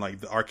older and, like,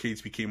 the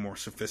arcades became more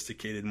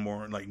sophisticated,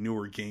 more, like,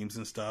 newer games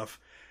and stuff,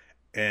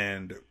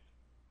 and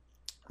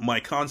my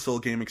console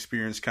game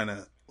experience kind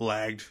of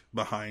lagged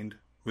behind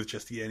with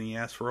just the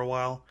NES for a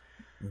while.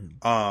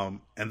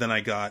 And then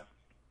I got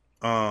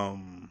a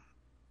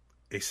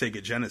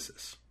Sega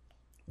Genesis.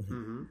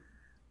 Mm-hmm.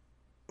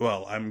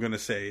 Well, I'm gonna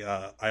say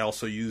I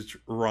also used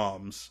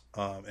ROMs,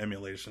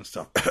 emulators and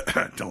stuff.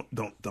 don't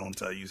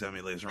use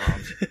emulators and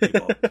ROMs,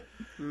 people.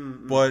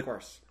 But of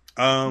course.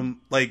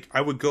 like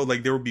I would go,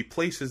 like there would be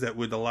places that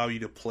would allow you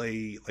to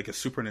play like a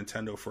Super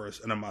Nintendo for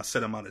a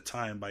set amount of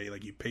time by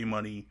like you pay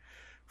money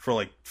for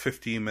like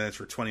 15 minutes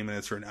or 20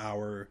 minutes or an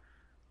hour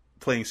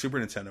playing Super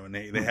Nintendo, and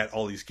they had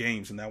all these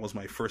games, and that was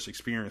my first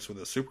experience with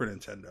a Super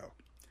Nintendo.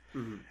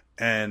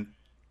 And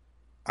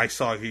I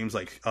saw games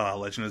like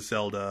Legend of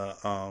Zelda,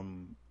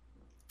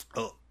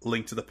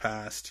 Link to the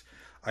Past.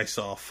 I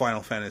saw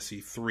Final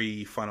Fantasy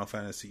 3, Final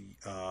Fantasy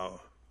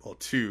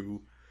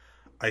 2.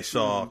 I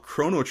saw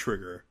Chrono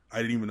Trigger. I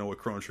didn't even know what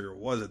Chrono Trigger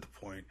was at the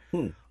point.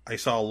 I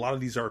saw a lot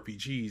of these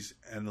RPGs,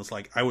 and it was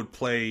like I would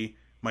play.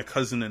 My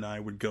cousin and I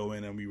would go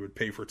in, and we would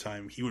pay for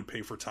time. He would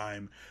pay for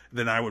time.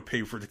 Then I would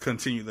pay to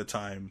continue the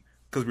time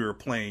because we were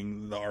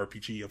playing the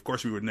RPG. Of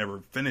course, we would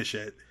never finish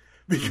it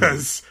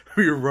because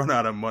we would run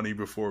out of money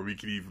before we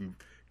could even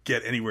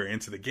get anywhere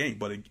into the game.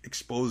 But it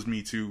exposed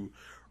me to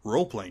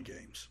role-playing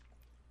games.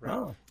 Right.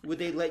 Oh. Would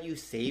they let you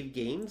save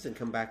games and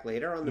come back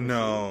later on the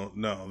machine?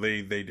 No,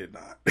 they did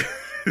not.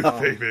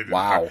 They did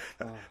not.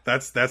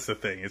 That's the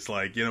thing. It's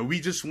like, we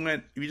just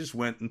went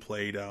and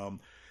played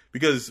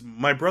because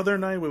my brother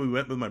and I, when we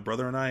went with my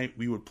brother and I,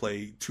 we would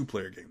play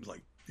 2-player games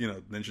like,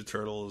 Ninja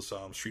Turtles,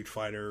 Street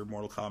Fighter,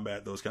 Mortal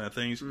Kombat, those kind of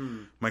things.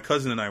 My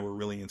cousin and I were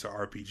really into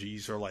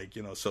RPGs or like,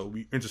 so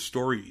we into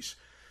stories.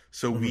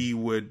 So we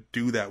would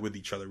do that with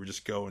each other. We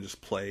just go and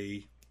just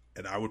play,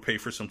 and I would pay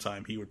for some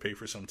time. He would pay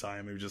for some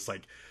time. It would just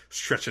like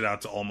stretch it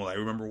out to almost, I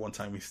remember one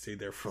time we stayed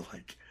there for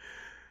like,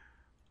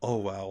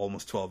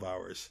 almost 12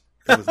 hours.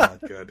 It was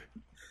not good.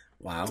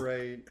 Wow.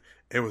 Right.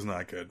 It was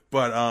not good.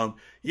 But,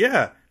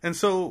 yeah. And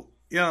so,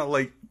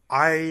 like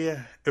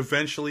I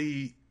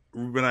eventually,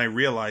 when I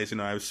realized,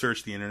 I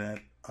searched the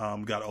internet,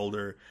 got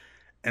older,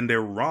 and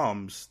there were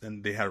ROMs,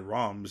 and they had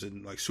ROMs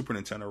and like Super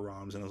Nintendo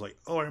ROMs. And I was like,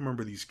 I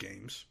remember these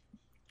games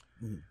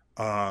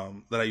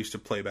that I used to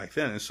play back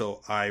then. And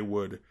so I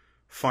would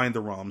find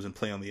the ROMs and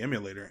play on the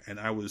emulator. And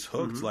I was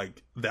hooked.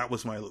 Like that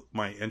was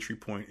my entry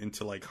point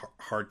into like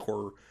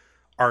hardcore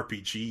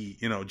RPG,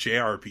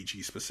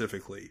 JRPG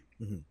specifically,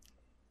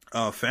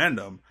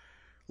 fandom,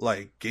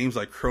 like games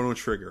like Chrono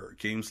Trigger,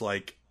 games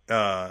like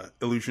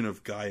Illusion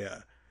of Gaia,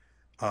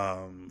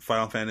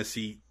 Final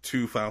Fantasy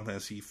 2, Final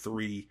Fantasy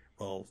 3,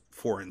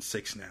 4 and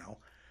 6 now.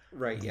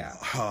 Right, yeah.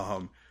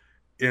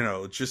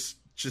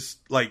 Just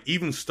like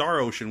even Star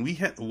Ocean,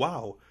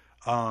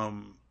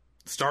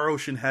 Star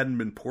Ocean hadn't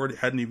been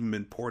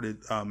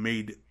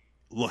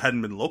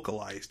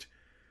localized.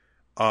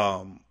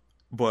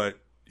 But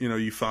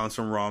you found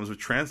some ROMs with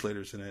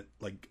translators in it,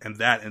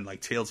 and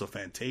like Tales of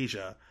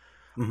Fantasia,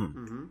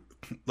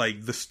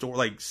 like the story,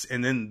 like,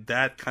 and then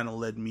that kind of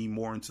led me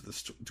more into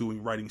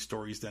writing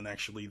stories than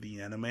actually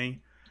the anime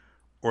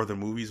or the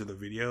movies or the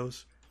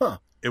videos.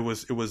 It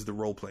was the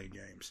role playing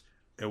games.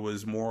 It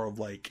was more of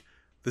like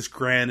this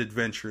grand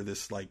adventure,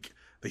 this like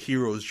the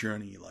hero's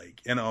journey,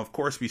 like, and of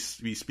course we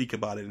speak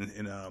about it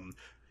in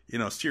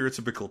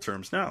stereotypical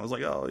terms now. It's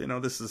like,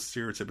 this is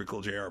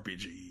stereotypical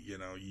JRPG.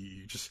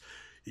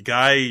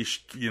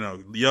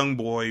 The young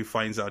boy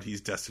finds out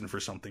he's destined for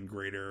something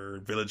greater,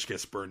 village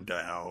gets burned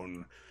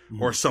down,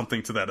 or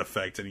something to that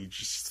effect, and he's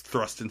just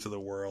thrust into the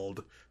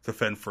world to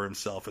fend for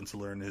himself and to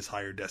learn his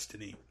higher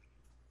destiny.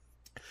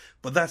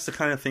 But that's the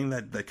kind of thing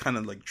that kind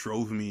of like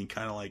drove me,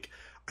 kind of like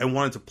I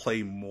wanted to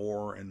play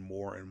more and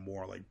more and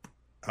more. Like,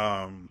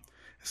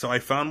 so I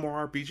found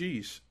more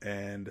RPGs,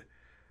 and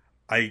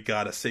I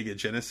got a Sega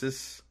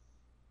Genesis.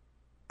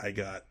 I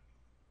got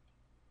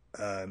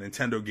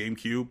Nintendo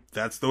GameCube.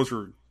 Those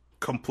are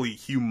complete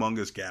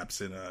humongous gaps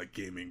in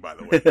gaming, by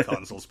the way,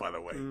 consoles, by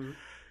the way.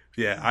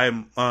 Yeah,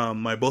 I'm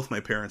both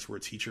my parents were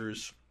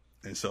teachers,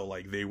 and so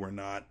like they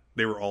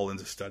were all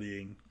into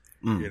studying,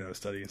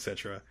 studying,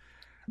 etc.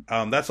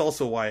 That's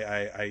also why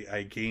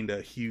I gained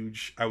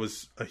I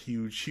was a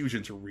huge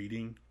into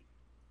reading.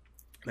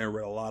 And I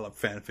read a lot of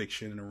fan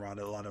fiction and read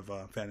a lot of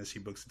fantasy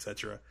books,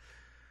 etc.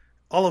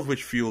 All of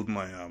which fueled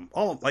my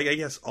all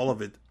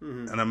of it,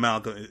 an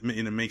amalgam,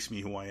 and it makes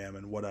me who I am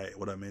and what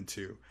I'm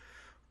into.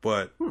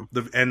 But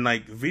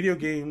like video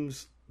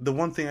games, the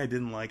one thing I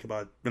didn't like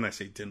about, when I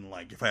say didn't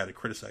like, if I had to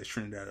criticize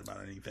Trinidad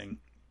about anything,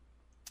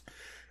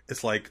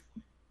 it's like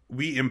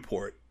we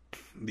import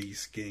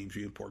these games,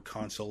 we import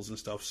consoles and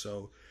stuff.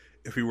 So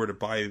if we were to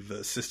buy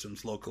the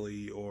systems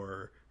locally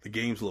or the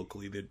games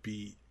locally, they'd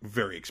be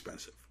very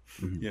expensive.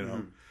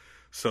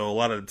 So a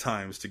lot of the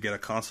times to get a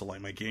console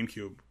like my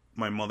GameCube,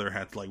 my mother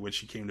had to, like, when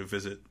she came to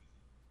visit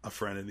a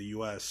friend in the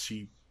U.S.,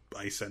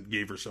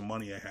 gave her some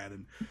money I had,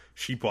 and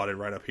she bought it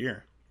right up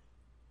here,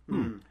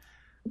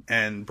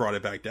 and brought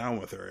it back down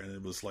with her, and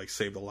it was like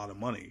saved a lot of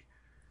money.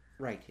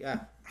 Right. Yeah.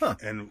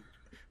 And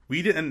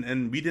we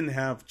didn't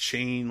have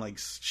chain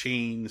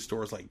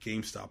stores like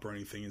GameStop or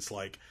anything. It's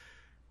like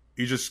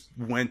you just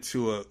went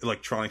to a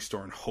electronics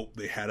store and hope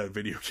they had a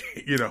video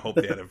game. Hope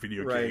they had a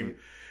video right. game.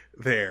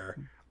 there.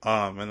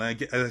 And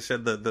as I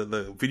said,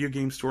 the video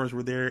game stores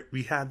were there.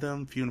 We had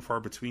them few and far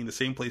between. The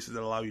same places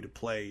that allow you to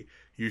play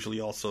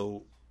usually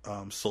also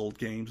sold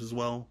games as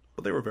well,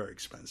 but they were very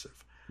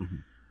expensive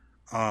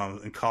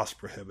and cost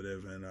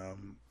prohibitive.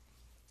 And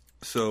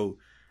so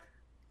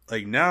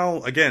like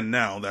now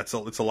it's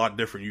a lot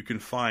different. You can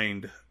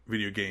find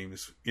video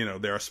games.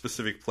 There are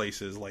specific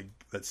places like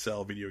that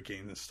sell video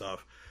games and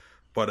stuff,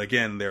 but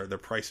again, their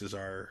prices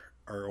are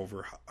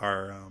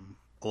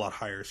a lot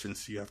higher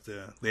since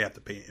they have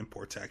to pay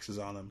import taxes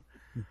on them.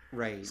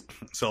 Right.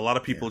 So a lot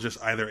of people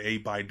just either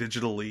buy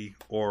digitally,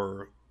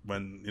 or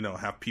when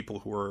have people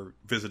who are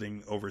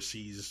visiting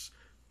overseas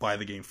buy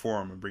the game for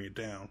them and bring it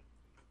down.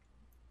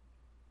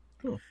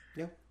 Cool.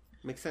 Yeah,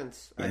 makes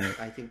sense. Yeah.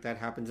 I think that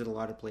happens in a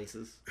lot of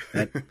places.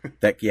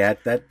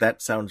 That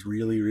sounds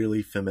really,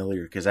 really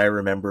familiar, because I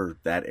remember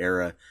that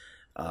era.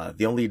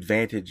 The only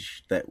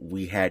advantage that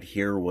we had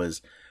here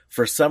was,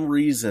 for some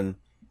reason,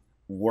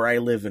 where I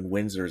live in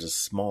Windsor is a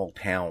small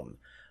town,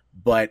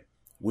 but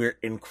we're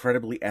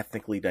incredibly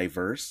ethnically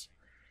diverse.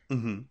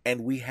 Mm-hmm.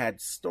 And we had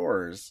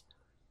stores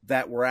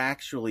that were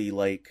actually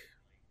like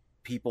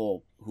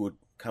people who would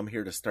come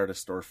here to start a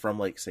store from,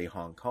 like, say,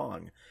 Hong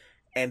Kong.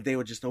 And they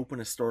would just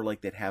open a store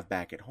like they'd have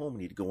back at home.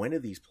 And you'd go into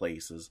these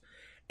places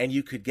and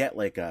you could get,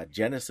 like,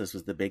 Genesis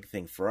was the big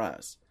thing for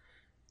us.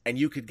 And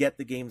you could get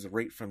the games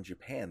right from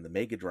Japan, the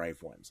Mega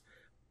Drive ones.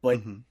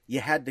 But you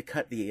had to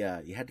cut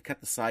the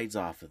sides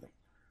off of them,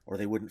 or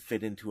they wouldn't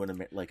fit into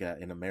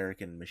an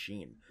American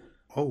machine.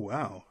 Oh,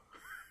 wow.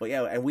 But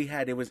yeah, and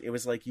it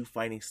was like you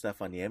finding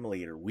stuff on the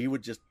emulator. We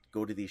would just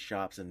go to these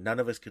shops, and none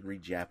of us could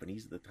read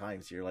Japanese at the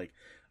time. So you're like,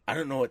 I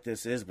don't know what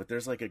this is, but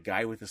there's like a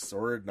guy with a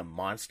sword and a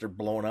monster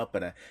blown up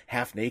and a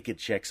half-naked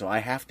chick, so I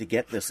have to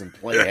get this and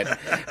play it.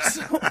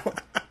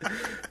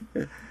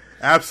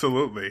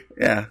 Absolutely.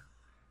 Yeah.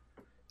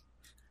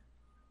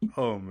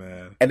 Oh,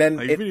 man. And then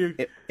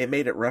it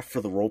made it rough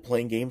for the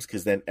role-playing games,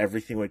 because then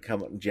everything would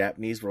come up in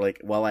Japanese. We're like,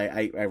 well,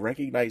 I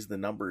recognize the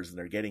numbers, and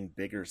they're getting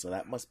bigger, so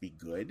that must be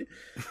good.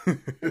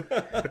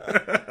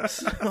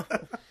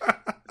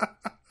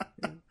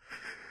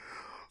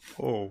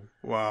 Oh,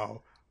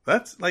 wow.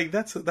 That's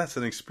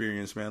an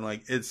experience, man.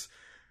 Like, it's,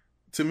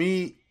 to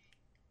me,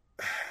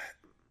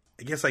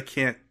 I guess I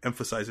can't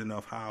emphasize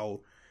enough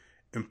how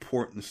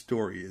important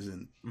story is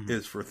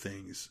for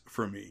things,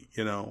 for me,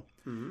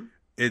 Mm-hmm.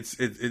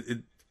 It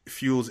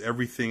fuels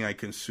everything I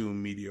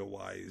consume media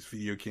wise: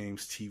 video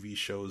games, TV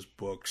shows,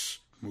 books,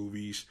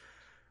 movies.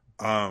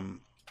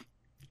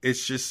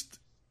 It's just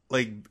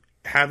like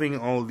having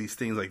all of these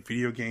things, like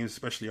video games,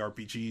 especially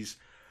RPGs.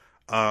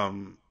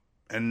 And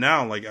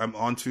now, like, I'm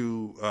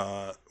onto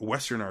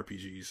Western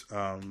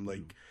RPGs,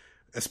 like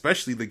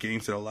especially the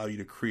games that allow you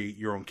to create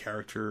your own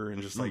character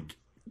and just like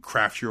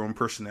craft your own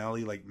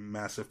personality, like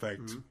Mass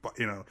Effect,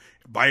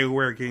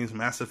 BioWare games,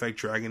 Mass Effect,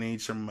 Dragon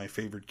Age, some of my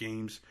favorite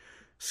games.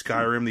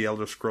 Skyrim, the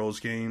Elder Scrolls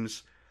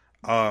games.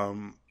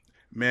 Man,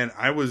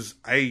 I was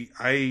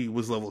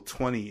level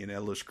 20 in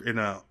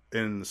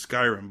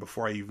Skyrim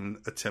before I even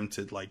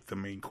attempted like the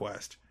main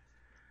quest.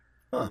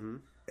 Huh.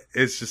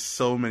 It's just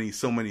so many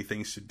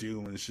things to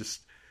do, and it's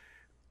just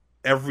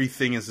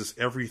everything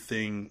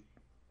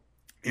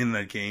in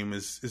that game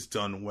is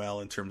done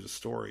well in terms of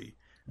story.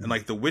 And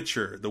like The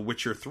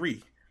Witcher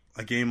 3,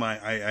 a game I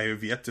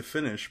have yet to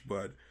finish,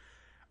 but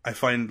I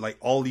find like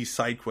all these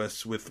side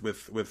quests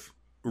with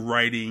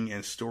writing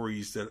and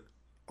stories that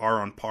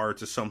are on par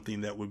to something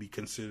that would be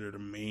considered a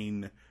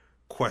main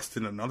quest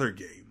in another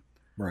game.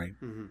 Right.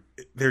 Mm-hmm.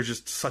 They're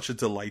just such a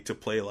delight to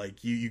play.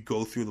 Like you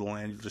go through the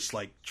land, you're just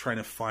like trying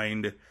to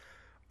find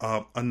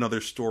another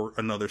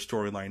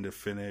storyline to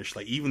finish.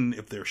 Like even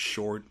if they're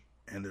short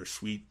and they're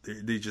sweet,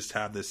 they just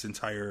have this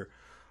entire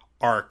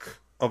arc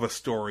of a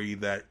story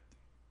that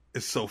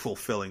is so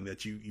fulfilling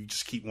that you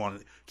just keep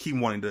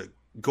wanting to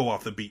go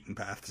off the beaten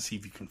path to see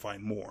if you can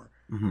find more.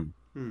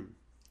 Mm-hmm.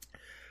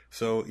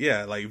 So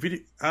yeah, like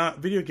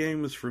video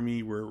games for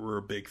me were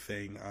a big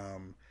thing.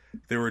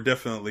 They were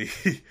definitely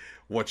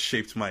what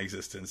shaped my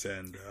existence.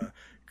 And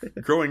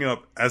growing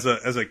up as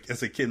a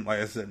kid, like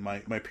I said,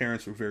 my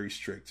parents were very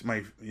strict.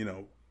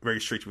 Very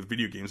strict with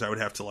video games. I would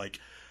have to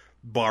like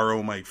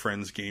borrow my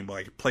friend's Game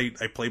Boy.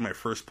 I played my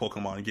first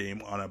Pokemon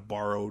game on a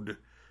borrowed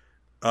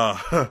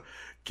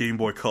Game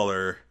Boy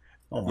Color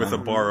with a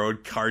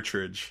borrowed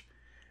cartridge.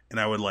 And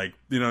I would like,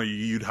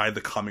 you'd hide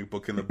the comic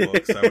book in the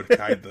books. I would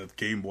hide the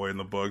Game Boy in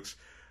the books.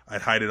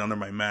 I'd hide it under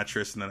my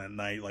mattress. And then at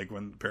night, like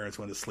when parents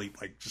went to sleep,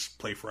 like just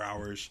play for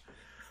hours.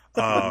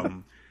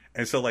 And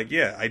so like,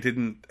 yeah, I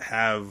didn't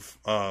have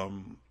a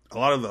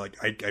lot of the, like,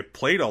 I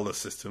played all the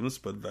systems,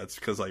 but that's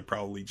because I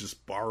probably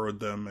just borrowed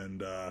them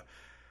and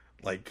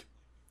like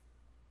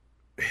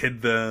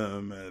hid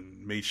them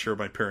and made sure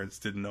my parents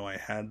didn't know I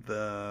had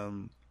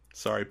them.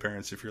 Sorry,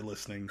 parents, if you're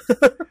listening.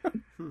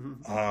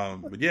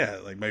 But yeah,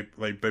 like my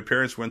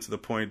parents went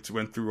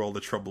through all the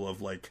trouble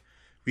of like,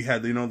 we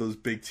had, those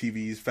big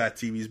TVs, fat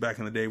TVs back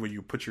in the day where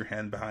you put your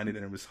hand behind it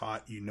and it was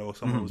hot,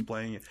 someone was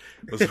playing it,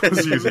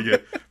 was using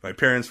it. My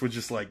parents would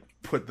just like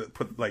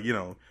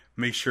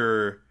make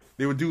sure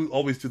they would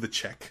always do the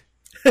check.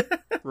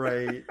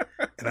 Right.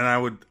 And then I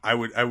would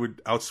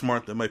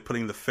outsmart them by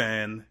putting the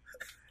fan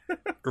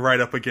right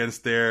up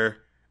against there,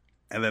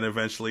 and then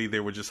eventually they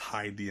would just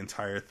hide the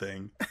entire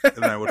thing. And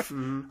then I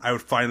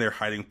would find their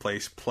hiding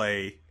place,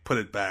 put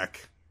it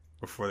back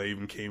before they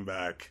even came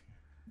back.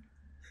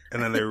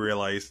 And then they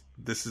realized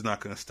this is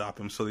not going to stop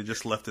him, so they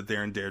just left it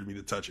there and dared me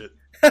to touch it.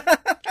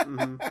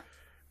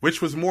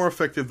 Which was more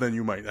effective than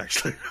you might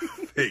actually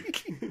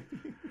think.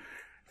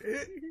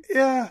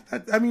 Yeah,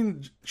 I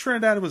mean,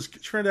 Trinidad.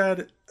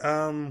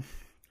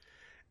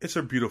 It's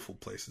a beautiful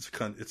place.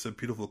 It's a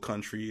beautiful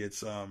country.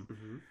 It's I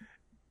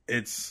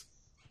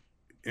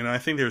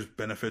think there's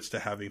benefits to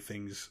having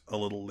things a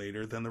little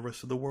later than the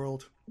rest of the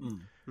world.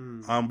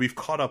 We've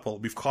caught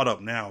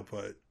up now,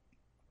 but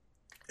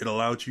it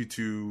allowed you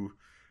to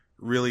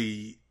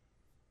really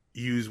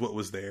use what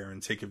was there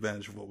and take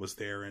advantage of what was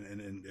there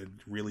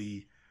and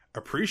really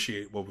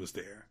appreciate what was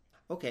there.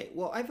 Okay,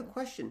 well, I have a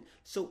question.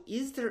 So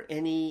is there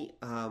any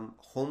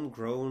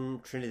homegrown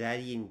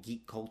Trinidadian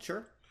geek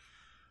culture?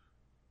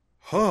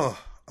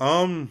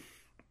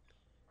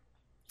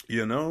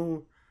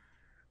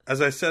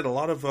 As I said, a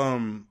lot of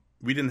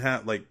we didn't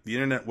have, like, the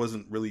internet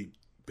wasn't really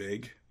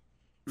big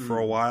for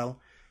a while,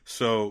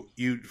 so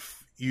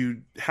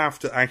you'd have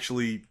to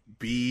actually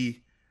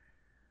be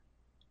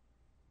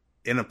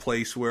in a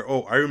place where,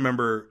 I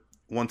remember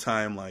one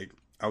time, like,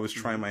 I was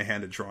trying my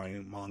hand at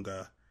drawing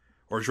manga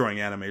or drawing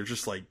anime, or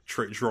just like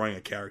drawing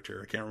a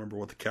character. I can't remember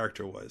what the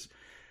character was,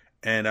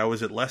 and I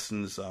was at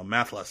lessons,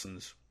 math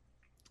lessons,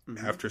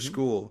 after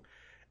school.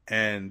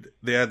 And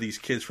they had these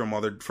kids from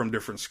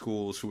different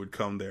schools who would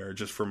come there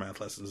just for math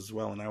lessons as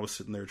well. And I was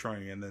sitting there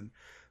trying, and then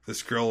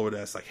this girl would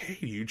ask, like, "Hey,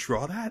 do you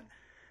draw that?"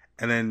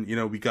 And then,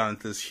 we got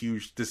into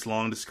this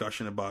long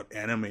discussion about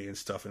anime and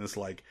stuff. And it's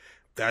like,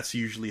 that's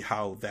usually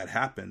how that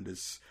happened.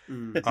 Is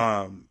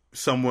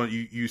someone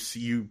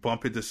you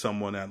bump into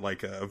someone at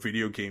like a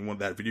video game,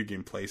 that video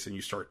game place, and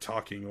you start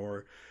talking,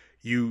 or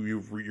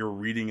you're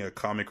reading a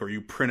comic, or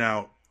you print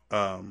out.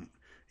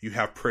 You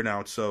have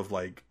printouts of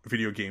like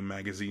video game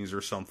magazines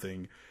or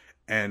something,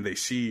 and they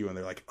see you and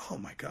they're like, "Oh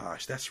my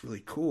gosh, that's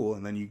really cool."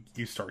 And then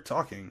you start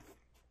talking.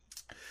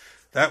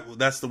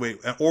 That's the way.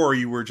 Or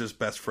you were just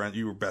best friends.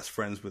 You were best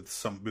friends with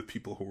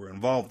people who were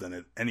involved in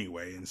it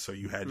anyway, and so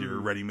you had your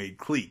ready-made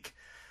clique.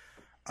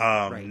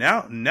 Right.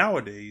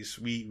 Nowadays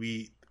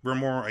we're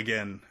more,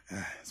 again,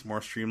 it's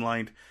more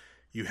streamlined.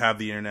 You have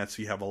the internet,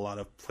 so you have a lot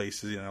of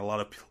places. A lot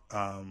of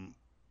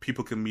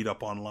people can meet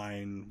up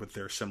online with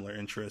their similar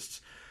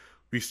interests.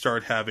 We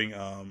start having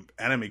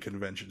anime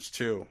conventions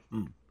too.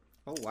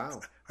 Oh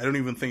wow! I don't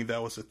even think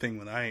that was a thing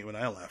when I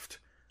left.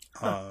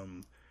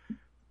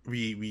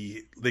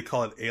 They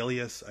call it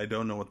Alias. I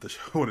don't know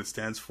what it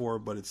stands for,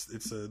 but it's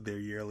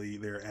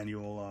their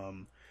annual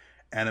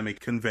anime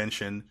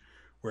convention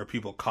where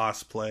people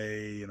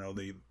cosplay.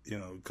 They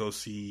go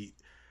see.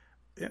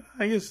 Yeah,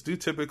 I guess do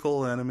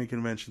typical anime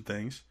convention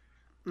things.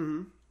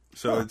 Mm-hmm.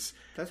 So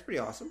that's pretty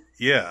awesome.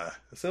 Yeah.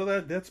 So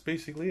that's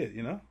basically it.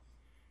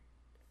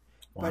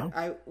 Wow. But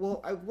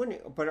I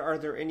wouldn't. But are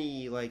there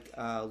any like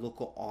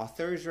local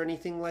authors or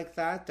anything like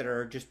that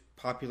are just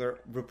popular,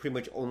 pretty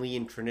much only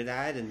in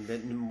Trinidad, and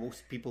that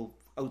most people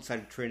outside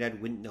of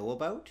Trinidad wouldn't know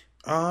about?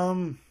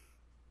 I'll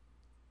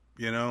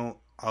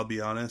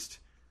be honest.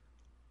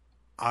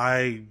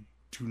 I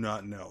do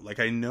not know.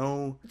 Like, I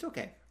know it's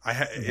okay.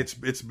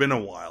 It's been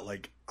a while.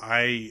 Like,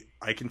 I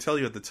can tell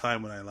you at the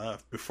time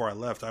before I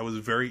left, I was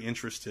very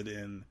interested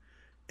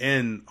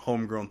in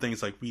homegrown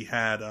things. Like, we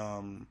had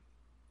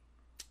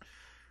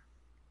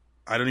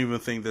I don't even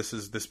think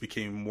this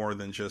became more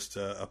than just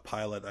a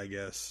pilot, I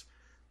guess.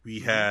 We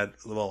had,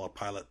 a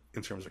pilot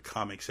in terms of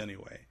comics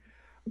anyway.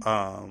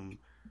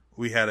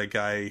 We had a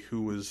guy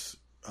who was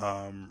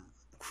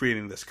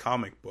creating this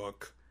comic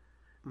book,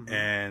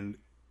 and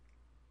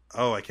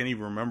I can't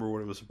even remember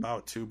what it was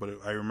about too, but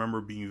I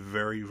remember being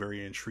very,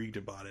 very intrigued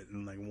about it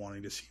and like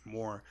wanting to see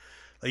more.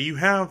 Like, you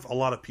have a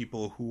lot of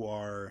people who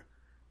are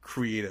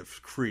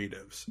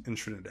creatives in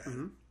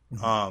Trinidad.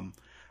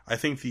 I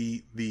think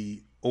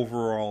the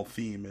overall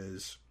theme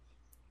is,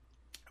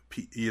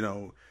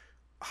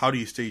 how do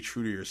you stay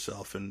true to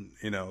yourself, and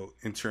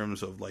in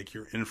terms of like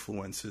your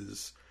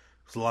influences,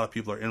 because a lot of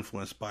people are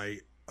influenced by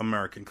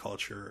American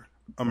culture,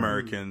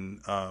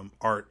 American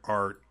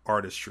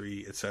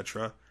artistry,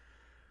 etc.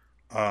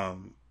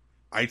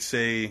 I'd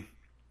say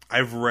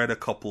I've read a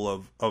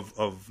couple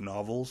of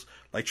novels.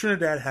 Like,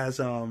 Trinidad has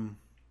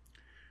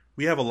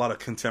we have a lot of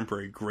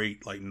contemporary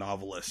great like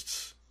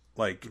novelists,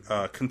 like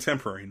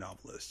contemporary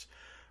novelists,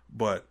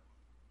 but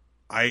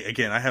I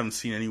haven't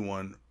seen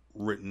anyone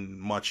written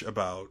much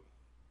about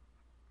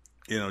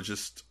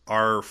just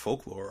our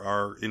folklore,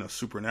 our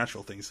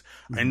supernatural things.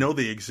 I know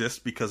they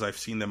exist because I've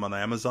seen them on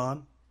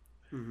Amazon,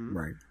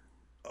 right?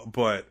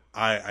 But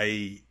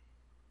I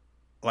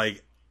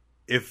like,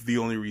 if the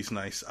only reason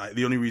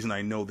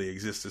I know they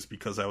exist is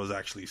because I was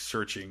actually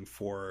searching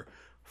for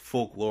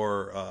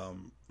folklore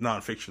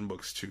nonfiction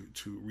books to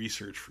do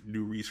research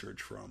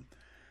from.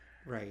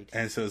 Right.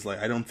 And so it's like,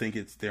 I don't think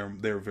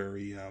they're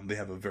very they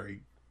have a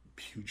very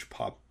huge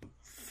pop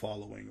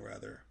following,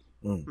 rather.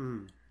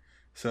 Mm.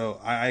 So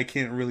I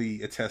can't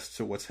really attest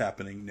to what's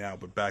happening now,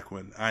 but back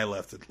when I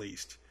left, at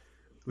least,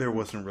 there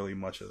wasn't really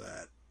much of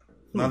that.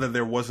 Not that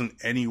there wasn't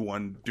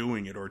anyone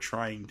doing it or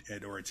trying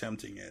it or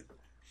attempting it.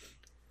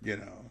 You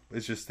know,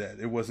 it's just that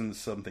it wasn't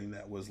something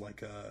that was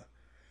like a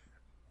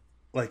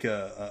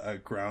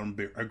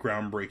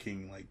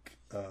groundbreaking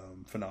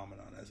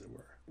phenomenon, as it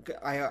were.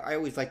 I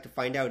always like to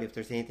find out if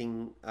there's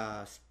anything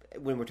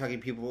when we're talking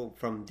to people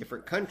from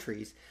different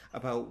countries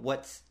about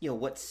what's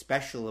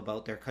special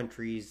about their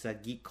country's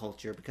geek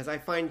culture, because I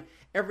find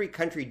every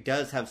country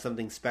does have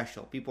something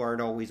special. People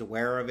aren't always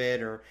aware of it,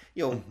 or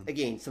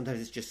again, sometimes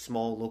it's just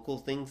small local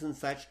things and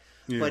such.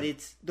 Yeah. But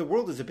the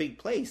world is a big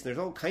place. There's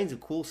all kinds of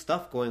cool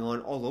stuff going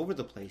on all over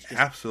the place. Just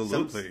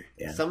absolutely,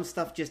 some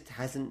stuff just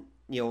hasn't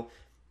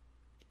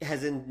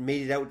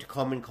made it out to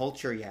common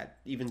culture yet,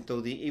 even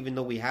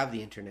though we have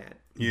the internet.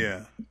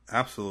 Yeah,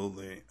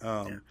 absolutely.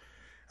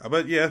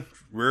 But yeah,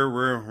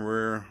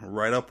 we're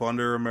right up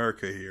under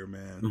America here,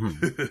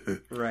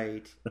 man.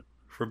 Right.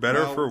 For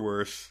better or for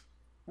worse.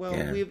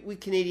 Well, we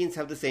Canadians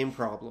have the same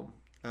problem.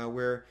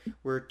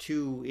 We're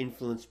too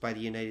influenced by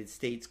the United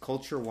States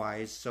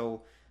culture-wise,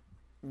 so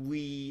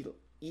we,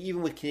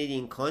 even with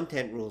Canadian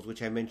content rules,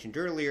 which I mentioned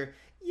earlier,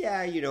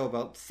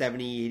 about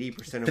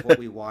 70-80% of what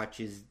we watch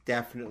is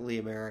definitely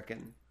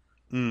American.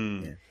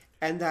 Mm. Yeah.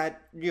 And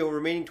that,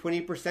 remaining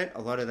 20%,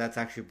 a lot of that's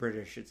actually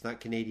British. It's not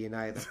Canadian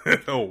either.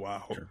 Oh,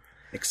 wow. Sure.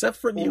 Except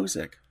for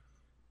music.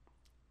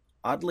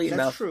 Oddly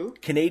enough, true.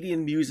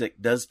 Canadian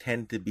music does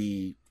tend to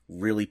be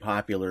really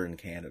popular in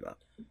Canada.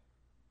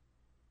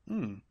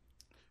 Well,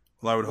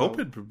 I would hope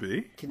it would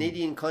be.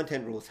 Canadian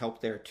content rules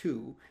help there,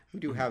 too. We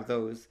do have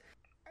those.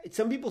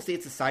 Some people say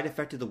it's a side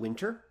effect of the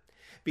winter,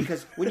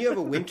 because when you have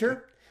a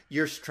winter,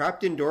 you're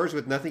trapped indoors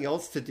with nothing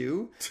else to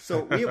do.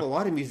 So we have a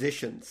lot of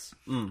musicians.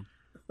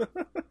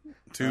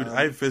 Dude,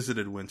 I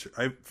visited winter.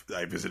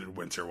 I visited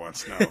winter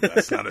once. No,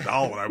 that's not at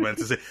all what I meant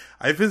to say.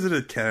 I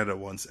visited Canada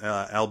once,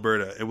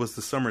 Alberta. It was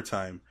the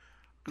summertime,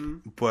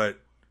 but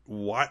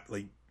why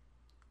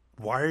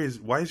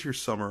is your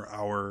summer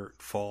our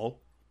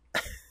fall?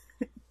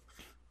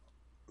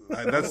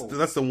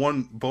 That's the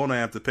one bone I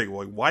have to pick.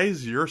 Like, why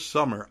is your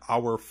summer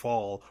our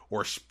fall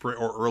or spring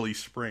or early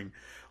spring?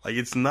 Like,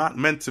 it's not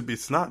meant to be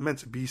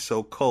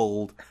so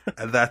cold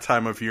at that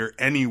time of year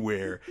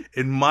anywhere.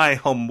 In my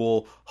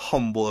humble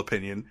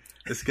opinion,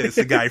 it's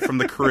a guy from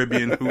the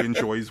Caribbean who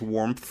enjoys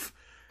warmth.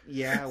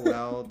 Yeah,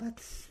 well,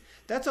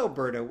 that's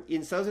Alberta.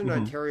 In southern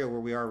Ontario,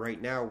 where we are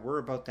right now, we're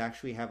about to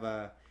actually have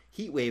a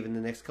heat wave in the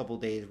next couple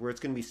of days, where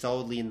it's going to be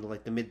solidly in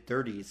the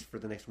mid-30s for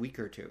the next week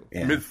or two.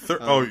 Yeah.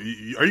 Are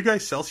you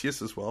guys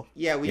Celsius as well?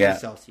 Yeah, we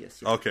use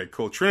Celsius. Yeah. Okay,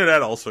 cool.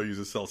 Trinidad also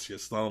uses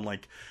Celsius, not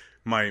unlike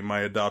my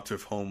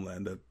adoptive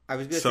homeland. I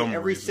was going to say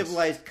every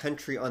civilized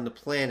country on the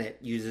planet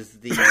uses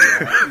the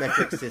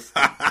metric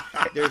system.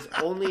 There's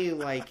only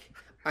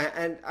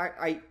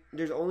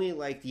there's only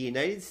the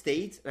United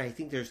States, and I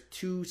think there's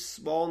two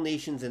small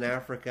nations in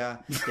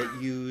Africa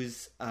that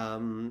use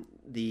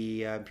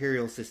the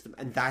imperial system,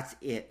 and that's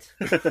it.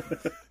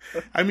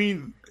 I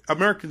mean,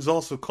 Americans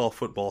also call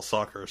football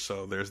soccer,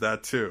 so there's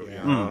that too.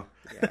 Yeah.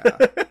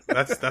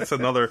 That's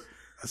another.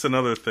 That's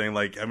another thing.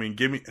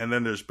 And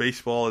then there's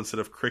baseball instead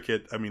of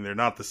cricket. I mean, they're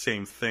not the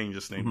same thing,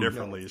 just named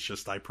differently. No. It's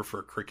just I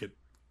prefer cricket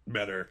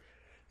better.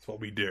 That's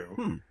what we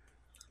do.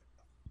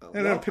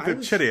 And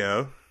then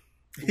cheerio.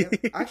 Yeah,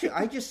 actually,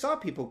 I just saw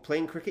people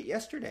playing cricket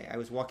yesterday. I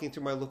was walking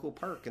through my local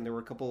park, and there were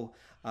a couple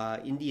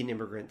Indian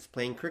immigrants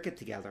playing cricket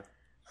together.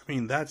 I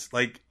mean, that's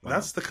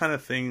the kind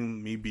of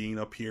thing, me being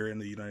up here in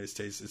the United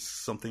States, is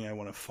something I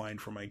want to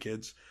find for my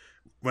kids.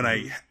 When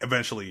I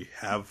eventually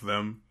have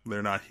them,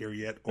 they're not here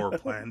yet or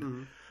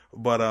planned.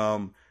 But,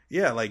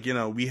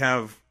 we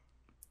have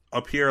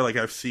up here,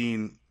 I've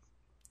seen,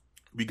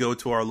 we go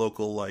to our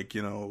local,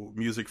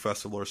 music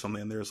festival or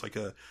something, and there's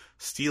a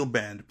steel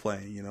band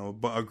playing,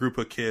 a group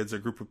of kids, a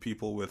group of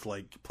people with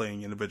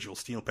playing individual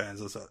steel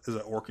bands as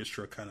an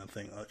orchestra kind of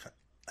thing,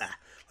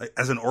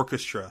 as an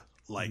orchestra,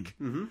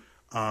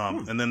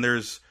 and then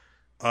there's,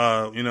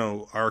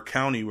 our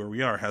county where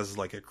we are has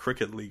a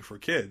cricket league for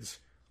kids.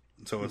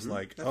 So it's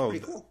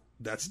cool.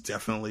 That's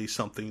definitely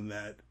something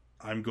that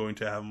I'm going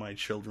to have my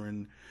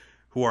children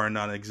who are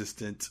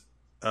non-existent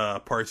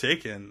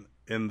partake in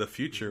the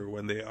future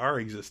when they are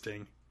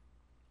existing.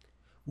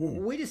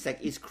 Wait a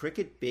sec. Is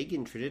cricket big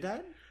in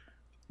Trinidad?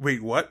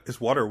 Wait, what?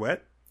 Is water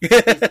wet?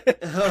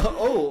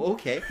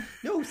 Okay.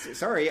 No,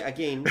 sorry.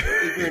 Again,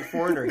 ignorant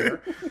foreigner here.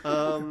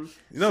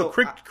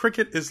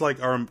 Cricket is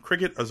our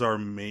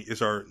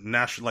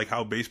national,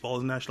 how baseball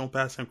is national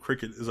pastime.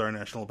 Cricket is our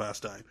national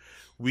pastime.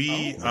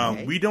 We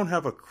don't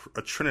have a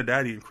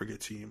Trinidadian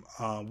cricket team.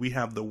 We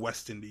have the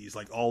West Indies.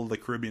 All the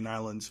Caribbean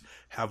islands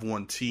have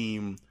one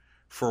team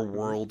for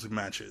world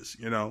matches.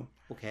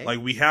 Okay.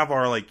 We have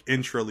our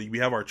intra-league. We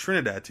have our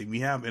Trinidad team. We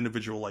have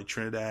individual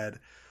Trinidad.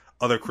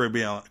 Other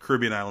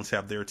Caribbean islands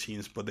have their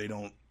teams, but they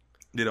don't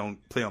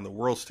play on the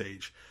world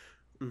stage.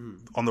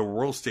 on the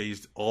world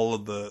stage, all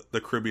of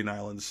the Caribbean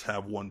islands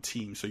have one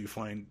team, so you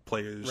find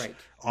players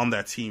on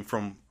that team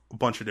from a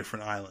bunch of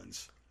different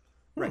islands.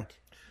 Right.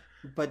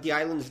 But the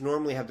islands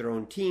normally have their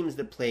own teams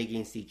that play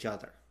against each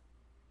other.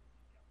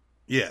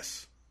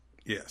 Yes.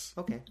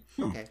 Okay.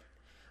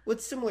 Well,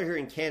 it's similar here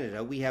in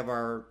Canada. We have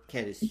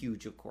Canada's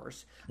huge, of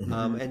course.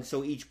 And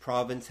so each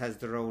province has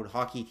their own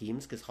hockey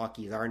teams because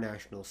hockey is our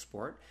national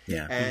sport.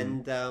 Yeah.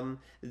 And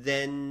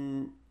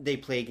then they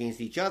play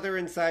against each other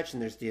and such.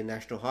 And there's the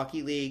National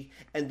Hockey League.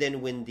 And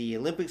then when the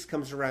Olympics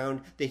comes around,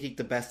 they take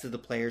the best of the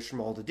players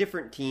from all the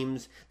different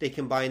teams. They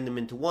combine them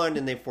into one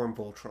and they form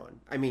Voltron.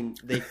 I mean,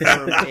 they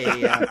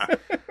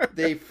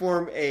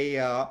form a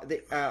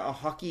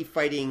hockey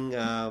fighting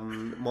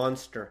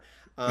monster.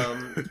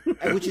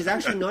 Which is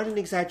actually not an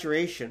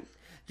exaggeration.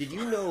 Did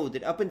you know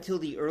that up until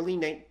the early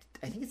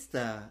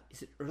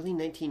early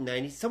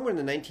 1990s, somewhere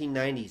in the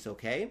 1990s,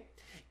 okay,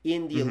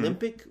 in the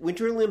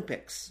Winter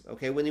Olympics,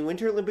 okay, when the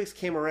Winter Olympics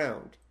came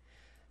around,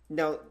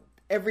 now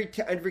every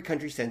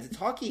country sends its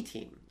hockey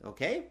team,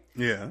 okay?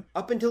 Yeah.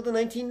 Up until the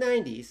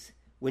 1990s,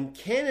 when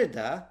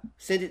Canada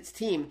sent its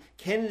team,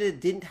 Canada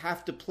didn't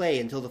have to play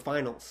until the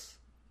finals.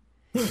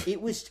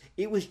 It was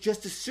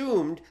just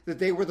assumed that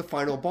they were the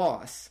final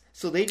boss.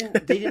 So they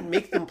didn't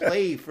make them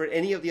play for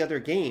any of the other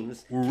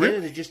games.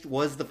 Canada just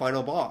was the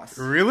final boss.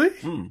 Really?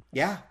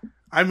 Yeah.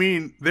 I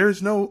mean,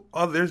 there's no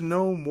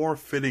more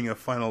fitting a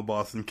final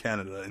boss than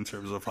Canada in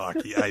terms of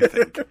hockey, I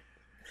think.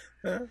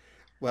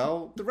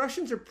 Well, the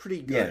Russians are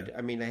pretty good. Yeah.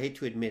 I mean, I hate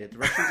to admit it. The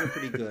Russians are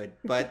pretty good,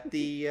 but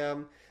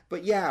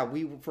yeah,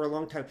 we for a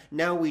long time.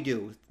 Now we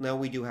do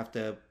have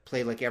to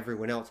play like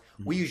everyone else.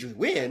 We usually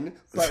win,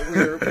 but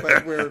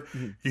we're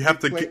you have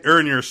to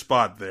earn your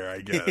spot there,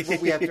 I guess.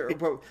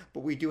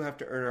 But we do have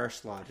to earn our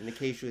slot, and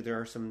occasionally there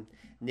are some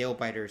nail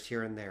biters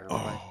here and there.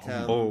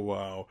 Oh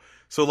wow!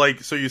 So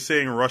you're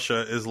saying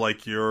Russia is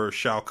like your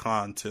Shao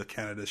Kahn to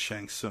Canada's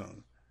Shang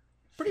Tsung?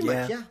 Pretty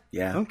much,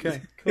 yeah.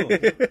 Okay, cool.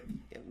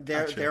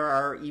 There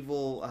are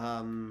evil,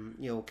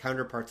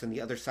 counterparts on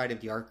the other side of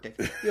the Arctic,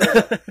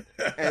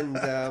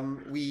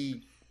 and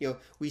we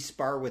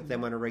spar with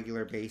them on a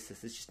regular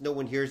basis. It's just no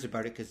one hears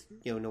about it because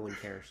no one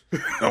cares.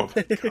 Oh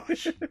my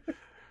gosh!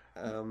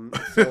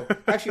 So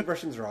actually,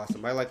 Russians are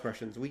awesome. I like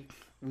Russians. We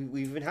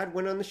even had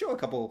one on the show a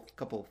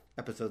couple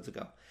episodes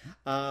ago,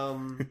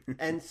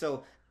 and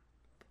so.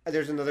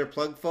 There's another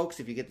plug, folks.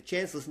 If you get the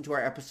chance, listen to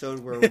our episode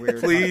where we're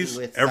please,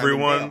 talking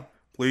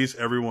with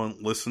everyone,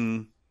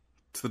 listen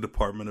to the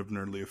Department of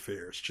Nerdly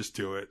Affairs. Just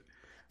do it.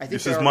 I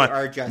think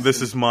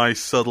this is my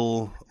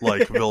subtle,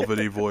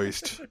 velvety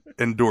voiced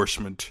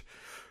endorsement.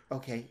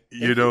 Okay,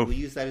 we'll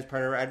use that as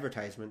part of our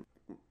advertisement.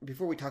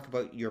 Before we talk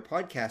about your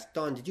podcast,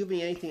 Don, did you have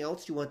anything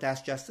else you want to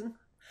ask Justin?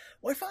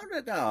 Well, I found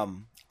it. I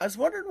was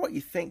wondering what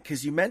you think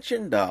because you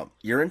mentioned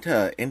you're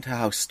into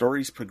how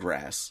stories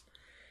progress.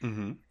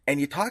 Mm-hmm.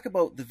 And you talk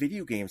about the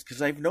video games,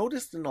 because I've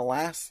noticed in the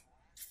last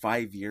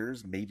 5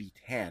 years, maybe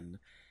 10,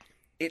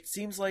 it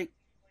seems like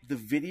the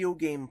video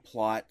game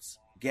plots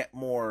get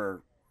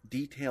more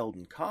detailed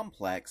and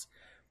complex,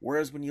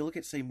 whereas when you look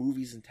at, say,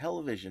 movies and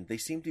television, they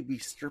seem to be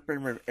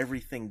stripping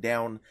everything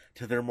down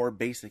to their more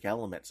basic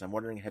elements. I'm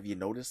wondering, have you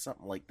noticed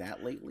something like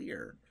that lately?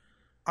 Or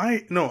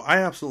I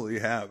absolutely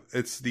have.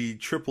 It's the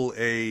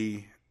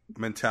AAA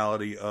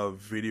mentality of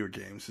video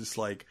games. It's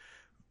like,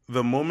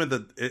 the moment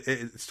that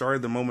it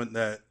started, the moment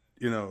that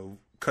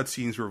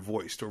cutscenes were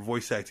voiced or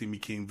voice acting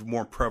became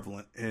more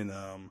prevalent in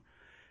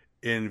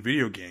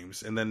video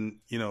games, and then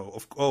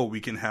we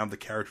can have the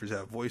characters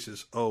have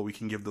voices. Oh, we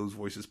can give those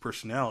voices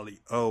personality.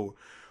 Oh,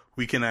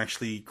 we can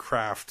actually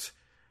craft.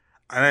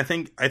 And I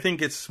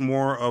think it's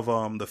more of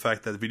the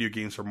fact that video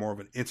games are more of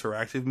an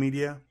interactive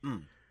media.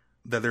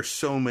 That there's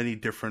so many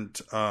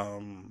different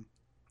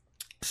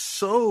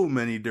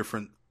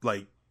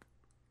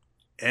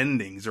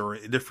endings or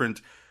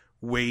different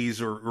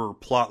ways or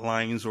plot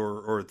lines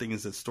or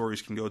things that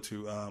stories can go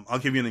to. I'll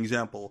give you an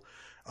example.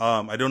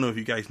 I don't know if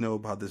you guys know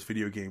about this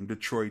video game,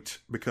 Detroit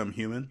Become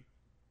Human.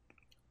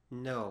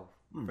 No,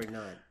 probably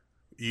not.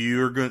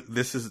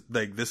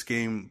 This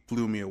game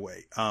blew me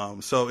away.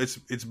 So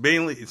it's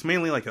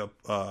mainly like a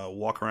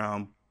walk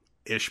around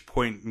ish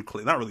point and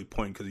click. Not really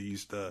point because you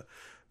use the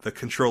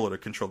controller to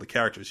control the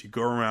characters. You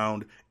go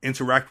around,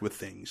 interact with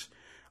things.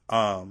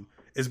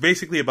 It's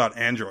basically about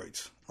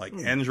androids.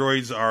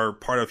 Androids are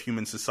part of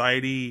human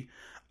society.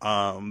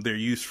 They're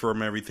used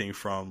from everything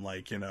from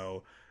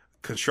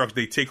construct.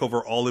 They take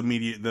over all the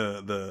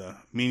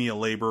menial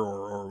labor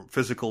or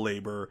physical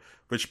labor,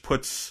 which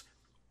puts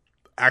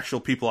actual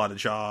people out of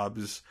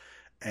jobs,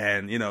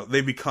 and they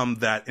become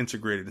that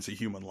integrated into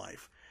human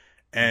life.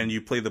 And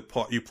you play the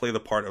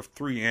part of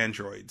 3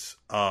 androids.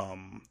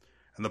 And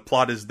the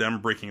plot is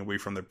them breaking away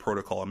from their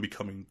protocol and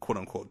becoming quote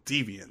unquote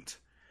deviant.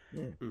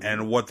 Mm-hmm.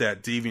 And what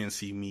that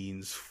deviancy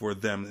means for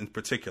them in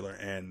particular.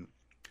 And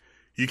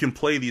you can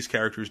play these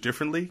characters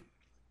differently.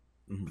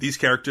 Mm-hmm. These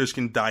characters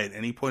can die at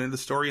any point in the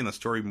story, and the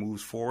story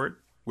moves forward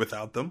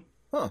without them.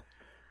 Huh.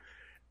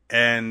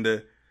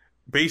 And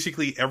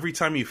basically, every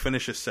time you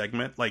finish a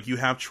segment, you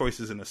have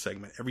choices in a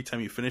segment. Every time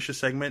you finish a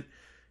segment,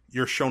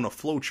 you're shown a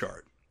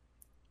flowchart,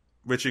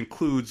 which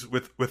includes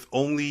with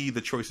only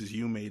the choices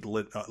you made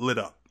lit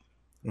up,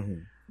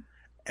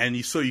 and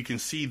you can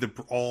see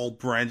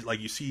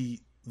you see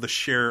the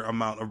sheer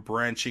amount of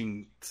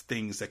branching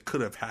things that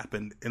could have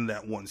happened in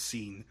that one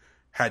scene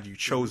had you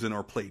chosen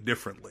or played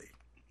differently.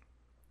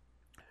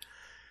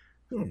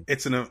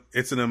 It's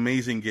an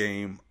amazing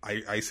game.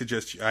 I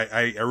suggest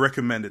I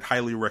recommend it,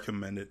 highly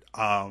recommend it.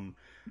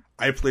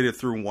 I played it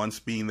through once,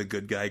 being the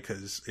good guy,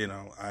 because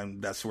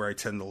that's where I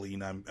tend to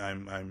lean.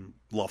 I'm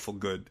lawful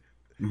good.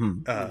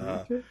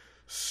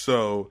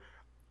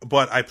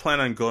 But I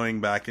plan on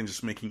going back and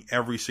just making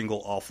every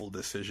single awful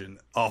decision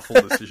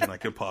I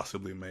could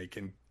possibly make,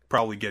 and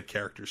probably get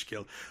characters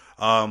killed.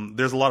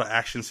 There's a lot of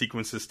action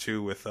sequences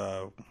too with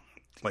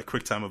like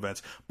quick time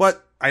events,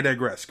 but I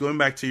digress. Going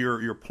back to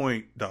your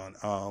point,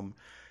 Don.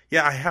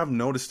 Yeah, I have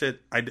noticed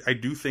it. I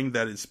do think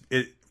that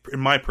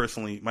my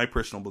personal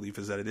belief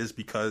is that it is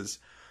because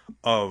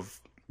of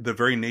the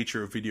very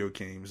nature of video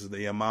games,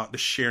 the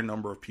sheer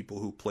number of people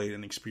who played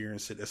and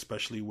experienced it,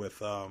 especially with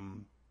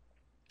the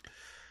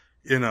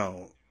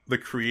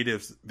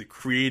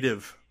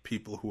creative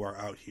people who are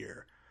out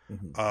here.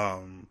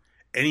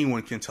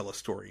 Anyone can tell a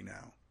story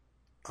now.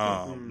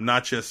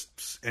 Not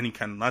just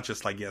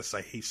I guess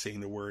I hate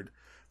saying the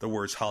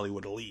words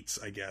Hollywood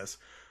elites, I guess,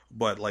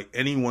 but like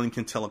anyone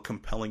can tell a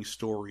compelling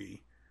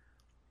story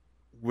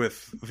through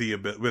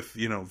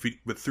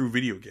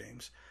video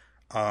games.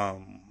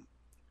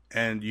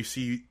 And you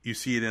see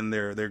it in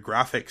their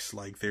graphics.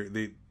 Like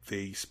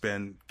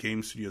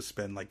game studios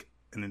spend like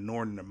an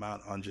inordinate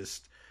amount on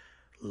just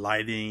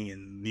lighting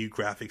and new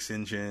graphics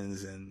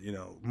engines and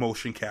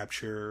motion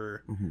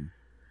capture.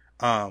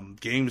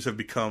 Games have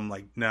become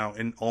like now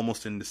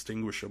almost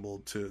indistinguishable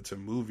to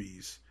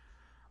movies.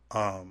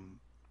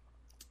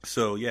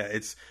 So yeah,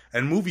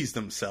 and movies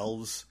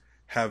themselves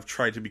have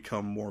tried to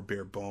become more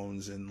bare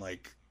bones and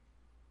like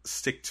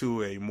stick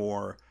to a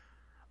more,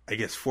 I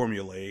guess,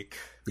 formulaic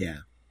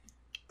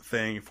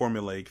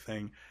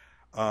thing.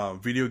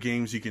 Video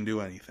games, you can do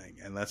anything,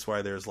 and that's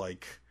why there's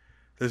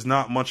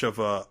not much of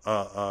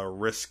a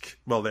risk.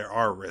 Well, there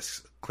are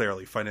risks,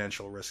 clearly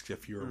financial risks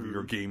if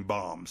your game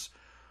bombs.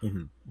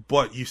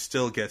 But you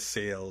still get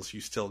sales.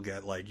 You still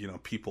get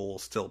people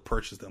still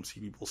purchase them. See,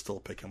 people still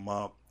pick them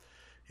up.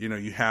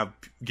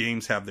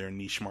 Games have their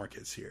niche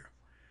markets here.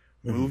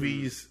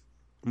 Movies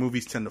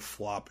tend to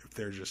flop if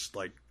they're just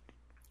like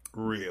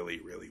really,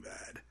 really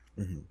bad.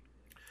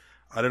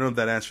 I don't know if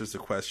that answers the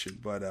question,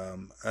 but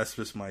that's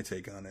just my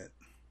take on it.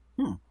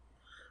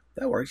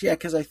 That works. Yeah,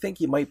 because I think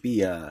you might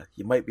be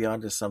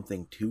onto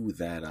something too.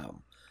 That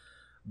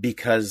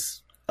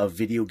because a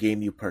video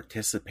game you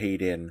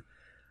participate in,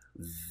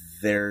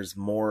 there's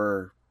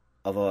more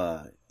of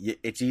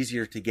it's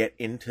easier to get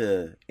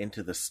into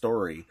the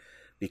story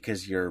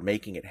because you're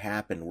making it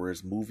happen.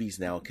 Whereas movies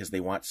now, because they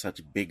want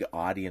such big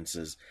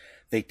audiences,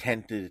 they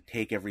tend to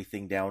take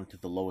everything down to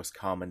the lowest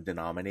common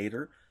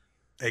denominator.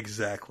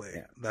 Exactly.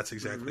 Yeah. That's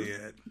exactly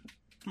it.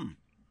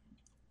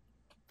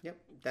 Yep,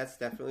 that's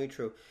definitely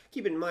true.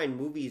 Keep in mind,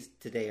 movies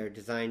today are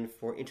designed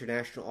for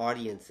international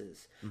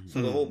audiences.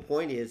 So the whole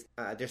point is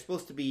they're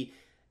supposed to be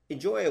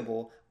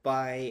enjoyable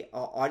by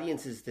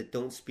audiences that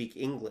don't speak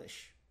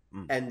English.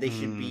 And they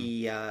should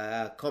be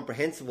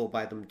comprehensible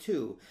by them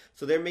too.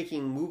 So they're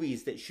making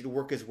movies that should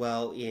work as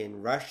well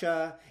in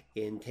Russia,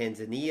 in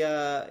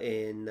Tanzania,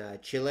 in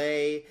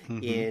Chile,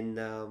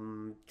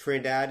 in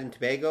Trinidad and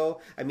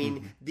Tobago. I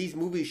mean, these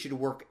movies should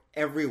work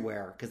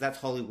everywhere because that's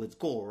Hollywood's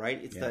goal, right?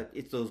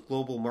 It's those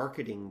global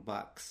marketing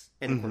bucks,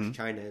 and of course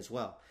China as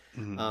well,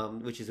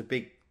 which is a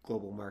big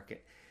global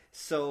market.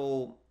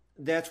 So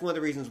that's one of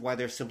the reasons why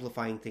they're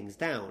simplifying things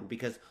down,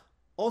 because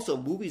also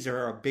movies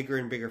are a bigger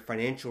and bigger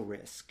financial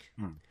risk,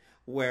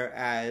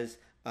 whereas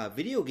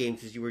video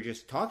games, as you were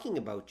just talking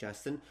about,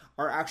 Justin,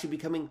 are actually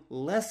becoming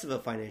less of a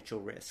financial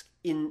risk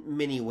in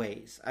many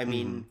ways. I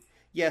mean,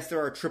 yes,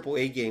 there are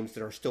AAA games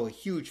that are still a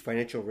huge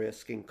financial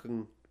risk and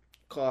can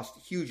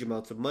cost huge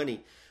amounts of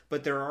money,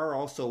 but there are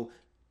also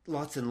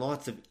lots and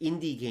lots of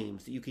indie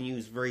games that you can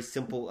use, very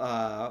simple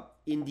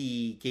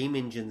indie game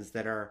engines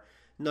that are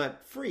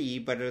not free,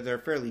 but they're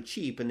fairly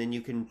cheap, and then you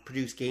can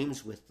produce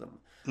games with them.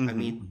 I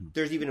mean,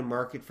 there's even a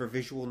market for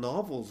visual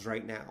novels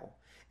right now,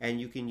 and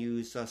you can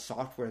use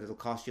software that'll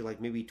cost you like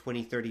maybe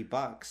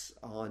 $20-30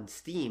 on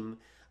Steam,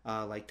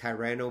 like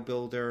Tyranno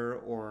Builder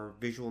or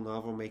Visual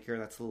Novel Maker.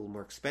 That's a little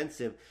more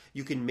expensive.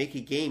 You can make a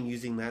game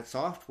using that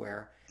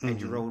software and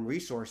your own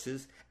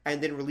resources, and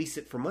then release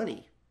it for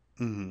money.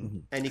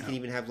 And you can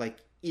even have like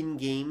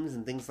in-games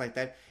and things like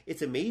that.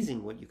 It's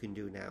amazing what you can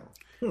do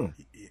now.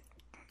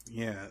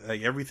 Yeah,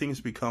 like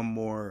everything's become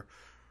more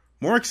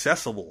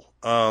accessible.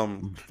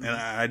 And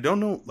I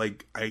don't know,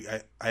 like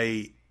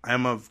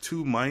I'm of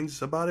two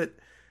minds about it.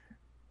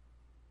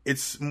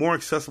 It's more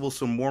accessible,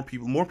 so more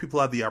people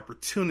have the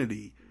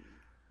opportunity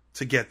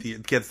to get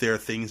their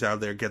things out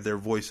there, get their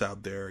voice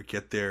out there,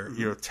 get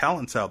their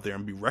talents out there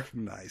and be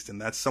recognized.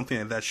 And that's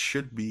something that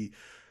should be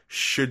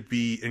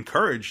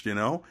encouraged,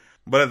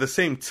 But at the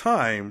same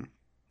time,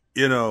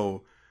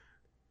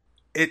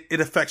 it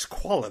affects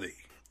quality.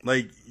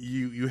 Like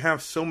you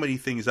have so many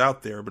things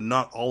out there, but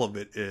not all of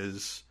it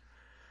is,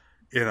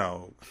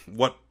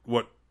 what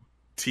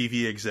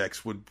TV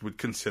execs would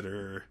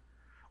consider,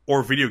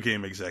 or video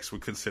game execs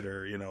would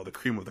consider, the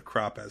cream of the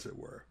crop, as it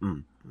were.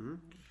 Mm-hmm.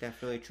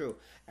 Definitely true.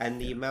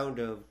 And the amount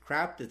of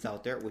crap that's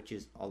out there, which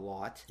is a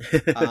lot,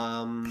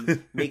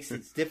 makes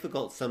it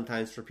difficult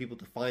sometimes for people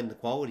to find the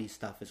quality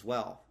stuff as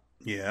well.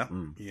 Yeah,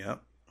 yeah,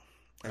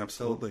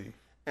 absolutely.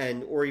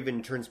 Or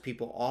even turns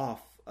people off.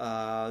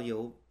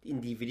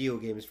 Indie video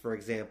games, for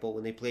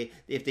example,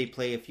 if they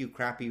play a few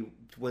crappy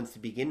ones to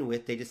begin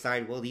with, they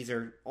decide, well, these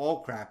are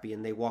all crappy,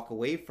 and they walk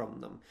away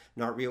from them,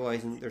 not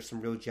realizing there's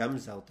some real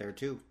gems out there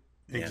too.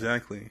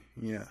 Exactly.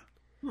 Yeah.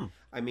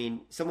 I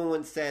mean, someone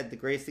once said the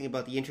greatest thing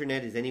about the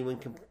internet is anyone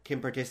can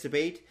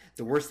participate.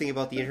 The worst thing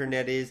about the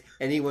internet is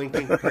anyone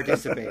can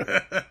participate.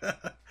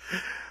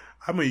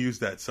 I'm gonna use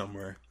that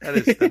somewhere. That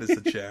is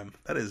a gem.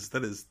 That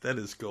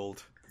is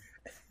gold.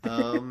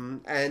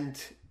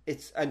 And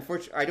it's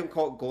unfortunate. I don't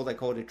call it gold. I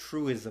call it a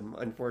truism,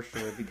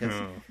 unfortunately, because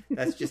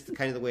that's just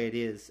kind of the way it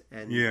is.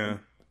 And yeah,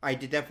 I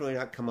did definitely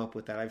not come up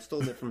with that. I've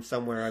stolen it from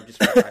somewhere. I've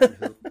just forgotten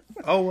who.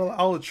 Oh well,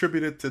 I'll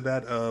attribute it to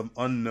that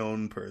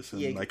unknown person,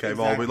 yeah, like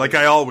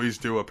I always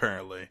do,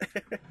 apparently.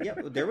 Yeah,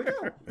 well, there we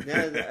go.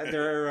 Yeah,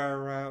 there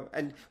are,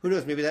 and who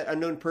knows? Maybe that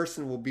unknown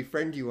person will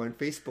befriend you on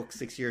Facebook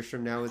 6 years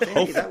from now and say,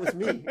 "Hey, that was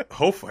me."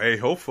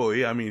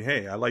 Hopefully. I mean,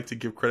 hey, I like to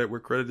give credit where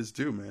credit is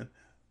due, man.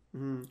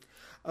 Mm-hmm.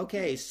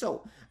 Okay,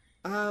 so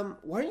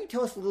why don't you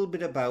tell us a little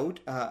bit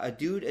about a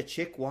dude, a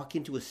chick walk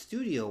into a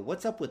studio?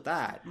 What's up with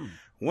that?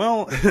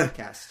 Well,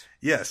 podcast.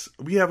 Yes,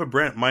 we have a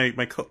brand.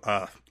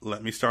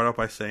 Let me start off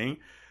by saying,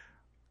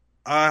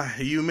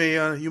 you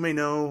may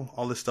know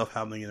all this stuff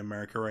happening in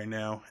America right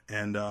now,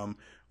 and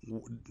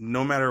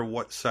no matter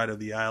what side of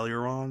the aisle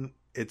you're on,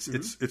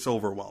 it's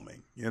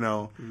overwhelming.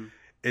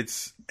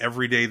 It's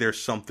every day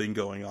there's something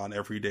going on.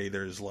 Every day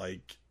there's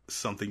like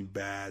something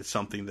bad,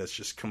 something that's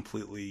just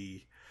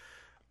completely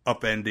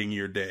upending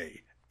your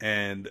day.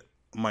 And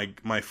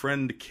my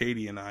friend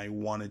Katie and I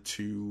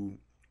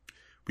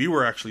we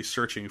were actually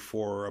searching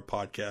for a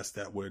podcast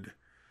that would,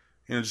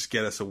 just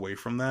get us away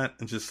from that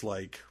and just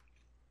like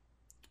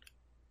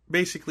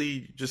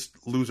basically just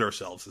lose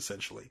ourselves,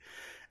 essentially.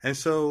 And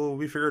so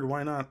we figured,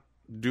 why not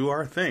do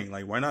our thing?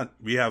 Like, why not?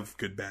 We have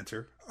good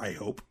banter, I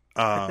hope.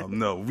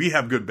 No, we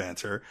have good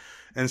banter.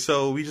 And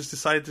so we just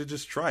decided to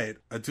just try it.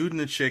 A dude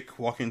and a chick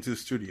walk into the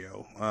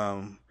studio.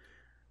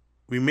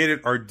 We made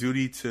it our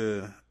duty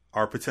to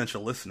our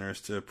potential listeners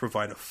to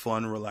provide a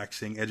fun,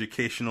 relaxing,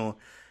 educational,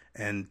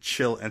 and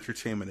chill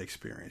entertainment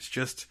experience.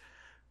 Just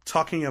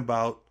talking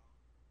about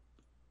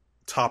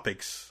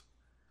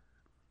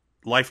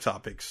life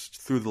topics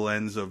through the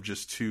lens of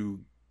just two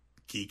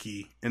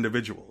geeky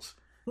individuals.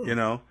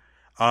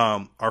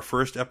 Our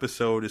first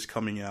episode is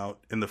coming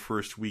out in the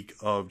first week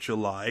of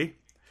July,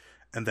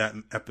 and that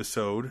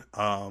episode,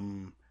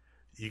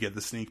 you get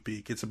the sneak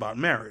peek. It's about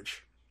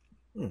marriage.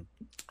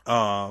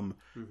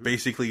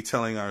 Basically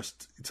telling our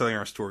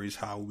stories,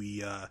 how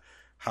we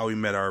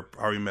met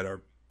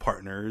our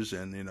partners,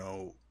 and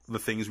the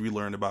things we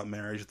learned about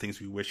marriage, the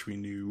things we wish we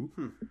knew,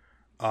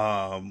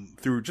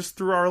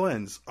 through our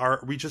lens.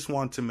 We just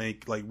want to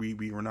make, like,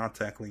 we were not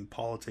tackling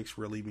politics.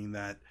 We're leaving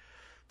that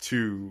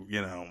to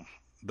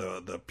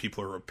the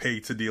people who are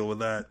paid to deal with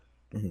that.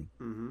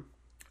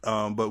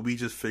 But we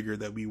just figured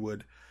that we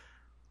would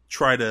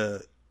try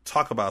to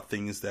talk about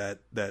things that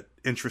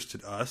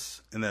interested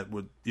us, and that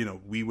would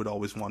we would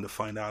always want to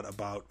find out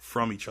about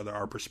from each other,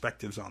 our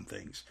perspectives on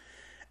things.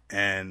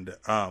 And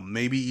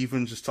maybe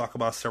even just talk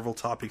about several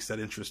topics that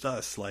interest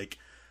us. Like,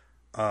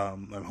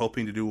 I'm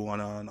hoping to do one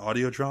on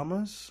audio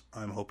dramas.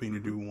 I'm hoping to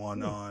do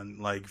one on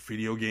like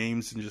video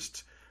games and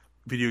just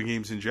video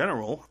games in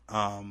general.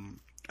 I'm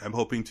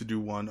hoping to do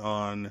one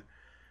on,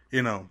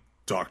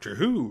 Doctor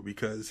Who,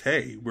 because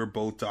hey, we're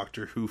both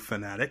Doctor Who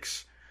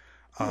fanatics.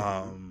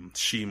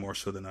 She more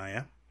so than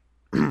I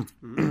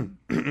am.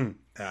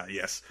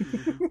 Yes,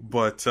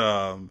 but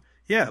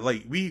yeah,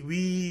 like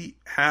we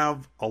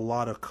have a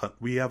lot of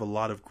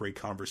great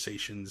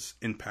conversations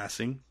in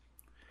passing,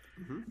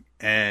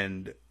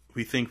 and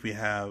we think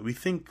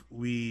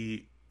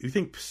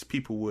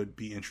people would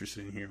be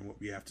interested in hearing what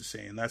we have to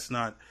say. And that's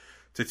not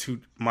to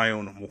toot my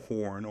own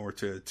horn or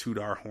to toot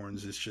our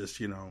horns. It's just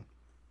we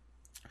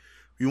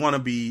want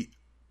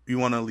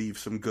to leave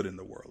some good in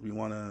the world. We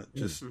want to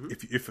just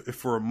if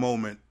for a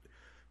moment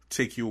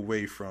take you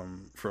away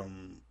from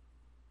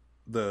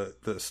the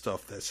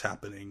stuff that's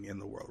happening in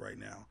the world right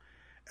now.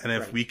 And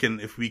if we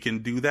can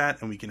do that,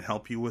 and we can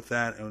help you with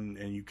that, and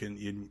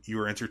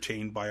you're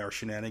entertained by our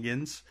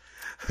shenanigans,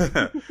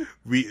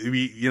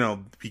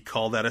 we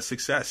call that a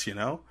success,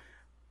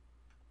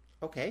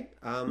 Okay.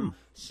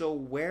 So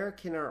where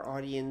can our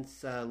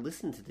audience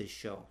listen to this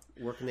show?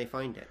 Where can they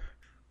find it?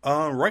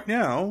 Right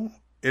now,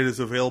 it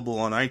is available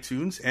on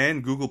iTunes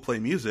and Google Play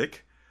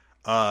Music.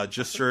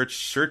 Just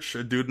search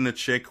a dude and a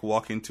chick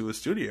walk into a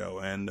studio,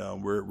 and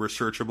we're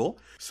searchable.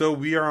 So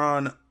we are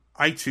on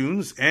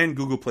iTunes and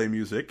Google Play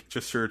Music.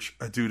 Just search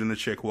a dude and a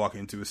chick walk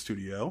into a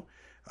studio.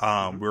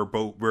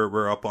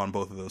 We're up on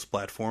both of those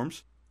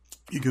platforms.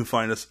 You can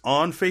find us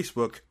on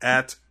Facebook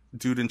at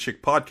Dude and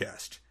Chick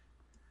Podcast.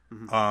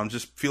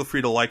 Just feel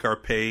free to like our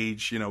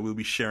page. We'll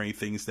be sharing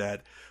things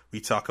that we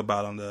talk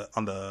about on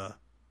the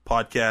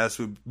podcast.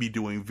 We'll be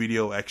doing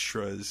video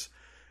extras.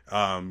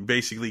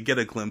 Basically, get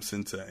a glimpse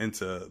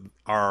into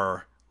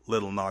our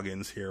little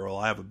noggins here. Well,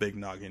 I have a big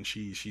noggin.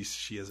 She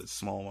has a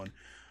small one.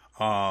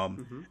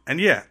 And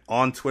yeah,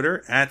 on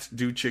Twitter at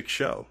Dude Chick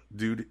Show.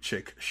 Dude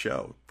Chick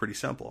Show. Pretty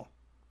simple.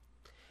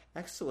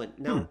 Excellent.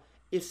 Now,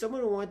 if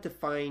someone wanted to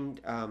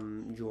find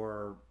some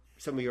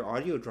of your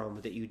audio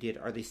drama that you did,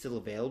 are they still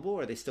available?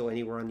 Are they still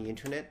anywhere on the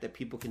internet that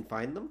people can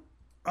find them?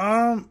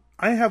 I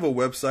have a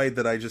website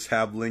that I just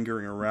have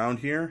lingering around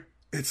here.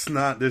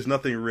 There's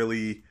nothing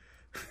really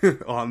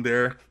on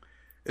there.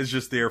 It's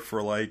just there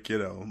for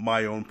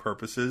my own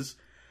purposes.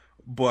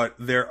 But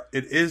it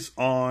is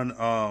on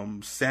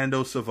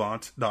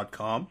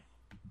sandosavant.com.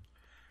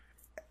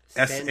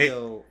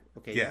 Sando,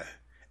 okay. Yeah.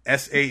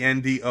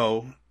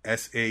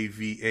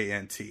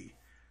 SANDOSAVANT.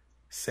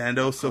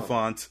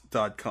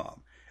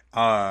 Sandosavant.com.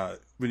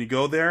 When you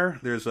go there,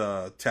 there's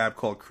a tab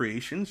called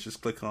Creations.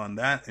 Just click on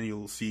that and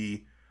you'll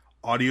see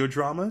audio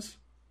dramas.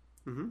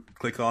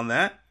 Click on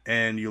that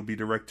and you'll be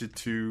directed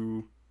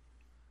to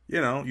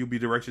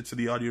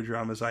the audio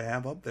dramas I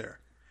have up there.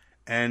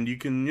 And you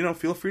can,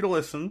 feel free to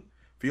listen.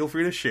 Feel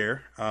free to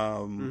share.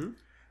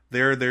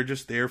 They're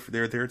just there.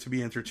 They're there to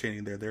be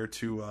entertaining. They're there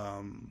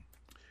to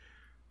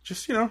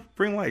just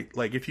bring light.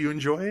 Like if you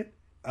enjoy it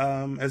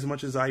as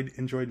much as I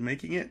enjoyed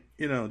making it,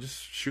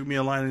 just shoot me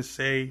a line and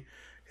say,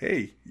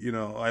 hey,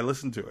 I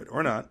listened to it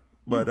or not.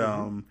 But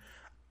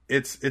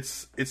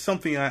it's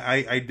something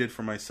I did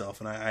for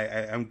myself, and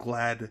I'm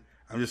glad.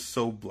 I'm just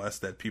so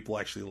blessed that people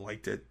actually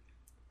liked it.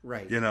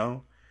 Right.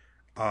 So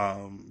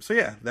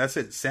yeah, that's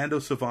it.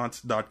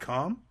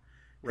 Sandosavant.com.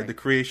 Hit the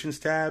Creations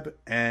tab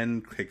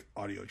and click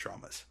Audio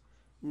Dramas.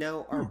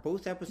 Now, are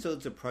both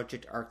episodes of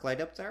Project Arclight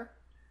up there?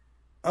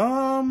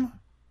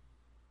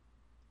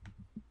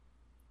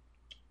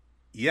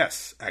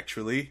 Yes,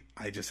 actually,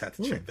 I just had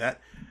to check that.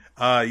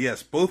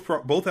 Yes,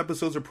 both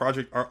episodes of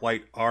Project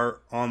Arclight are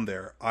on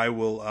there. I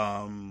will.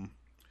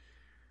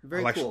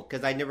 Very cool,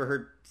 because I never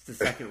heard the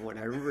second one.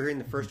 I remember hearing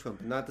the first one,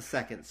 but not the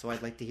second. So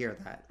I'd like to hear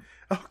that.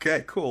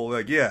 Okay, cool.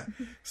 Yeah.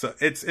 So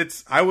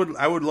it's. I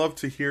would love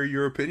to hear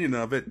your opinion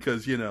of it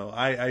because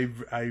I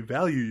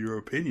value your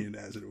opinion,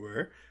 as it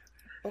were.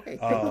 Okay,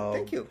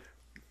 thank you.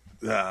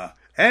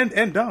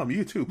 And Dom,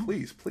 you too.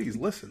 Please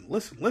listen.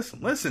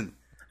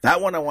 That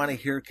one I want to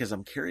hear because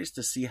I'm curious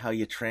to see how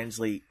you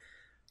translate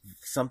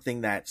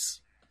something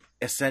that's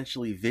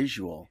essentially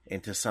visual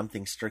into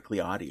something strictly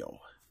audio.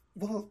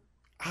 Well,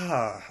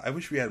 I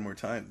wish we had more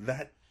time.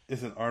 That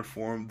is an art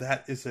form.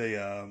 That is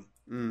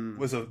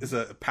is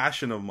a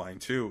passion of mine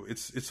too.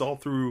 It's all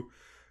through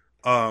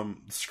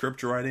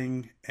script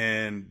writing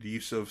and the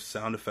use of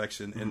sound effects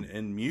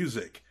and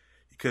music,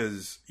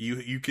 because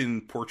you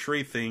can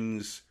portray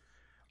things.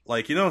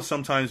 Like,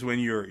 sometimes when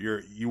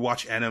you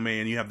watch anime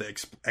and you have the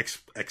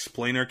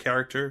explainer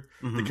character,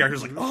 the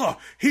character's like, oh,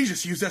 he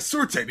just used that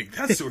sword technique.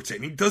 That sword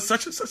technique does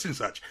such and such and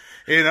such.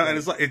 And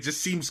it's like, it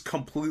just seems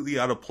completely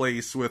out of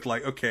place with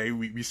like, okay,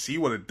 we see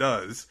what it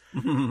does.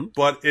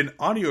 But in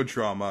audio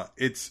drama,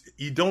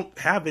 you don't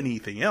have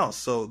anything else.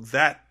 So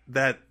that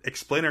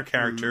explainer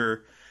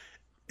character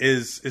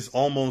is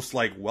almost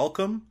like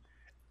welcome.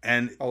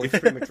 And it's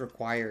pretty much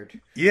required.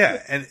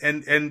 Yeah,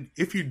 and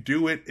if you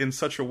do it in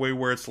such a way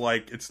where it's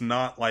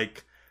not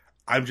like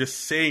I'm just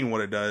saying what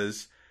it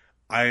does,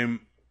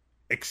 I'm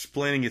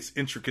explaining its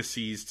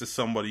intricacies to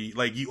somebody.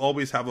 Like, you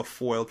always have a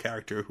foil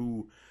character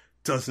who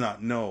does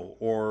not know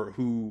or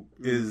who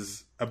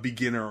is a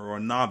beginner or a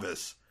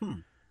novice.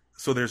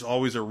 So there's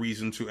always a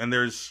reason to, and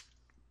there's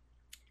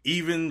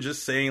even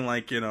just saying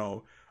like,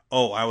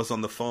 oh, I was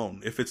on the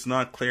phone. If it's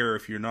not clear,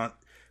 if you're not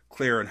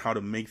clear on how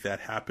to make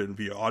that happen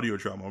via audio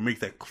drama, or make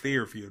that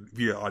clear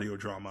via audio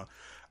drama,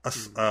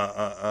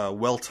 a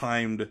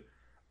well-timed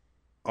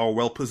or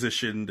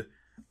well-positioned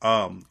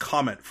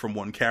comment from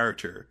one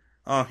character,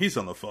 he's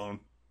on the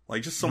phone,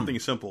 like just something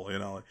simple,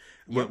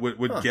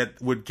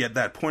 would get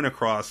that point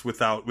across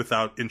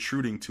without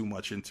intruding too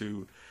much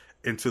into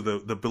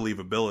the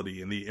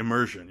believability and the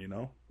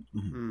immersion,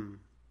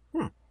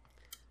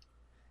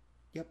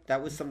 Yep,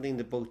 that was something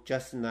that both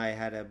Justin and I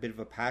had a bit of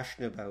a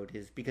passion about,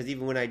 is because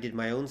even when I did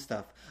my own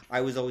stuff,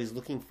 I was always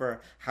looking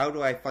for, how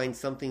do I find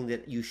something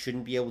that you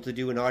shouldn't be able to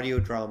do in audio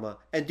drama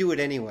and do it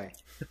anyway?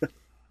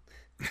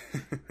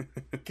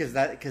 Because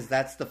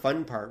that's the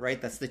fun part,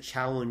 right? That's the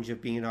challenge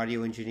of being an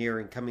audio engineer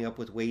and coming up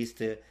with ways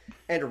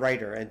and a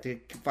writer, and to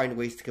find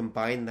ways to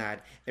combine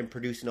that and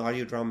produce an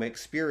audio drama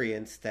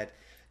experience that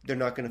they're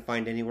not going to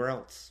find anywhere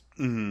else.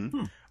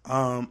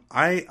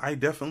 I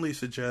definitely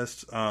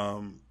suggest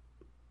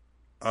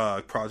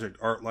Project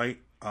Arclight.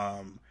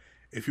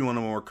 If you want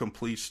a more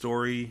complete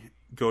story,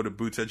 go to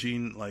Boots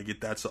Edging.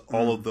 That's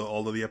all of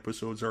the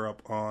episodes are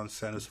up on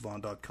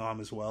santasavant.com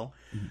as well.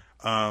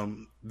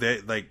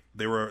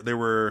 They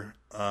were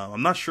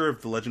I'm not sure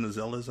if the Legend of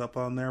Zelda is up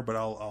on there, but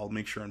I'll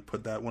make sure and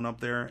put that one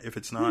up there if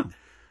it's not.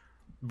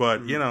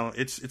 But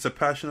it's a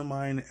passion of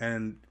mine,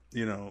 and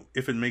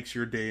if it makes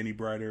your day any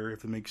brighter,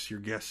 if it makes your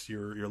guests,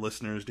 your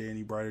listeners' day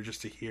any brighter,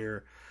 just to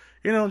hear,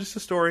 just a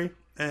story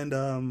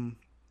and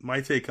my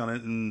take on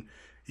it, and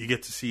you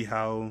get to see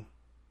how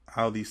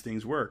these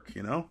things work,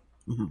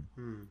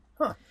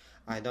 Huh.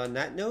 And on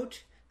that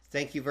note,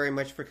 thank you very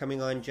much for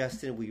coming on,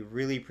 Justin. We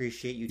really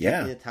appreciate you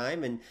taking the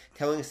time and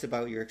telling us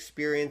about your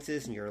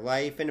experiences and your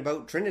life and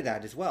about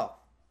Trinidad as well.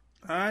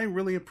 I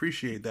really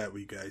appreciate that,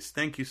 you guys.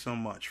 Thank you so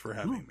much for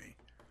having me.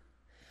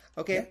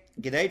 Okay,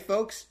 good night,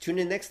 folks. Tune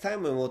in next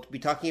time when we'll be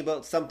talking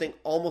about something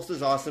almost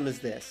as awesome as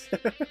this.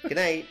 Good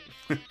night.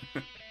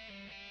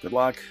 Good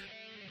luck.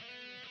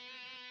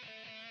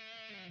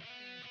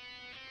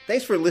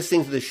 Thanks for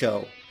listening to the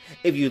show.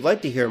 If you'd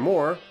like to hear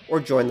more or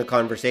join the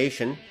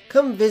conversation,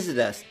 come visit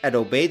us at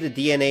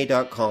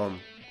obeythedna.com.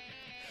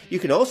 You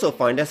can also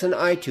find us on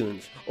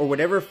iTunes or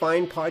whatever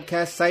fine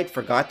podcast site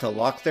forgot to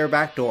lock their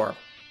back door.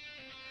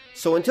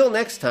 So until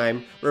next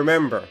time,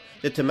 remember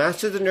that to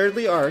master the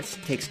nerdly arts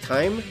takes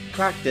time,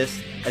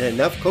 practice, and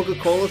enough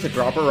Coca-Cola to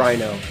drop a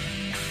rhino.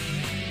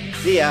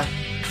 See ya!